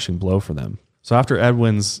truly crushing blow for them. So after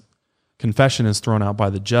Edwin's confession is thrown out by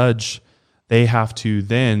the judge, they have to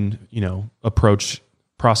then, approach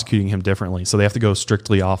prosecuting him differently. So they have to go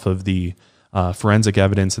strictly off of the forensic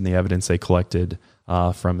evidence and the evidence they collected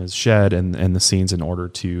from his shed and the scenes in order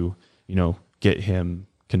to, get him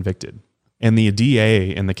convicted. And the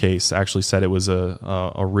DA in the case actually said it was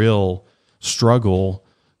a real struggle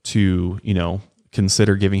to,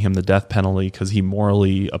 consider giving him the death penalty because he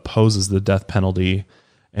morally opposes the death penalty.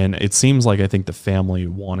 And it seems like I think the family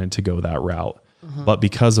wanted to go that route. But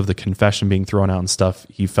because of the confession being thrown out and stuff,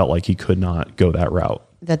 he felt like he could not go that route.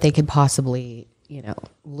 That they could possibly,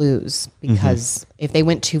 lose because if they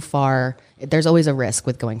went too far, there's always a risk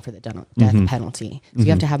with going for the death penalty. So you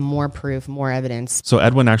have to have more proof, more evidence. So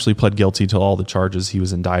Edwin actually pled guilty to all the charges he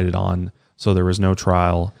was indicted on. So there was no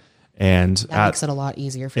trial. And that makes it a lot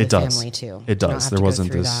easier for the family too. It does. There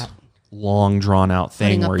wasn't this long drawn out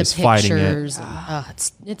thing where he's fighting it.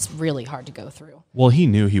 It's really hard to go through. Well, he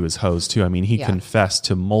knew he was hosed too. I mean, he confessed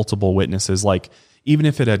to multiple witnesses. Like, even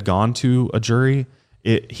if it had gone to a jury,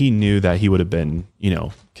 he knew that he would have been,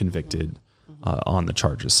 convicted on the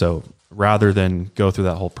charges. So rather than go through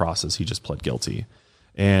that whole process, he just pled guilty.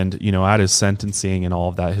 And, at his sentencing and all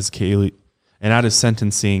of that,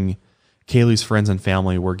 Kaylee's friends and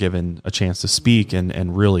family were given a chance to speak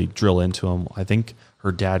and really drill into him. I think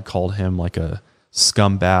her dad called him like a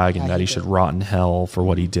scumbag and that he should rot in hell for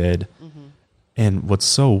what he did. And what's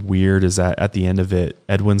so weird is that at the end of it,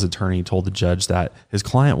 Edwin's attorney told the judge that his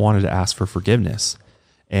client wanted to ask for forgiveness.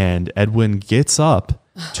 And Edwin gets up,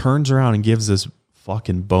 turns around and gives this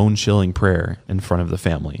fucking bone-chilling prayer in front of the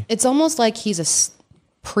family. It's almost like he's a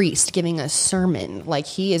priest giving a sermon. Like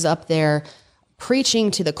he is up there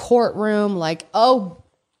preaching to the courtroom like, oh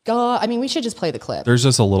God. I mean, we should just play the clip. There's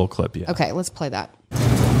just a little clip, yeah. Okay, let's play that.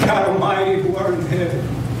 God Almighty, who art in heaven,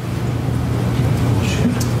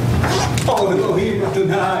 all Elohim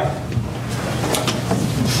Adonai,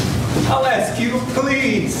 I'll ask you,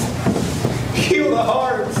 please, heal the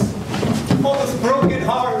hearts, all those broken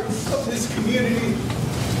hearts of this community.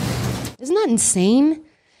 Isn't that insane?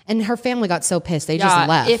 And her family got so pissed they just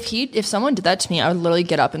left. If someone did that to me, I would literally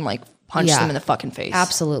get up and punch them in the fucking face.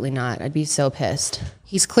 Absolutely not. I'd be so pissed.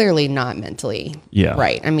 He's clearly not mentally Yeah.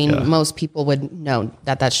 right. I mean, Yeah. most people would know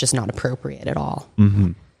that that's just not appropriate at all.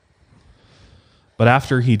 Mm-hmm. But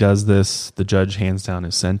after he does this, the judge hands down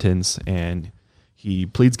his sentence and he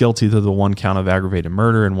pleads guilty to the 1 count of aggravated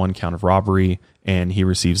murder and 1 count of robbery, and he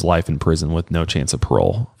receives life in prison with no chance of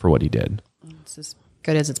parole for what he did. It's as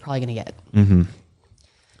good as it's probably going to get. Mm-hmm.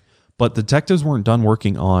 But detectives weren't done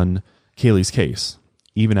working on Kaylee's case,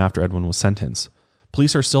 even after Edwin was sentenced.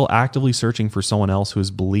 Police are still actively searching for someone else who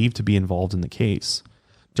is believed to be involved in the case.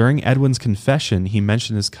 During Edwin's confession, he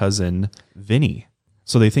mentioned his cousin, Vinny.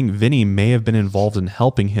 So they think Vinny may have been involved in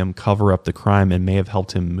helping him cover up the crime and may have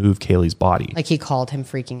helped him move Kaylee's body. Like he called him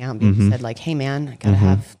freaking out and said like, hey man, I gotta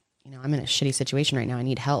have, I'm in a shitty situation right now. I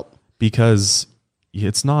need help. Because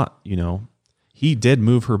it's not, he did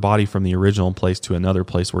move her body from the original place to another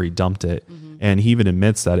place where he dumped it. And he even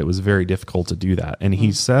admits that it was very difficult to do that. And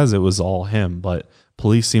he says it was all him, but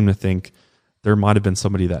police seem to think there might have been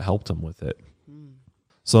somebody that helped him with it.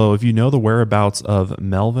 So if you know the whereabouts of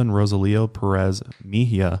Melvin Rosalio Perez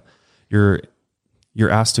Mejia, you're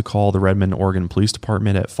asked to call the Redmond, Oregon Police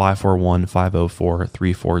Department at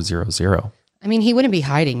 541-504-3400. I mean, he wouldn't be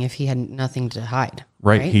hiding if he had nothing to hide.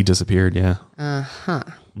 Right. He disappeared. Yeah.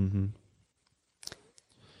 Mm-hmm.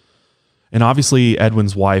 And obviously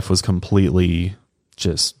Edwin's wife was completely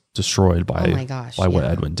just destroyed by, Oh my gosh, what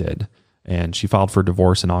yeah. Edwin did. And she filed for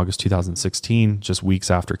divorce in August 2016, just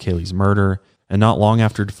weeks after Kaylee's murder. And not long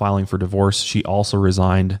after filing for divorce, she also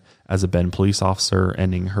resigned as a Bend police officer,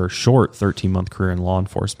 ending her short 13-month career in law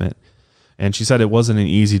enforcement. And she said it wasn't an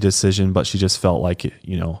easy decision, but she just felt like,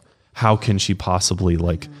 how can she possibly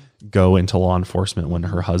go into law enforcement when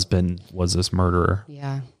her husband was this murderer?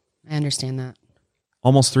 Yeah, I understand that.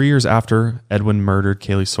 Almost 3 years after Edwin murdered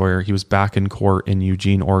Kaylee Sawyer, he was back in court in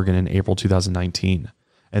Eugene, Oregon in April 2019.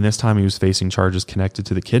 And this time he was facing charges connected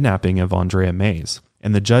to the kidnapping of Andrea Mays.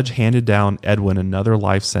 And the judge handed down Edwin another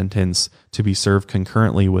life sentence to be served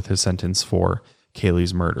concurrently with his sentence for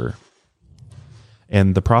Kaylee's murder.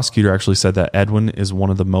 And the prosecutor actually said that Edwin is one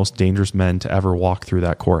of the most dangerous men to ever walk through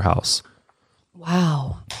that courthouse.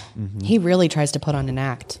 Wow. He really tries to put on an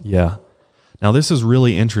act. Yeah. Now, this is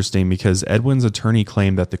really interesting because Edwin's attorney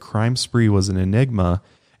claimed that the crime spree was an enigma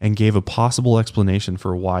and gave a possible explanation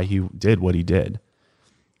for why he did what he did.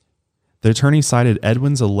 The attorney cited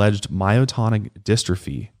Edwin's alleged myotonic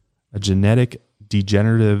dystrophy, a genetic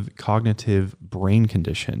degenerative cognitive brain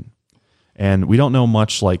condition. And we don't know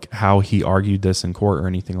much like how he argued this in court or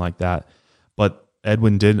anything like that, but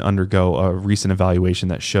Edwin did undergo a recent evaluation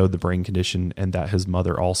that showed the brain condition and that his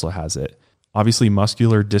mother also has it. Obviously,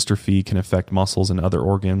 muscular dystrophy can affect muscles and other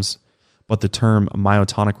organs, but the term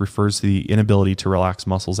myotonic refers to the inability to relax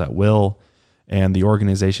muscles at will. And the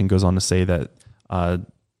organization goes on to say that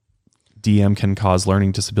DM can cause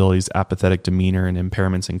learning disabilities, apathetic demeanor, and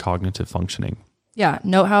impairments in cognitive functioning. Yeah.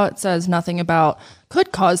 Note how it says nothing about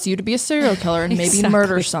could cause you to be a serial killer and maybe Exactly.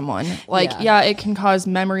 murder someone. Like, yeah, it can cause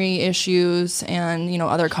memory issues and,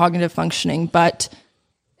 other cognitive functioning, but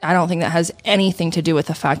I don't think that has anything to do with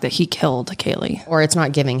the fact that he killed Kaylee. Or it's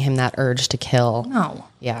not giving him that urge to kill. No.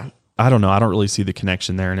 Yeah. I don't know. I don't really see the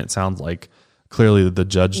connection there. And it sounds like clearly the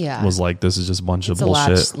judge was like, this is just a bunch of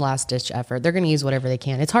bullshit. It's a last ditch effort. They're going to use whatever they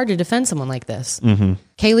can. It's hard to defend someone like this. Mm-hmm.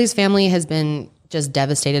 Kaylee's family has been just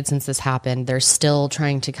devastated since this happened. They're still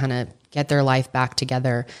trying to kind of get their life back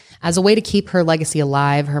together. As a way to keep her legacy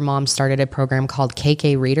alive, her mom started a program called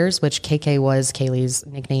KK Readers, which KK was Kaylee's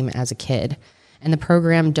nickname as a kid. And the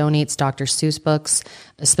program donates Dr. Seuss books,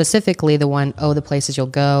 specifically the one, Oh, the Places You'll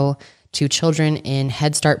Go, to children in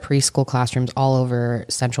Head Start preschool classrooms all over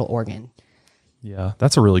Central Oregon. Yeah,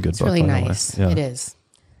 that's a really good book. Really by the way. nice. Yeah. It is.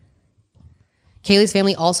 Kaylee's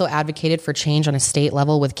family also advocated for change on a state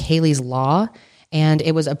level with Kaylee's Law, and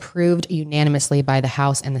it was approved unanimously by the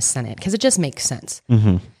House and the Senate because it just makes sense.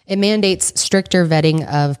 Mm-hmm. It mandates stricter vetting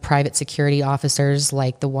of private security officers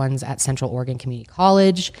like the ones at Central Oregon Community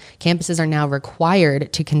College. Campuses are now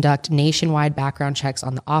required to conduct nationwide background checks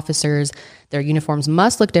on the officers. Their uniforms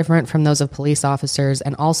must look different from those of police officers,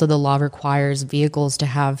 and also the law requires vehicles to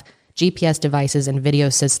have GPS devices and video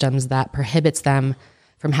systems that prohibits them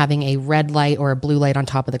from having a red light or a blue light on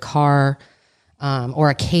top of the car, or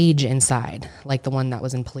a cage inside, like the one that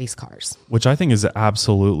was in police cars. Which I think is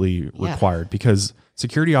absolutely required because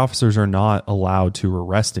security officers are not allowed to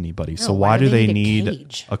arrest anybody. So why do they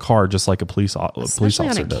need a car just like a police officer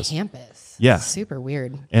on a does? Campus. Yeah. It's super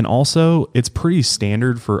weird. And also, it's pretty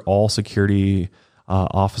standard for all security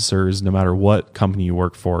officers, no matter what company you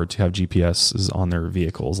work for, to have GPSs on their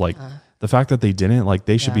vehicles. Like the fact that they didn't, like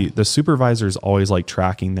they should be, the supervisor's always like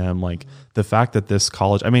tracking them. Like the fact that this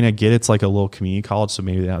college, I mean, I get it's like a little community college, so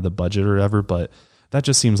maybe they have the budget or whatever, but that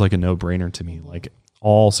just seems like a no-brainer to me. Like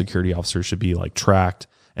all security officers should be like tracked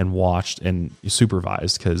and watched and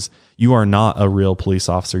supervised because you are not a real police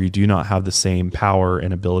officer. You do not have the same power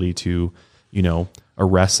and ability to,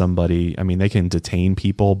 arrest somebody. I mean, they can detain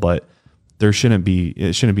people, but it shouldn't be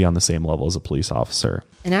on the same level as a police officer.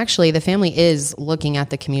 And actually, the family is looking at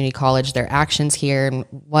the community college, their actions here, and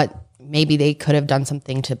what maybe they could have done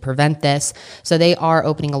something to prevent this. So they are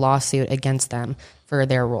opening a lawsuit against them for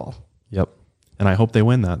their role. Yep. And I hope they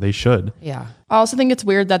win that. They should. Yeah. I also think it's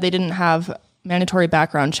weird that they didn't have mandatory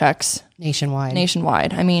background checks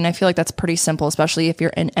nationwide. I mean, I feel like that's pretty simple, especially if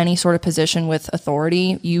you're in any sort of position with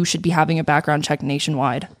authority, you should be having a background check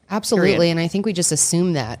nationwide. Absolutely. Period. And I think we just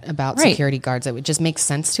assume that about security guards. It just makes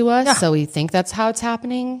sense to us. Yeah. So we think that's how it's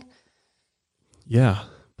happening. Yeah.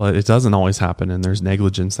 But it doesn't always happen. And there's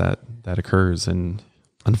negligence that occurs. And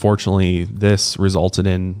unfortunately, this resulted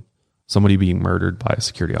in somebody being murdered by a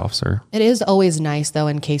security officer. It is always nice, though,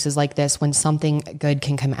 in cases like this, when something good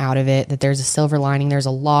can come out of it, that there's a silver lining. There's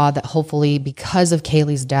a law that hopefully, because of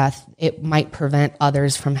Kaylee's death, it might prevent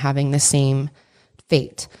others from having the same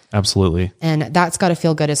fate. Absolutely. And that's got to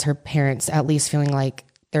feel good as her parents, at least feeling like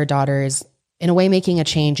their daughter is, in a way, making a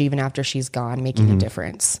change even after she's gone, making a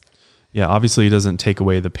difference. Yeah, obviously it doesn't take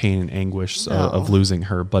away the pain and anguish of losing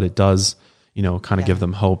her, but it does, kind of give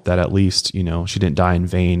them hope that at least, she didn't die in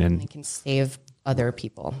vain and can save other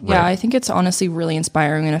people. Yeah, I think it's honestly really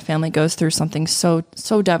inspiring when a family goes through something so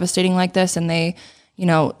devastating like this and they,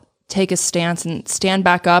 take a stance and stand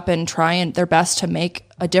back up and try their best to make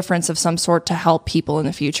a difference of some sort to help people in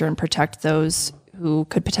the future and protect those who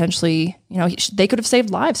could potentially, they could have saved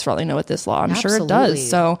lives for all they know with this law. I'm sure it does.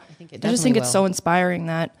 So I just think it's so inspiring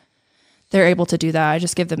that they're able to do that. I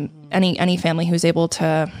just give them any family who's able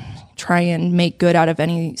to try and make good out of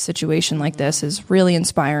any situation like this is really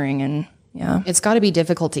inspiring. And yeah, it's got to be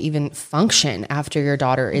difficult to even function after your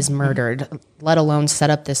daughter is murdered, let alone set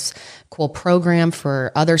up this cool program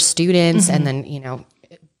for other students. And then, you know,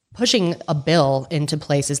 pushing a bill into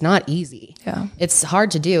place is not easy. Yeah. It's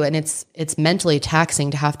hard to do. And it's mentally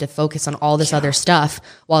taxing to have to focus on all this other stuff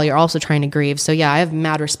while you're also trying to grieve. So yeah, I have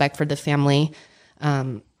mad respect for the family.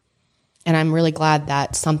 And I'm really glad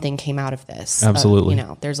that something came out of this. Absolutely. You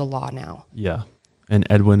know, there's a law now. Yeah. And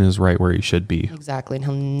Edwin is right where he should be. Exactly. And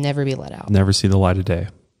he'll never be let out. Never see the light of day.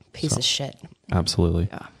 Piece of shit. Absolutely.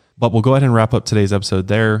 Yeah. But we'll go ahead and wrap up today's episode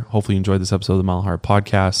there. Hopefully you enjoyed this episode of the Mile Higher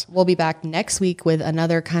Podcast. We'll be back next week with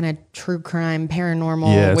another kind of true crime,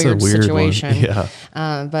 paranormal, weird situation. Yeah.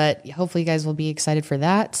 But hopefully you guys will be excited for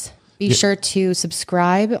that. Be sure to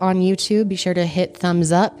subscribe on YouTube. Be sure to hit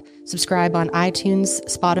thumbs up. Subscribe on iTunes,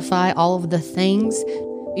 Spotify, all of the things.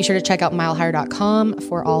 Be sure to check out milehigher.com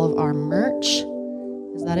for all of our merch.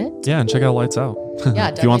 Is that it? Yeah, and check out Lights Out. Yeah,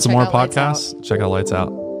 if you want some more podcasts, check out Lights Out.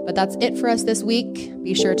 But that's it for us this week.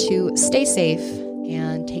 Be sure to stay safe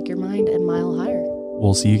and take your mind a mile higher.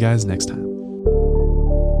 We'll see you guys next time.